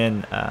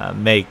Danielson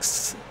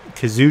makes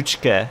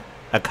Kazuchika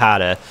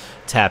Okada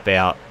tap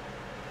out.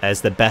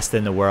 as the best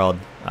in the world,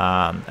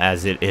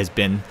 as it has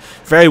been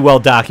very well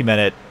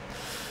documented.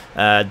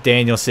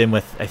 Danielson,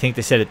 with I think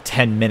they said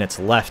 10 minutes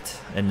left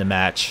in the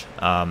match,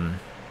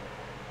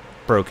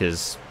 broke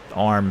his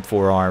arm,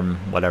 forearm,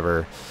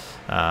 whatever.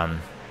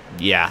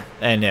 Yeah,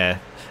 and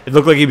it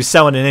looked like he was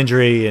selling an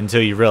injury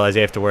until you realize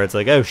afterwards,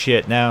 like, oh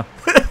shit, no.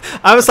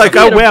 I was like,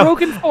 oh wow.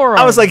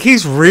 I was like,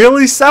 he's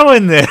really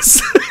selling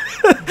this.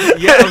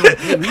 Yeah, I was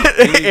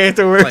like,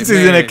 afterwards, like, he's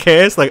in a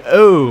cast, like,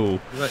 oh.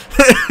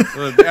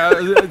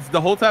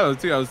 The whole time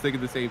I was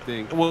thinking the same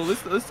thing. Well,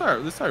 let's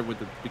start with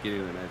the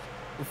beginning of the match.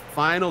 The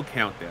final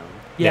countdown.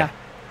 Yeah.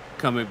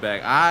 Coming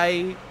back.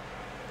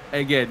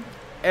 Again,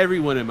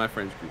 everyone in my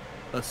friends group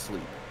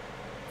asleep,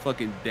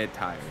 fucking dead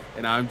tired,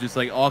 and I'm just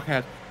like all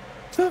caps.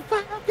 It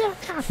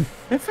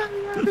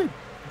finally happened.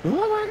 Oh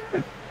my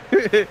god.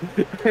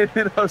 And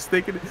then I was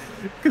thinking,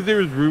 because there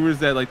was rumors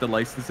that like the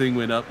licensing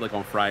went up like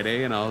on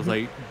Friday, and I was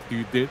like,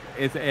 dude,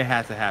 it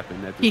has to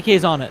happen.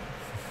 PK's on it.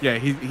 Yeah,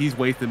 he's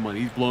wasting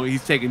money.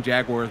 He's taking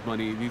Jaguars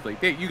money, and he's like,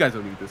 hey, you guys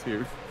don't need this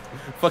here.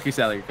 Fuck your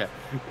salary cap.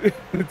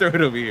 Throw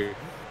it over here.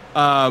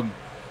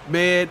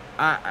 Man,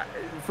 I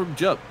from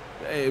jump,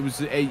 it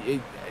was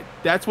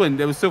that's when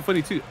that was so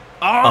funny too.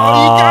 Oh,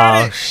 you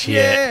got it!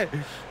 Shit.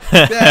 Yeah.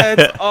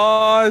 That's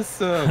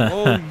awesome.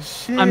 Holy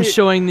shit. I'm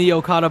showing the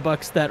Okada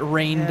bucks that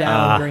rained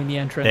down during the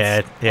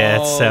entrance.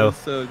 Yeah, so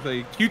it's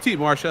like QT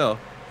Marshall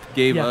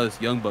gave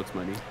us Young Bucks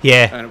money.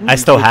 Yeah, I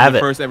still have it.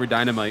 First ever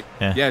Dynamite.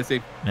 Yeah,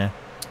 same. Yeah.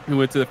 We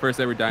went to the first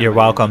ever Dynamite. You're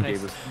welcome.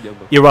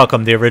 You're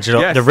welcome. The original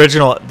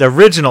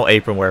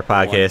Apronwear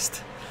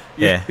podcast.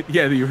 Yeah.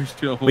 Yeah, the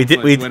original. We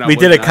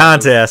did a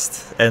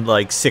contest and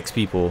like 6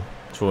 people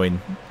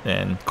joined,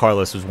 and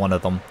Carlos was one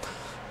of them.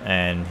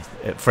 And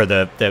for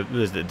the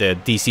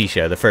DC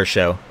show, the first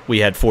show, we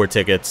had 4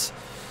 tickets,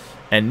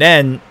 and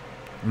then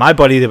my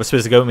buddy that was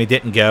supposed to go with me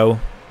didn't go,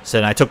 so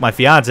then I took my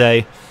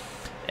fiance,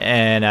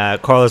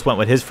 and Carlos went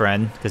with his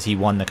friend because he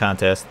won the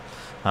contest.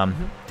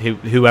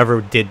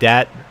 Whoever did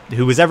that,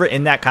 who was ever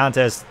in that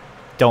contest,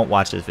 don't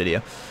watch this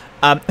video.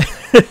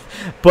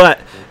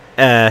 But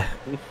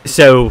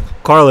so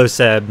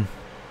Carlos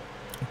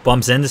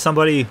bumps into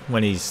somebody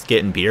when he's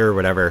getting beer or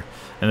whatever.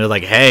 And they're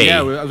like, hey. Yeah,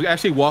 I was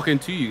actually walking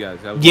to you guys.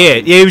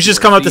 He was just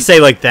coming up to say,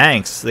 like,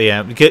 thanks.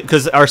 Yeah,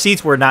 because our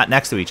seats were not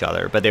next to each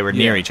other, but they were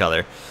near each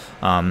other.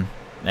 And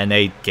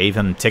they gave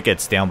him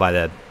tickets down by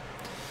the...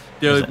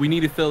 They're like, we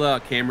need to fill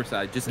out camera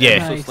side. Just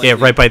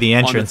right by the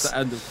entrance.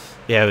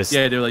 Yeah, it was...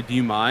 Yeah, they're like, do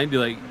you mind? They're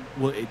like,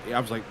 well, I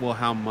was like, well,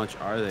 how much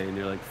are they? And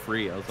they're like,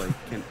 free. I was like,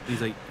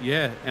 he's like,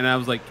 yeah. And I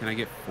was like, can I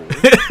get 4?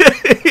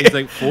 He's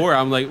like, 4.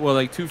 I'm like, well,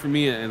 like 2 for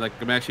me, and like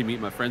I'm actually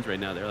meeting my friends right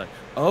now. They're like,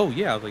 oh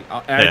yeah. I was like,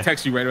 I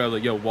text you right away. I was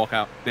like, yo, walk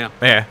out now.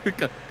 Yeah,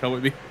 come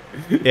with me.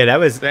 Yeah, that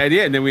was.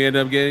 And then we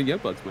ended up getting Young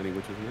Bucks money,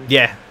 which was nice.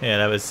 Yeah,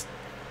 that was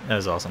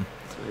awesome.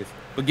 Nice.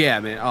 But yeah,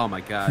 man, oh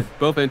my god,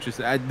 both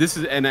interesting. I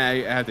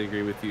have to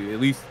agree with you. At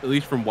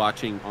least from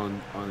watching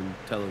on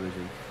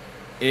television,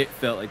 it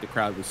felt like the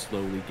crowd was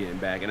slowly getting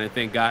back. And I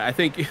think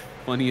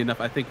funny enough,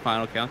 I think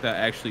Final Countdown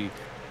actually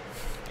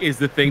is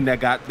the thing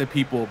that got the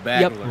people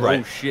back. Yep. Like, right.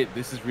 Oh shit,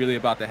 this is really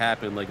about to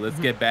happen. Like, let's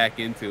get back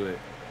into it.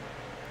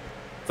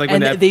 It's like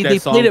and when they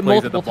song played it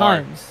plays multiple at the bar.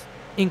 times,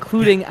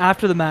 including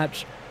after the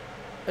match,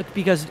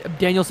 because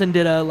Danielson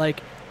did a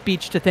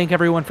speech to thank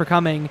everyone for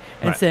coming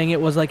and saying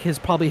it was like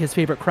probably his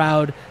favorite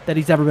crowd that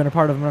he's ever been a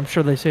part of. And I'm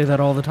sure they say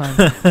that all the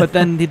time. But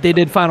then they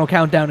did Final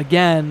Countdown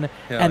again,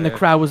 and the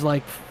crowd was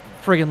like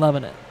friggin'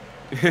 loving it.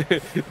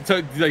 So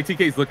like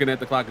TK's looking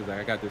at the clock. He's like,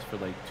 I got this for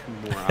like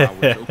 2 more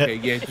hours. Okay,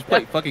 yeah, just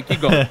play. Fucking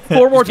keep going.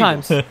 4 more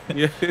times.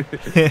 Yeah,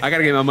 I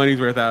gotta get my money's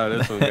worth out of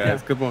this one,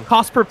 guys. Come on.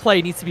 Cost per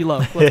play needs to be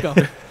low. Let's go.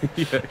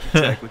 Yeah,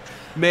 exactly.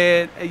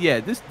 Man,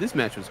 yeah, this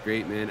match was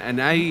great, man. And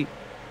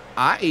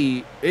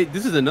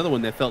this is another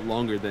one that felt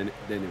longer than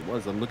it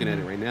was. I'm looking at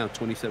it right now,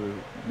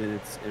 27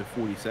 minutes and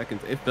 40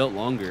 seconds. It felt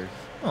longer.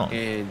 Oh.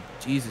 And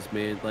Jesus,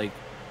 man, like.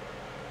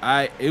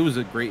 It was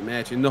a great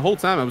match, and the whole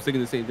time I was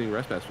thinking the same thing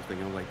Respass was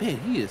thinking. I was like, man,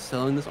 he is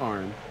selling this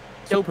arm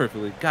so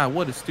perfectly. God,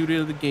 what a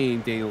student of the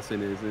game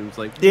Danielson is. And it was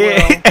like,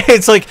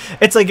 it's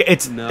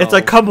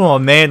like, come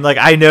on, man. Like,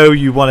 I know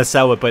you want to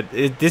sell it, but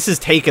this is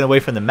taken away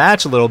from the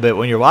match a little bit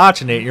when you're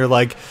watching it. You're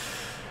like,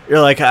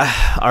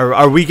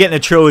 are we getting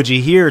a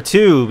trilogy here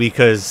too?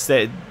 Because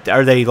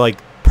are they like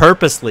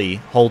purposely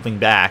holding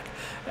back?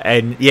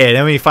 And yeah,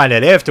 then when you find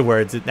out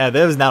afterwards, that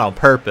was not on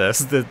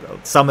purpose.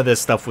 Some of this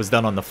stuff was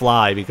done on the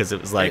fly because it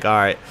was like, all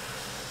right,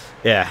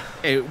 yeah.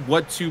 Hey,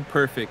 what 2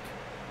 perfect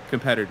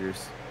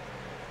competitors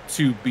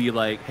to be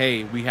like,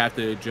 hey, we have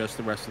to adjust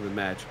the rest of the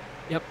match.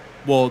 Yep.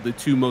 Well, the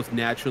 2 most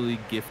naturally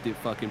gifted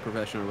fucking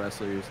professional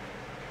wrestlers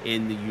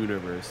in the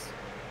universe.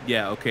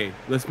 Yeah, okay,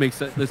 let's make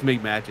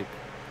magic.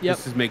 Yep.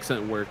 Let's just make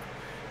something work.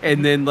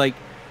 And then like,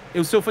 it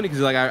was so funny because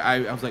like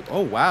I was like,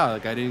 oh wow,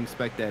 like I didn't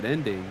expect that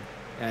ending.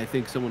 And I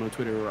think someone on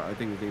Twitter, I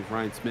think his name's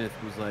Ryan Smith,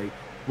 was like,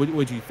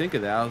 what'd you think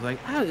of that? I was like,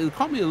 it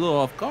caught me a little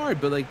off guard,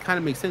 but like kind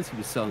of makes sense. He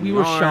was selling We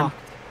were arm. shocked.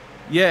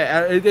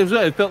 Yeah,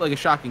 it felt like a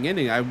shocking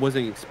ending. I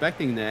wasn't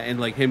expecting that. And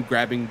like him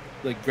grabbing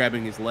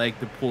his leg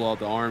to pull out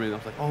the arm, and I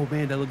was like, oh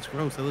man, that looks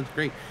gross. That looks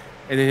great.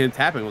 And then him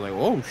tapping, I was like,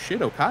 oh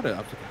shit, Okada. I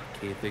was like, I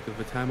can't think of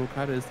a time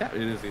Okada is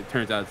tapping. And it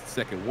turns out it's the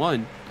second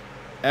one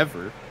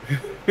ever.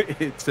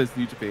 It says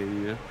New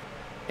Japan,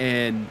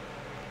 And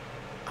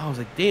I was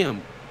like,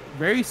 damn,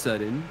 very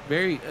sudden,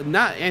 very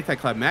not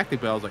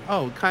anticlimactic, but I was like,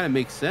 oh, it kind of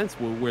makes sense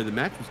where the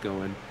match was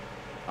going.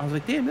 I was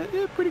like, damn, that's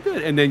pretty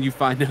good. And then you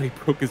find out he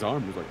broke his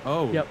arm. It was like,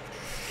 oh,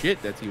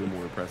 shit, that's even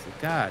more impressive.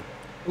 God.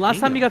 Last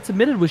time he got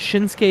submitted was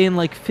Shinsuke in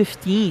like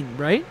 15,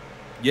 right?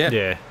 Yeah.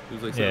 Yeah. It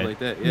was like something like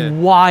that. Yeah.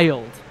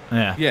 Wild.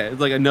 Yeah. Yeah,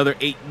 it's like another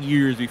 8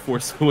 years before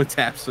someone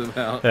taps him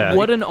out. Yeah.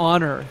 What an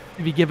honor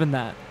to be given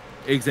that.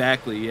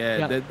 Exactly.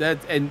 Yeah.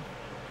 That's and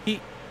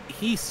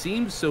he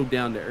seems so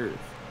down to earth,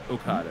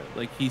 Okada.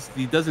 Like he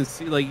doesn't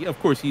see, like, of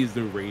course he is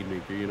the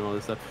Rainmaker, all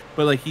this stuff,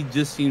 but like he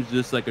just seems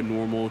just like a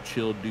normal,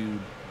 chill dude,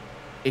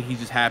 and he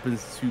just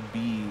happens to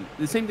be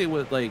the same thing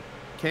with like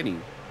Kenny,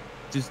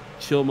 just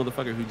chill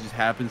motherfucker who just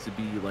happens to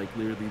be like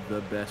literally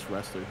the best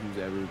wrestler who's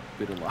ever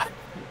been alive.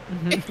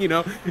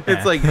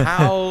 It's like,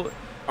 how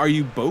are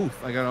you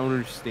both? Like I don't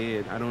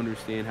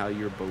understand how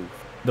you're both.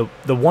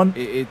 The one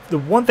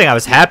thing I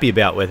was happy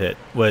about with it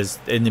was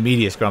in the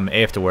media scrum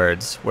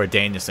afterwards, where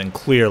Danielson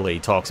clearly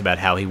talks about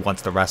how he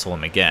wants to wrestle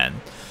him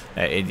again.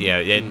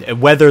 And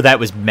whether that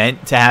was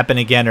meant to happen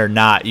again or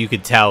not, you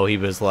could tell he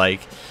was like,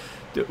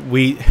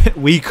 we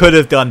could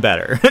have done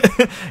better.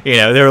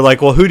 They were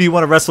like, well, who do you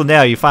want to wrestle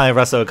now? You finally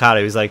wrestle Okada.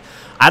 He was like,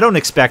 I don't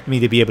expect me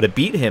to be able to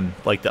beat him.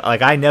 Like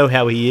I know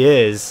how he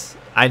is.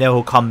 I know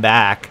he'll come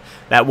back.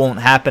 That won't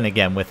happen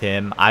again with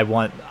him.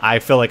 I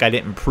feel like I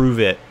didn't prove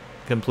it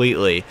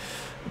completely,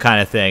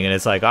 kind of thing. And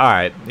it's like, all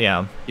right,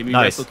 give me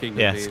nice. Wrestle Kingdom,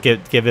 yeah,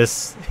 give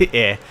us,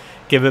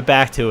 give it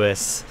back to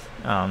us.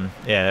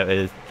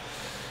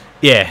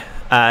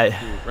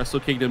 Wrestle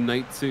Kingdom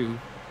Night 2.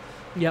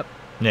 Yep.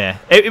 Yeah,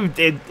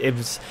 it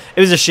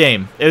was a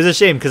shame. It was a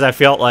shame because I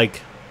felt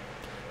like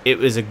it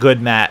was a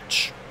good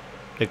match.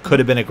 It could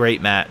have been a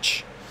great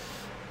match,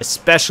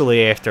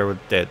 especially after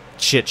the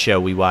shit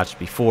show we watched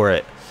before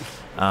it.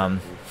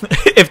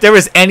 If there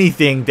was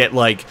anything that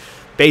like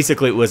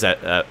basically it was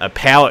a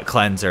palate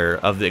cleanser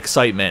of the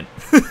excitement,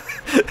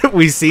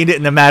 we seen it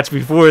in the match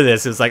before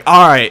this. It was like,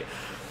 all right,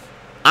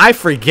 I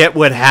forget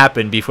what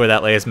happened before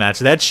that last match.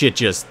 That shit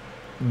just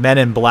Men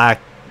in Black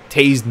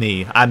tased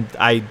me.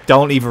 I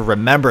don't even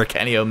remember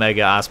Kenny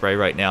Omega Ospreay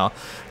right now.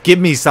 Give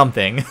me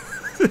something.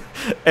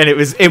 And it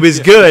was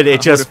good.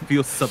 It just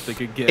feels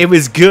something again. It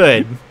was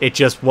good. It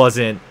just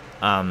wasn't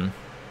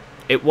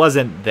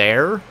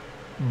there,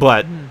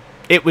 but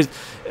it was.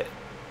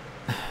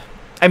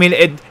 I mean,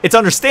 it's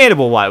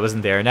understandable why it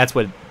wasn't there, and that's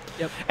what.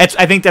 Yep.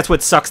 I think that's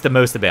what sucks the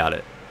most about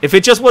it. If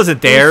it just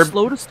wasn't there, it was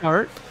slow to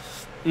start.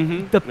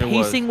 The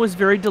pacing was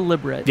very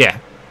deliberate. Yeah,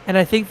 and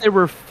I think there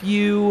were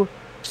few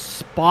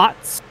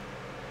spots,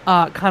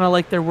 kind of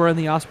like there were in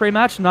the Ospreay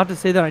match. Not to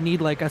say that I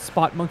need like a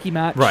spot monkey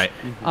match, right?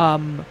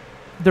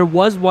 There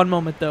was one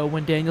moment though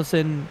when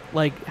Danielson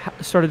like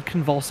started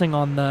convulsing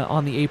on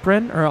the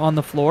apron or on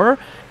the floor,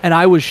 and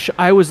I was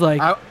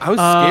like, I was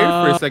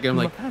scared for a second. I'm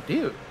like, God,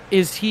 dude,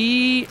 is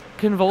he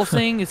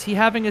convulsing? Is he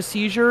having a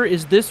seizure?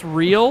 Is this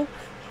real?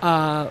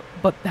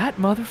 But that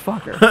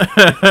motherfucker.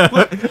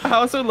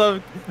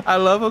 I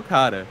love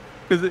Okada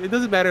because it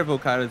doesn't matter if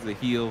Okada's a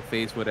heel,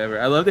 face, whatever.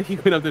 I love that he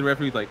went up to the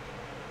referee like,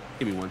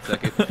 give me 1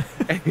 second,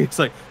 and it's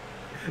like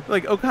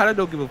Okada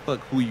don't give a fuck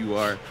who you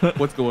are,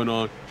 what's going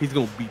on. He's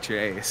gonna beat your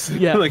ass.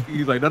 Yeah. Like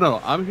he's like,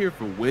 no, I'm here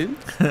for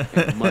wins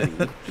and money.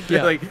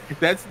 Yeah. Like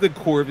that's the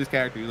core of his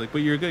character. He's like,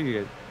 but you're good.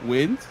 You're good.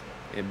 Wins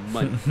and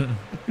money.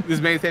 This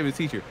man's having his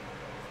teacher.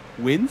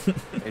 Wins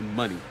and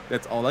money.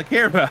 That's all I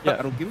care about. Yeah.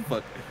 I don't give a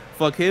fuck.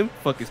 Fuck him.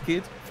 Fuck his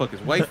kids. Fuck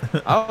his wife.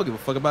 I don't give a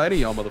fuck about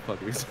any of y'all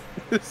motherfuckers.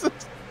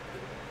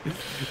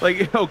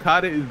 Like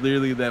Okada is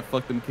literally that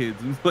fuck them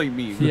kids. Like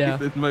me. Yeah.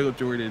 Like, Michael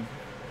Jordan.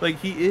 Like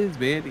he is,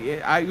 man.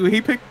 When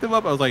he picked him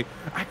up, I was like,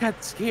 I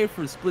got scared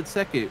for a split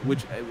second.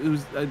 Which it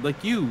was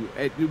like you.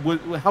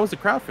 How was the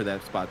crowd for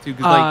that spot too?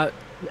 Because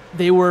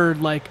they were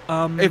like,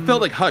 it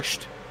felt like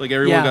hushed. Like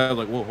everyone got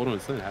like, whoa, hold on,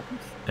 something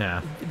happens.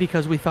 Yeah.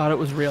 Because we thought it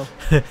was real.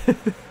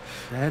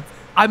 That's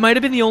I might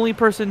have been the only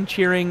person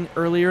cheering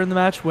earlier in the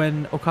match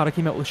when Okada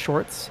came out with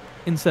shorts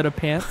instead of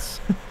pants.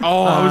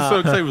 Oh, I was so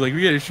excited. I was like,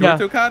 we got a shorts,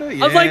 Yeah. Okada?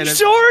 Yeah, I was like,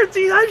 shorts!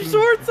 He has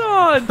shorts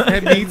on!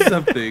 That means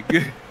something.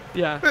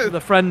 Yeah,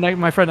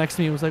 my friend next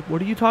to me was like,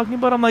 "What are you talking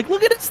about?" I'm like,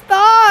 "Look at his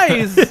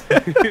thighs."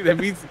 That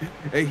means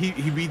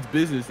he means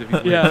business if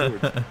he's wearing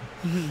shorts.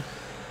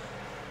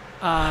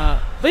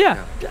 But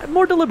yeah,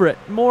 more deliberate,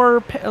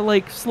 more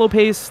like slow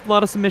pace, a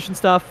lot of submission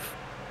stuff.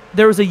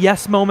 There was a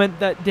yes moment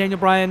that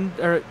Brian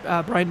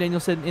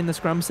Danielson in the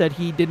scrum said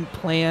he didn't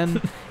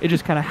plan. It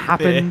just kind of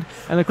happened,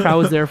 and the crowd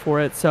was there for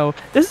it. So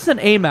this is an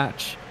A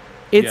match.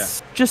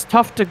 It's just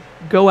tough to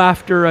go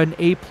after an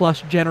A+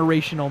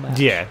 generational match.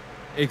 Yeah.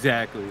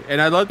 Exactly,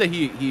 and I love that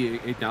he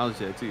acknowledged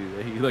that too.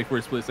 That he like for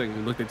a split second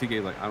he looked at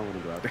TK like, I don't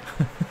want to go out there.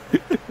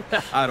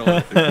 I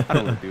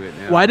don't want to do it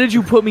now. Why did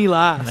you put me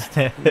last?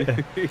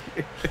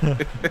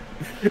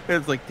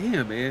 It's like,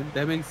 damn, man,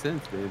 that makes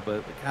sense, man.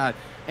 But God,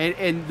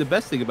 and the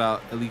best thing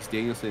about at least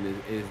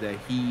Danielson is that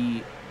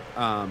he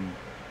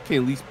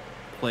can at least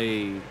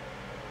play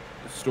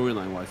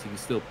storyline wise. He can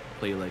still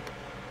play like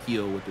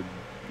heel with the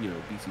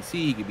BCC.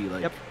 He could be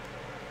like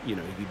he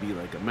could be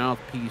like a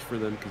mouthpiece for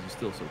them because he's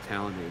still so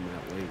talented in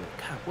that way.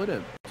 But God, what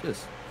a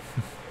just.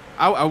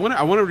 I want to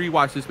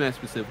rewatch this match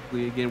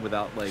specifically again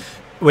without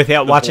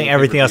watching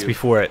everything else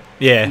before it.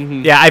 Yeah,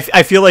 yeah.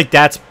 I feel like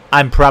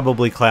I'm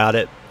probably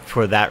clouded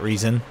for that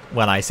reason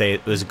when I say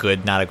it was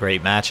good, not a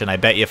great match. And I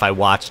bet you if I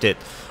watched it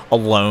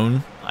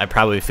alone, I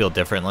probably feel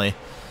differently.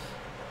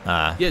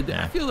 I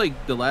feel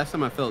like the last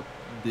time I felt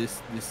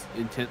this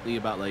intently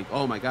about like,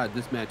 oh my God,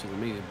 this match is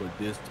amazing, but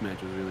this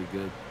match was really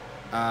good.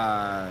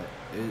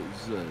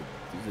 It's a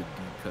deep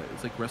cut.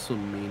 It's like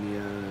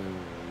WrestleMania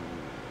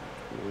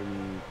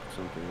 20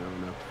 something, I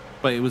don't know.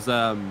 But it was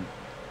I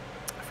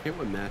forget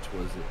what match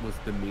was. It was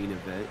the main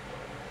event.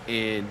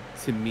 And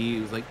to me,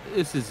 it was like,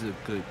 this is a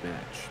good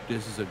match.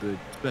 This is a good,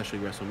 especially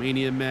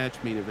WrestleMania match,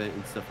 main event,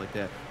 and stuff like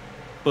that.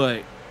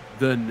 But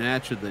the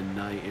match of the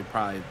night, and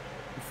probably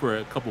for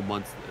a couple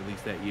months at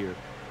least that year,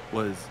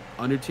 was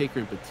Undertaker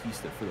and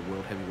Batista for the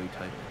World Heavyweight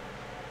title.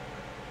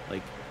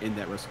 Like, in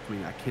that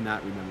WrestleMania. I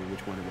cannot remember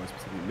which one it was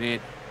specifically. Man,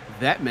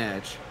 that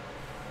match,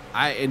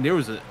 and there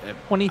was a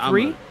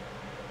 23?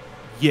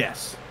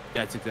 Yes.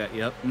 That's exactly,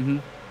 yep.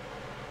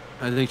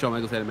 I think Shawn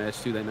Michaels had a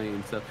match too that night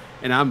and stuff.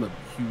 And I'm a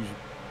huge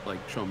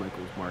Shawn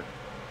Michaels mark.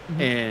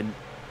 And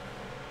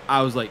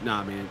I was like,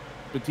 nah, man,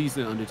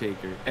 Batista and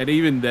Undertaker. And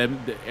even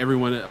them,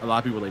 everyone, a lot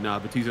of people were like, nah,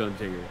 Batista and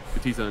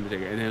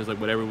Undertaker. And then it was like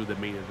whatever was the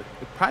main event.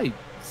 Probably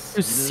it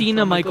was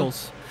Cena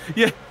Michaels.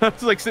 Yeah, I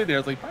was like sitting there. I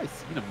was like, probably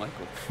Cena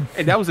Michaels.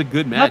 And that was a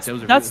good match.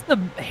 That's the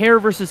hair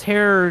versus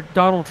hair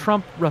Donald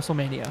Trump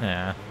WrestleMania.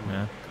 Yeah.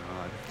 Oh,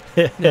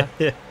 God.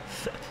 Yeah.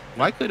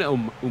 Why could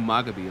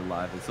Umaga be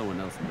alive and someone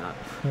else not?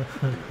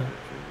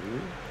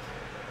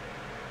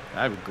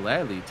 I would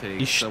gladly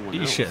take someone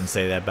else. You shouldn't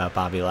say that about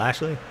Bobby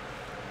Lashley.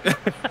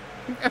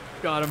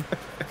 Got him.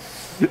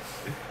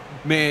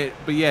 Man,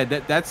 but yeah,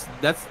 this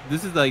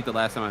is like the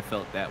last time I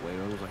felt that way.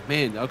 I was like,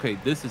 man, okay,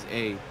 this is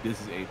A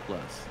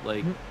plus.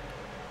 Like,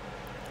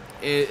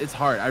 it's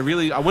hard. I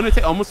want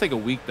to almost take a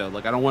week though.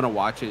 Like, I don't want to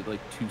watch it like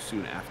too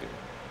soon after.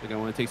 Like, I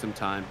want to take some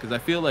time because I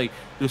feel like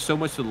there's so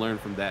much to learn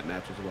from that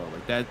match as well.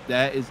 Like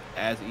that is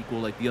as equal,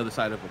 like the other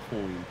side of a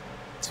coin,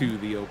 to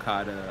the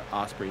Okada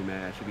Ospreay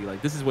match. It'd be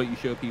like, this is what you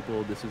show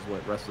people. This is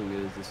what wrestling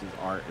is. This is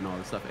art and all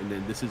this stuff. And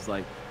then this is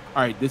like,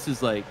 all right, this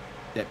is like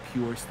that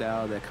pure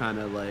style. That kind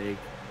of like,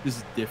 this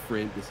is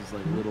different. This is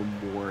like a little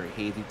more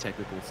handy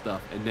technical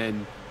stuff. And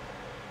then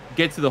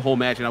get to the whole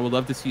match. And I would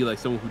love to see like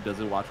someone who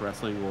doesn't watch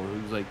wrestling or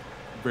who's like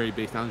very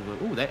based on like,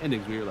 oh, that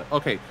ending's weird. Like,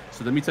 okay,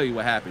 so let me tell you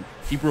what happened.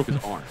 He broke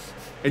his arm.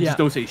 And just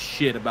don't say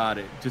shit about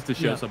it, just to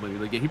show somebody.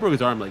 Like, yeah, he broke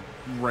his arm like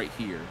right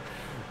here.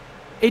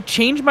 It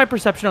changed my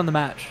perception on the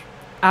match.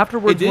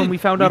 Afterwards, when we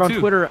found out on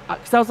Twitter,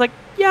 because I was like,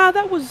 yeah,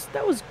 that was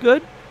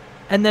good,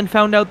 and then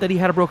found out that he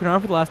had a broken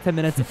arm for the last 10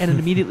 minutes, and it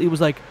immediately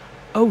was like,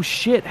 oh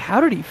shit,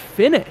 how did he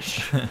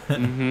finish?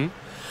 And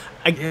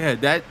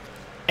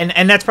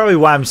that's probably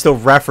why I'm still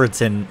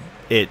referencing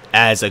it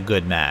as a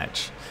good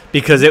match,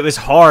 because it was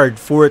hard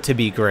for it to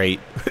be great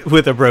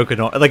with a broken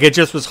arm. Like, it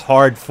just was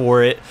hard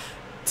for it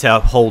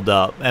to hold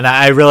up. And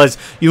I realize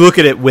you look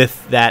at it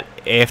with that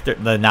after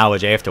the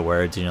knowledge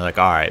afterwards, and you're like,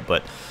 all right,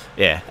 but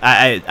yeah,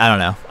 I don't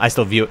know. I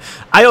still view it.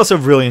 I also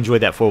really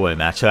enjoyed that 4-way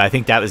match, so I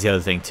think that was the other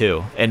thing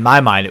too. In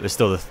my mind, it was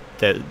still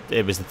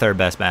it was the third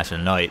best match of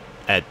the night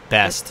at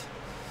best.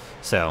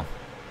 So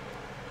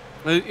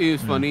it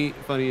was funny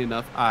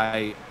enough.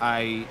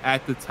 I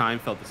at the time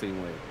felt the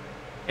same way,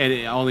 and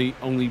it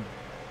only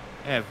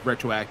have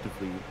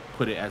retroactively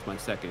put it as my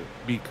second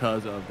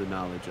because of the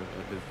knowledge of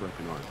his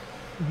broken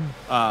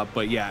arm.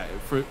 But yeah,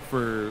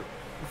 for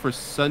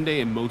Sunday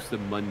and most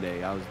of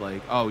Monday, I was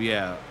like, oh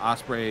yeah,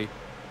 Ospreay,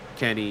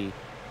 Kenny,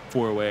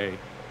 4-way,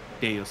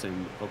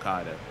 Danielson,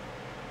 Okada.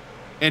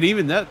 And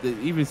even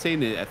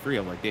saying it at 3,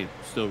 I'm like, damn,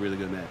 still a really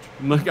good match.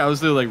 Like, I was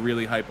still like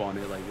really hype on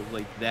it. Like, it was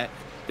like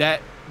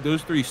that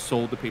those 3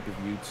 sold the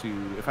pay-per-view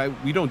to,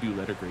 we don't do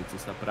letter grades and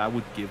stuff, but I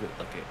would give it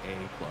like an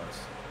A plus.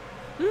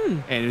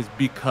 And it's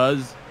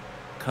because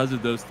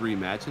of those 3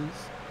 matches.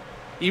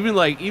 It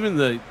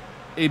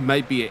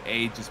might be an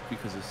A just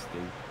because of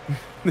Sting.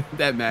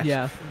 That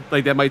match,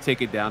 like, that might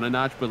take it down a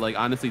notch. But like,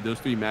 honestly, those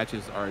 3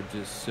 matches are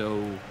just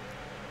so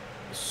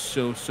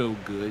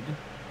good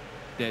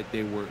that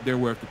they're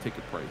worth the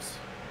ticket price.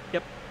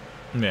 Yep.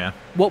 Yeah.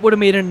 What would have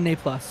made it an A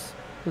plus?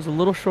 It was a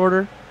little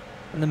shorter,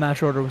 and the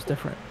match order was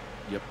different.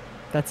 Yep.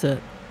 That's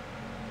it.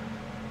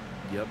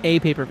 Yep. A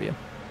pay-per-view.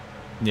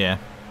 Yeah.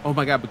 Oh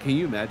my God! But can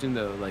you imagine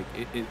though, like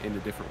in a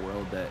different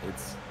world, that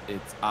it's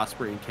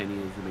Ospreay and Kenny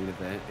as the main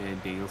event,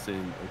 and Danielson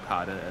and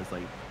Okada as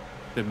like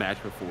the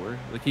match before?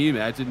 Like, can you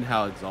imagine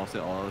how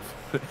exhausted all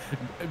of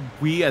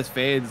we as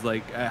fans,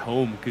 like at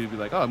home, could be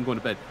like, oh, I'm going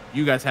to bed.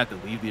 You guys have to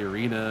leave the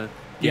arena,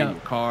 get in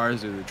your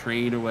cars or the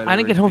train or whatever. I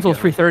didn't get home until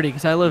 3:30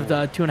 because I lived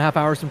 2.5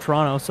 hours from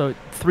Toronto, so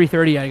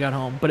 3:30 I got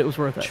home, but it was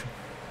worth it.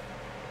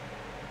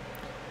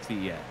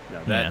 See, that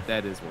is worth it.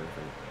 That is worth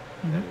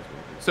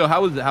it. So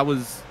how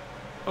was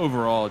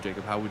overall,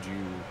 Jacob? How would you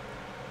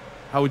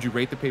how would you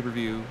rate the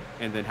pay-per-view,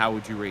 and then how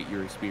would you rate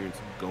your experience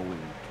going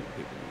to the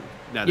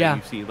pay-per-view now that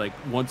you've seen like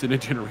once in a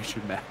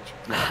generation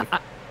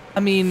match? I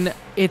mean,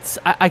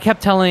 I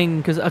kept telling,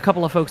 because a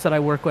couple of folks that I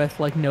work with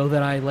like know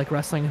that I like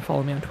wrestling and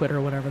follow me on Twitter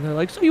or whatever. They're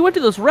like, so you went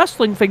to this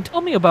wrestling thing?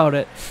 Tell me about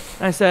it.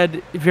 And I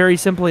said very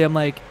simply, I'm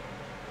like,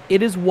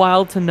 it is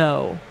wild to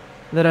know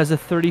that as a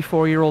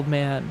 34-year-old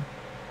man,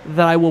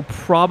 that I will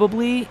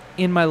probably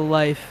in my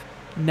life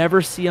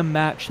never see a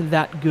match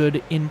that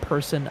good in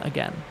person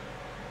again.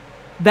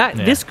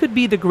 This could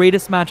be the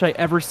greatest match I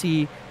ever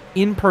see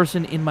in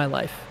person in my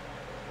life.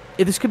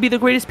 This could be the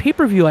greatest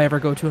pay-per-view I ever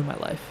go to in my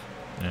life.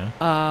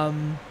 Yeah.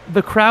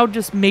 The crowd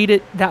just made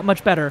it that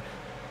much better.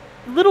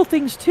 Little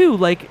things too,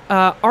 like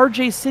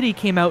RJ City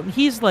came out, and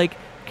he's like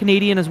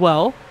Canadian as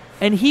well,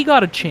 and he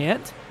got a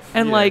chant,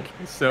 and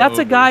that's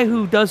a guy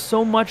who does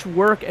so much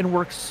work and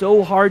works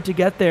so hard to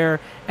get there,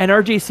 and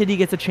RJ City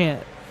gets a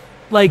chant.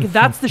 Like,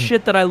 that's the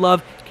shit that I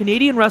love.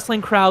 Canadian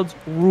wrestling crowds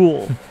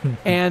rule,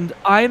 and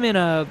I'm in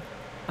a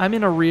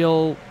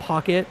real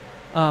pocket.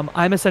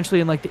 I'm essentially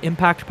in like the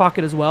Impact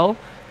pocket as well,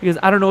 because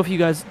I don't know if do you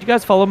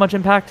guys follow much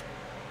Impact?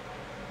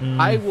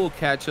 I will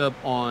catch up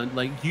on,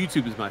 like,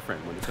 YouTube is my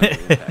friend when it comes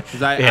to Impact,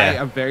 because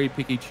I'm very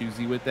picky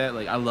choosy with that.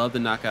 Like, I love the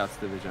Knockouts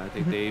division. I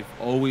think they've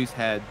always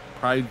had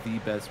probably the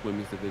best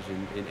women's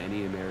division in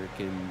any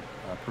American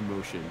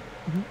promotion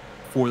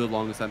for the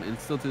longest time, and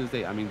still to this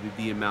day. I mean,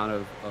 the amount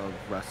of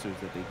wrestlers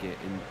that they get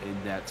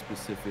in that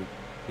specific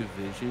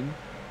division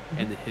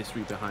and the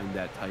history behind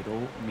that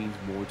title means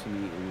more to me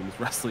in women's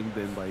wrestling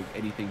than like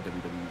anything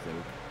WWE's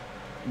ever.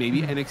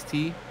 Maybe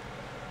NXT.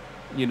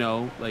 You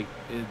know, like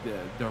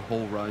their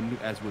whole run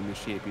as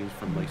women's champions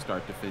from like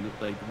start to finish,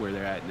 like where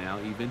they're at now,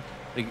 even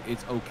like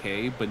it's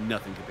okay, but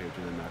nothing compared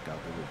to the Knockout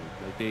division.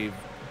 Like they've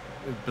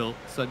built,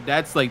 so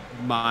that's like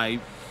my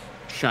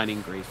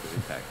shining grace for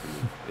Impact for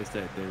me, is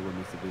that their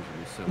women's division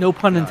is so no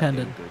pun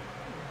intended.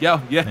 Yeah.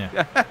 I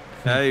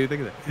didn't even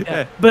think of that.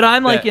 Yeah. But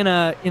I'm like in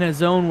a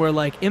zone where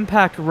like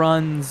Impact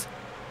runs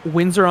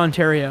Windsor,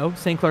 Ontario,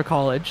 St. Clair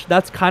College.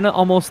 That's kind of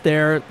almost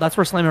there. That's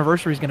where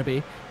Slammiversary is going to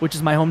be, which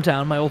is my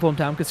hometown, my old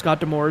hometown, because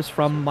Scott D'Amore is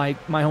from my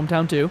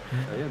hometown too,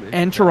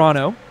 and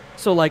Toronto.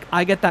 So like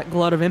I get that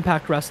glut of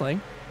Impact Wrestling,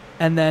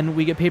 and then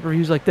we get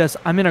pay-per-views like this.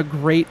 I'm in a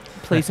great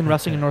place in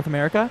wrestling in North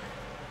America,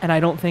 and I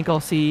don't think I'll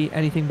see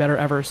anything better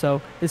ever.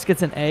 So this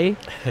gets an A,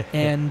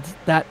 and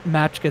that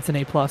match gets an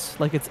A+.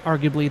 Like it's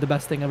arguably the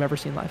best thing I've ever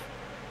seen live.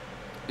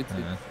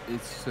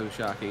 It's so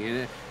shocking,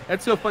 and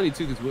that's so funny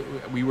too,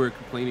 because we were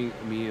complaining,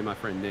 me and my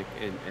friend Nick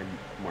and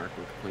Mark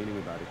were complaining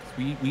about it,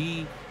 because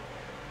we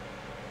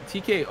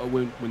TK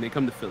when they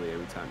come to Philly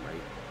every time,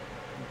 right,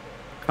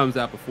 comes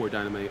out before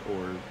Dynamite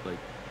or like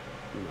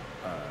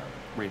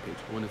Rampage.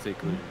 I want to say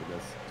Collision, but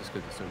that's just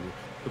because it's so new.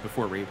 But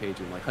before Rampage,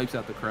 and like hypes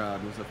out the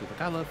crowd and stuff. He's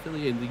like, I love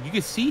Philly, and you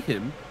can see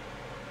him.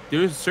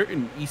 There's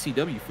certain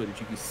ECW footage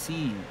you can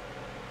see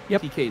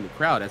TK in the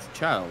crowd as a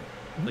child.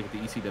 Like at the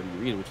ECW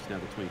arena, which is now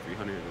the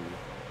 2300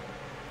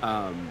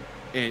 arena.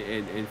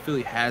 And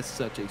Philly has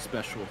such a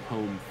special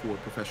home for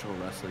professional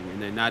wrestling,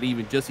 and then not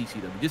even just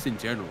ECW, just in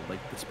general,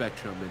 like the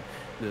Spectrum and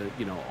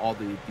the all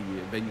the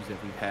venues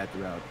that we've had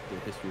throughout the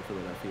history of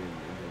Philadelphia,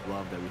 and the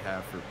love that we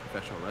have for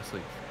professional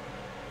wrestling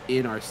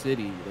in our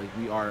city. Like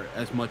we are,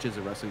 as much as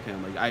a wrestling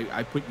town, like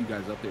I put you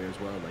guys up there as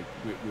well. Like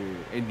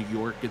we're in New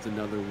York is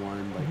another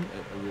one, like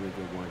a really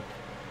good one.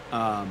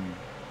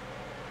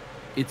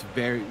 It's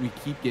we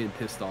keep getting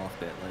pissed off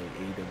that like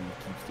AEW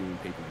keeps doing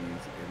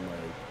pay-per-views, and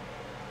like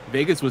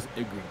Vegas was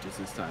egregious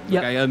this time.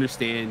 Like I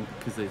understand,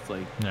 because it's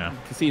like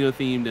casino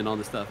themed and all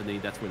this stuff,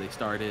 and that's where they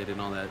started and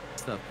all that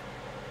stuff.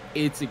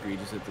 It's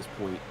egregious at this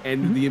point,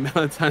 and the amount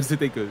of times that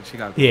they go to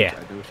Chicago.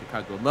 I know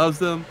Chicago loves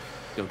them.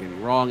 Don't get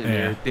me wrong,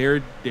 and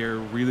they're a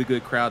really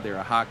good crowd. They're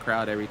a hot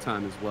crowd every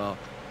time as well.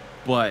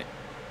 But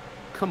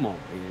come on,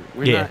 man,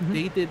 we're not.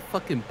 They did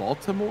fucking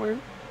Baltimore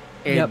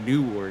and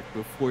Newark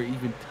before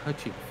even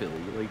touching Philly.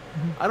 Like,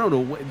 I don't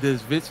know,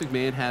 does Vince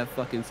McMahon have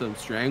fucking some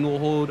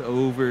stranglehold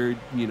over,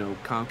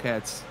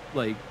 Comcat's,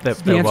 like, the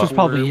answer's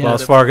probably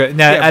Wells Fargo. And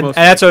that's what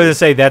I was going to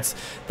say.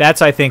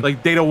 That's I think,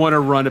 like, they don't want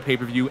to run a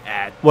pay-per-view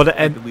at the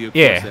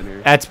Liacouras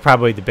Center. That's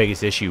probably the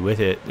biggest issue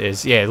with it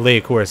is,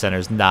 Liacouras Center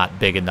is not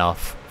big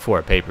enough for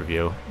a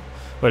pay-per-view.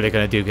 What are they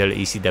going to do? Go to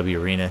ECW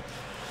Arena?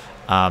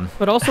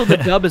 But also the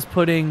dub is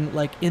putting,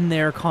 like, in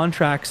their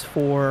contracts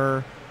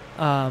for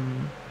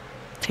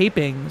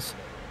tapings,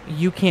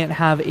 you can't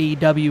have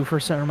AEW for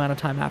a certain amount of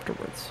time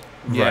afterwards.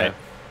 Right.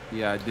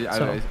 Yeah, I did.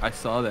 I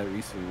saw that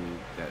recently,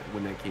 that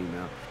when that came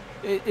out.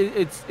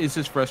 It's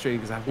just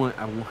frustrating, because I want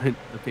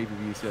the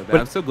pay-per-view so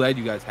bad. I'm so glad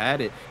you guys had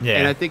it. Yeah.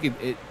 And I think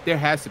there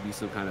has to be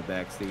some kind of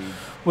backstage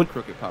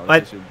crooked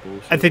politician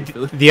bullshit. I think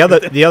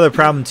the other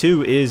problem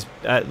too is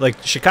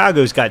like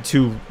Chicago's got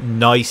two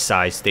nice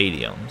sized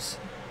stadiums.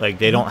 Like,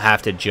 they don't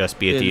have to just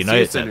be at the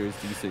United Center. Is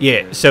decent,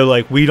 yeah, so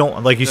like we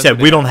don't, like you said,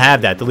 we don't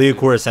have that. The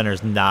Liacouras Center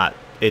is not.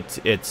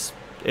 It's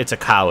a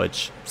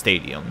college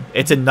stadium.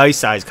 It's a nice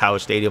sized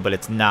college stadium, but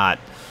it's not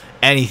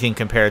anything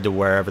compared to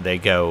wherever they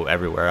go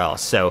everywhere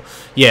else. So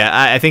yeah,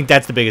 I think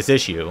that's the biggest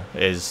issue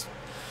is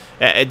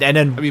And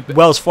then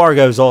Wells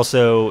Fargo's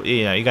also,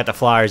 you got the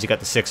Flyers, you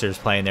got the Sixers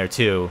playing there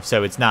too.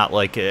 So it's not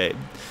like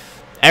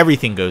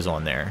everything goes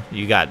on there.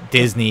 You got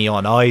Disney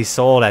on Ice,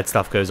 all that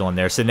stuff goes on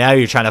there. So now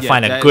you're trying to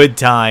find a good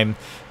time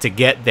to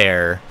get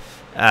there.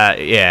 I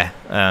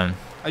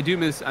do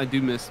miss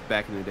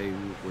back in the day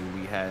when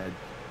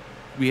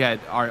we had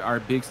our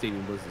big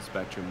stadium was the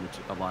Spectrum, which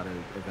a lot of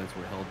events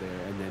were held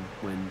there. And then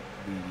when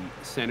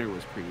the center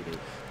was created,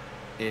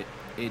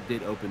 it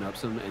did open up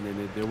some, and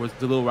then there was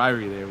the little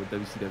rivalry there with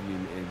WCW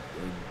and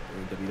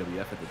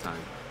WWF at the time,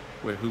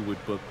 where who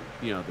would book,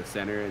 the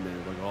center, and then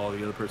like, oh,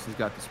 the other person's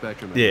got the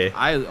Spectrum.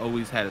 I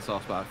always had a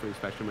soft spot for the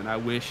Spectrum, and I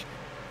wish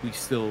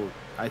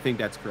I think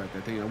that's correct.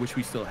 I wish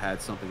we still had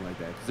something like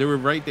that, because they were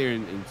right there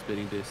in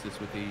spitting distance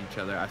with each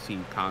other. I've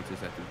seen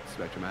concerts at the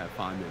Spectrum. I have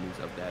fond memories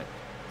of that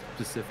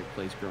specific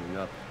place growing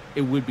up.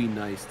 It would be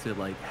nice to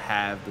like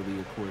have the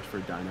league course for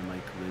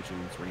Dynamite,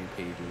 Collisions,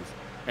 Rampages,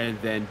 and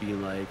then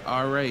being like,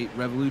 all right,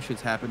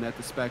 Revolutions happened at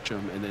the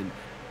Spectrum, and then,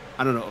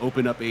 I don't know,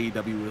 open up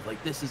AEW with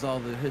like, this is all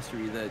the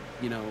history that,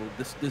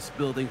 this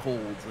building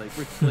holds. Like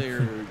Ric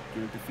Flair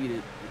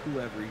defeated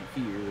whoever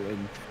here,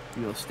 and,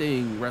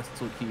 Sting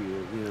wrestled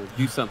here,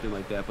 do something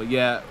like that. But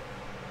yeah,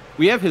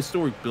 we have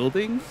historic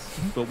buildings,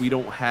 but we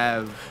don't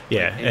have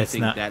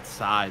anything that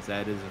size.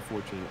 That is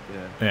unfortunate.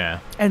 Yeah.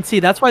 And see,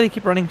 that's why they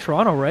keep running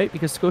Toronto, right?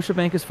 Because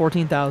Scotiabank is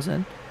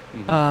 14,000.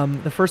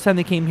 The first time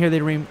they came here,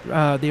 they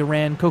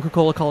ran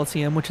Coca-Cola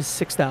Coliseum, which is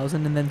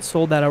 6,000, and then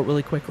sold that out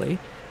really quickly.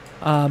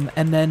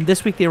 And then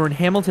this week they were in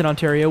Hamilton,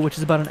 Ontario, which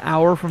is about an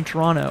hour from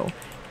Toronto,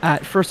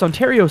 at First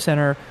Ontario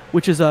Centre,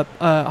 which is a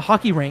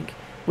hockey rink,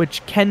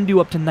 which can do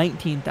up to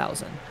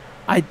 19,000.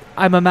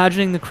 I'm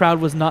imagining the crowd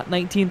was not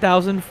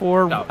 19,000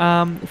 for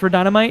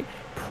Dynamite.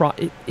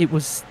 It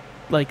was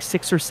like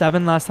 6 or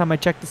 7 last time I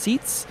checked the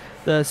seats,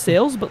 the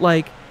sales, but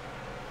like,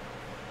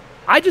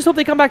 I just hope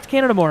they come back to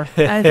Canada more.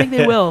 I think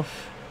they will.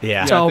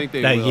 Yeah. So, I think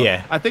they will.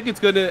 Yeah. I think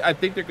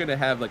they're gonna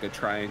have like a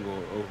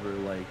triangle over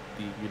like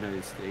the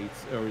United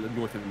States or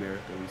North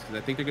America, because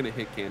I think they're gonna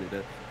hit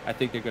Canada. I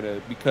think they're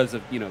gonna, because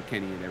of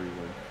Kenny and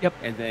everyone. Yep.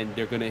 And then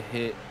they're gonna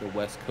hit the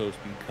West Coast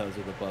because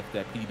of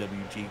that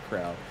PWG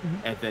crowd,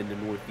 and then the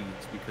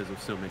Northeast because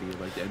of so many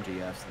like the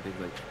MJFs and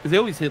things like. Because they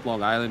always hit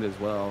Long Island as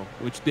well,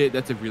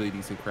 that's a really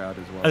decent crowd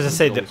as well. As I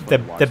say,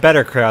 the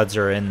better crowds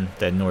are in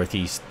the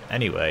Northeast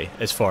anyway,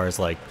 as far as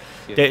like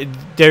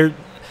they're.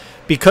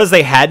 Because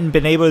they hadn't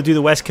been able to do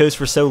the West Coast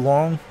for so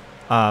long,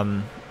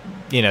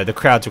 the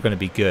crowds are going to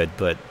be good,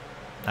 but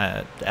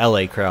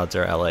LA crowds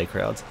are LA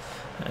crowds.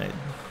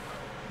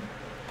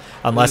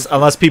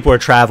 Unless people are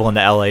traveling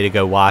to LA to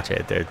go watch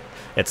it,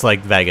 it's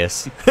like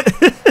Vegas.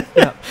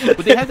 Yeah, but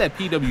they have that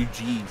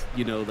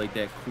PWG, like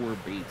that core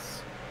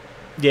base.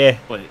 Yeah.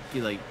 But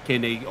like,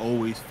 can they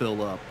always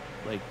fill up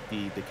like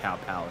the Cow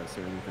Palace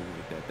or anything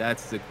like that?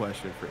 That's the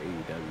question for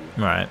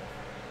AEW. Right.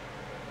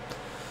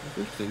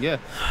 Interesting. Yeah.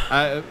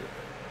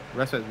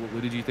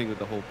 What did you think of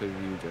the whole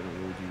pay-per-view in general?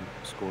 What would you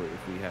score it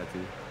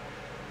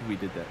if we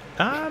did that?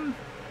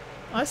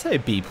 I say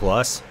B+.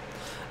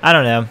 I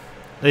don't know.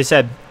 They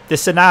said the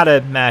Sonata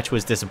match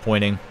was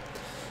disappointing.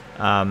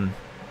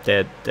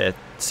 That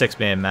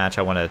 6-man match,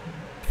 I want to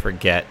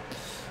forget.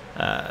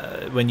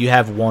 When you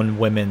have one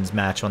women's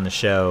match on the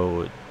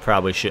show, it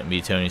probably shouldn't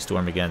be Toni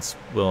Storm against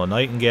Willow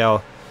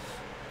Nightingale.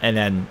 And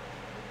then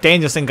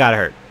Danielson got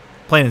hurt.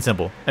 Plain and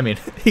simple. I mean,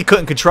 he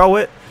couldn't control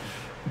it,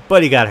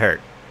 but he got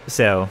hurt.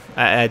 So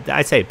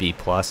I'd say B+,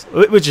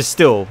 which is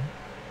still,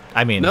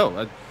 I mean,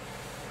 I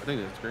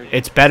think that's great.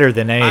 It's better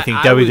than anything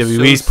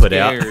WWE's put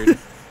out.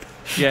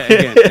 Yeah,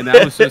 again, and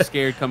I was so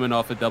scared coming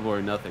off of Double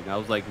or Nothing. I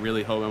was like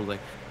really hoping. I was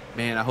like,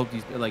 man, I hope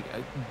these, like,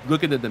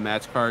 looking at the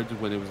match cards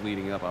when it was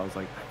leading up, I was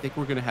like, I think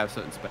we're gonna have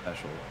something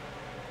special.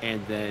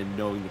 And then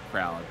knowing the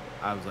crowd,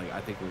 I was like,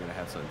 I think we're gonna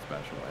have something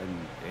special, and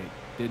it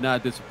did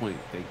not disappoint.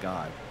 Thank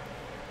God.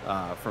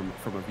 From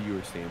a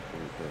viewer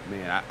standpoint, but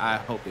man, I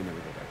hope they never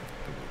go back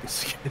to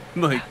Vegas again.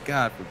 Like,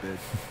 God forbid.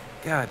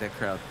 God, that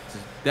crowd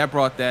that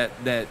brought that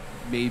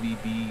maybe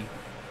B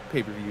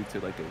pay-per-view to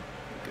like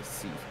a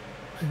C.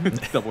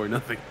 Double or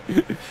Nothing.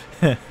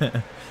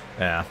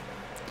 Yeah.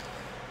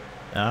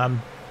 All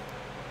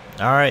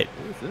right.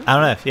 I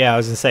don't know. Yeah, I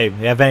was gonna say, do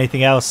you have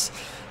anything else?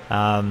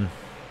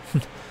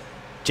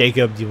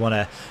 Jacob, do you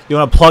wanna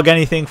plug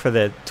anything for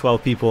the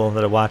 12 people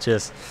that watch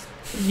this?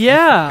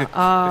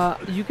 Yeah,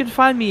 you can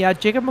find me at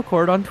Jacob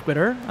McCourt on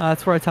Twitter.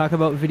 That's where I talk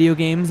about video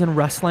games and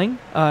wrestling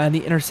and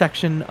the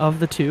intersection of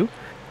the two.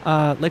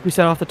 Like we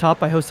said off the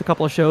top, I host a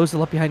couple of shows, the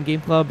Left Behind Game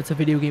Club. It's a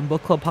video game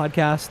book club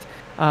podcast.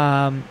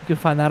 You can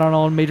find that on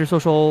all major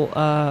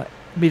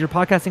major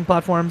podcasting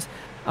platforms.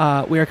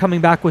 We are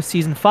coming back with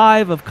Season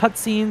 5 of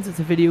Cutscenes. It's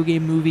a video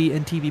game, movie,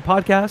 and TV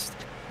podcast.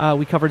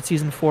 We covered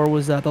Season 4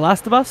 was The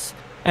Last of Us,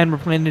 and we're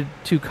planning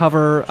to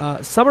cover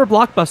summer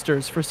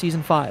blockbusters for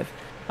Season 5.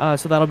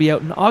 So that'll be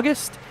out in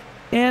August.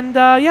 And,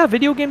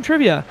 video game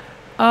trivia.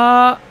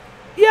 I'll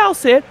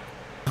say it.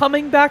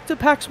 Coming back to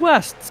PAX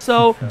West.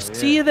 So,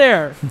 see you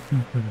there.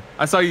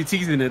 I saw you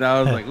teasing it.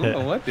 I was like,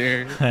 oh, what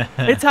there?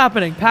 It's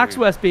happening. PAX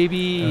West,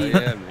 baby. Oh,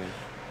 yeah, man.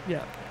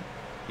 Yeah.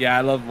 Yeah,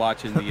 I love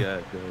watching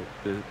the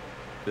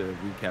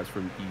recaps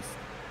from East.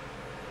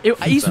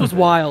 East was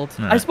wild.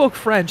 I spoke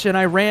French and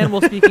I ran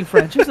while speaking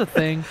French. It's a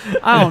thing.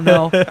 I don't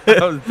know.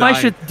 My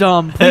shit's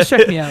dumb. Please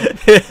check me out.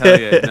 Hell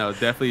yeah. No,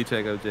 definitely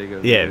check out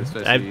Jacob. Yeah.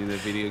 Especially in the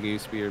video game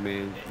sphere,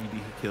 man. He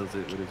kills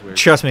it with his work.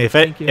 Trust me,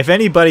 if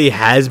anybody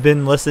has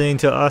been listening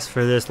to us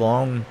for this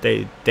long,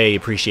 they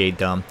appreciate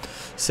dumb.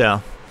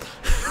 So...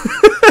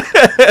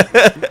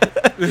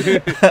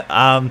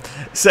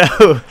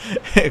 so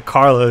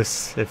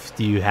Carlos, if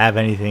you have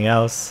anything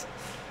else.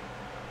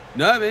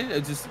 No, man,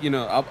 it's just,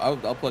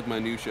 I'll plug my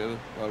new show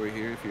while we're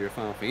here. If you're a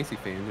Final Fantasy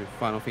fan, the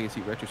Final Fantasy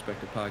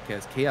retrospective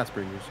podcast Chaos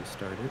Bringers just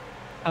started.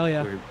 Oh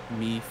yeah. Where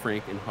me,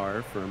 Frank, and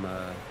Har from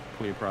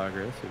Point of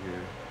Progress, if you're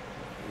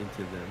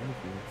into them,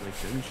 if you like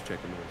them, you should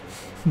check them out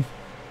as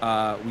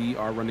well. We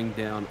are running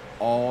down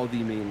all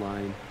the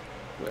mainline.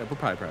 We're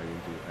probably going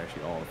to do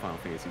actually all the Final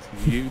Fantasies.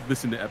 You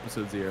listen to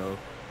episode 0.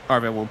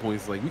 Harv at one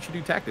point is like, we should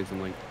do tactics. I'm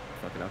like,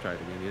 fuck it, I'll try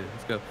it again. Yeah,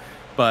 let's go.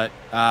 But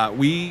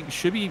we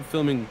should be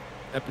filming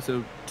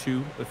episode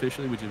 2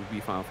 officially, which would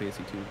be Final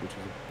Fantasy 2, which is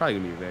probably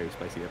going to be a very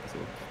spicy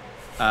episode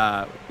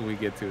when we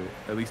get to it,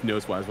 at least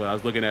notes-wise. When I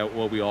was looking at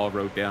what we all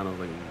wrote down, I was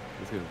like,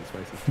 it's going to be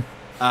spicy.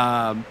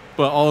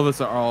 But all of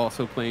us are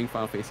also playing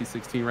Final Fantasy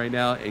 16 right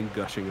now and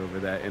gushing over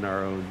that in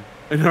our own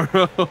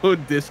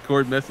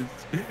Discord message.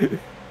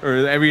 Or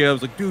every I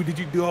was like, dude, did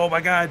you do? Oh my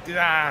god!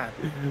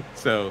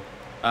 So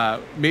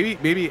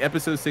maybe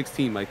episode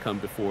 16 might come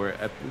before,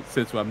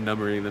 since I'm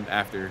numbering them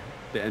after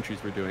the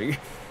entries we're doing.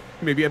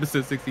 Maybe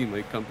episode 16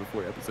 might come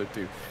before episode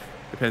 2.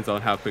 Depends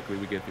on how quickly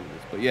we get through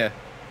this. But yeah,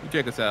 you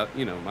check us out.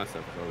 My stuff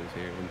is always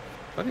here. And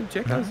fucking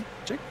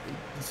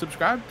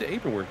subscribe to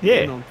Apron Work.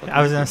 Yeah,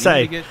 I was gonna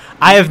say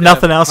I have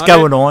nothing else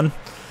going on.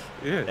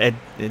 Yeah,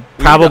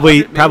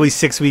 probably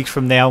 6 weeks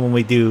from now when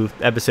we do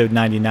episode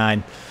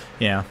 99.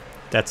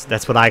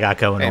 That's what I got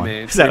going on.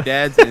 Man, so. Your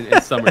dad's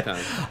in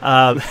summertime.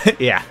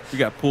 Yeah. We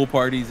got pool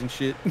parties and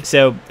shit.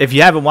 So if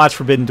you haven't watched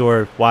Forbidden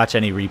Door, watch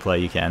any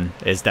replay you can.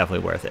 It's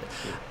definitely worth it.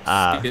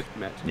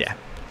 Yeah.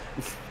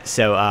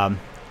 So,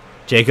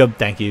 Jacob,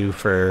 thank you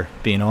for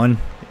being on.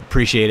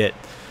 Appreciate it.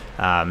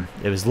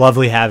 It was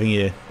lovely having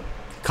you.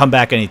 Come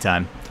back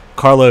anytime.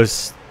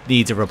 Carlos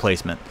needs a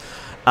replacement.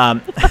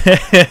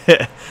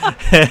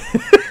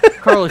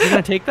 Carlos, you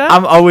gonna take that?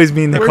 I'm always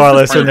mean to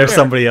Carlos when there's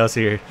somebody else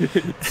here.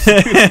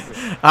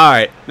 All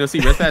right. No,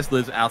 see, Redfast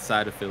lives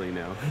outside of Philly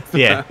now.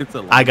 Yeah,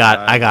 I got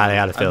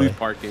out of Philly.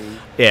 Parking.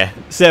 Yeah.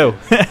 So,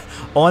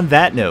 on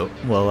that note,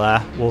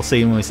 we'll see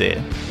you when we see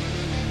it.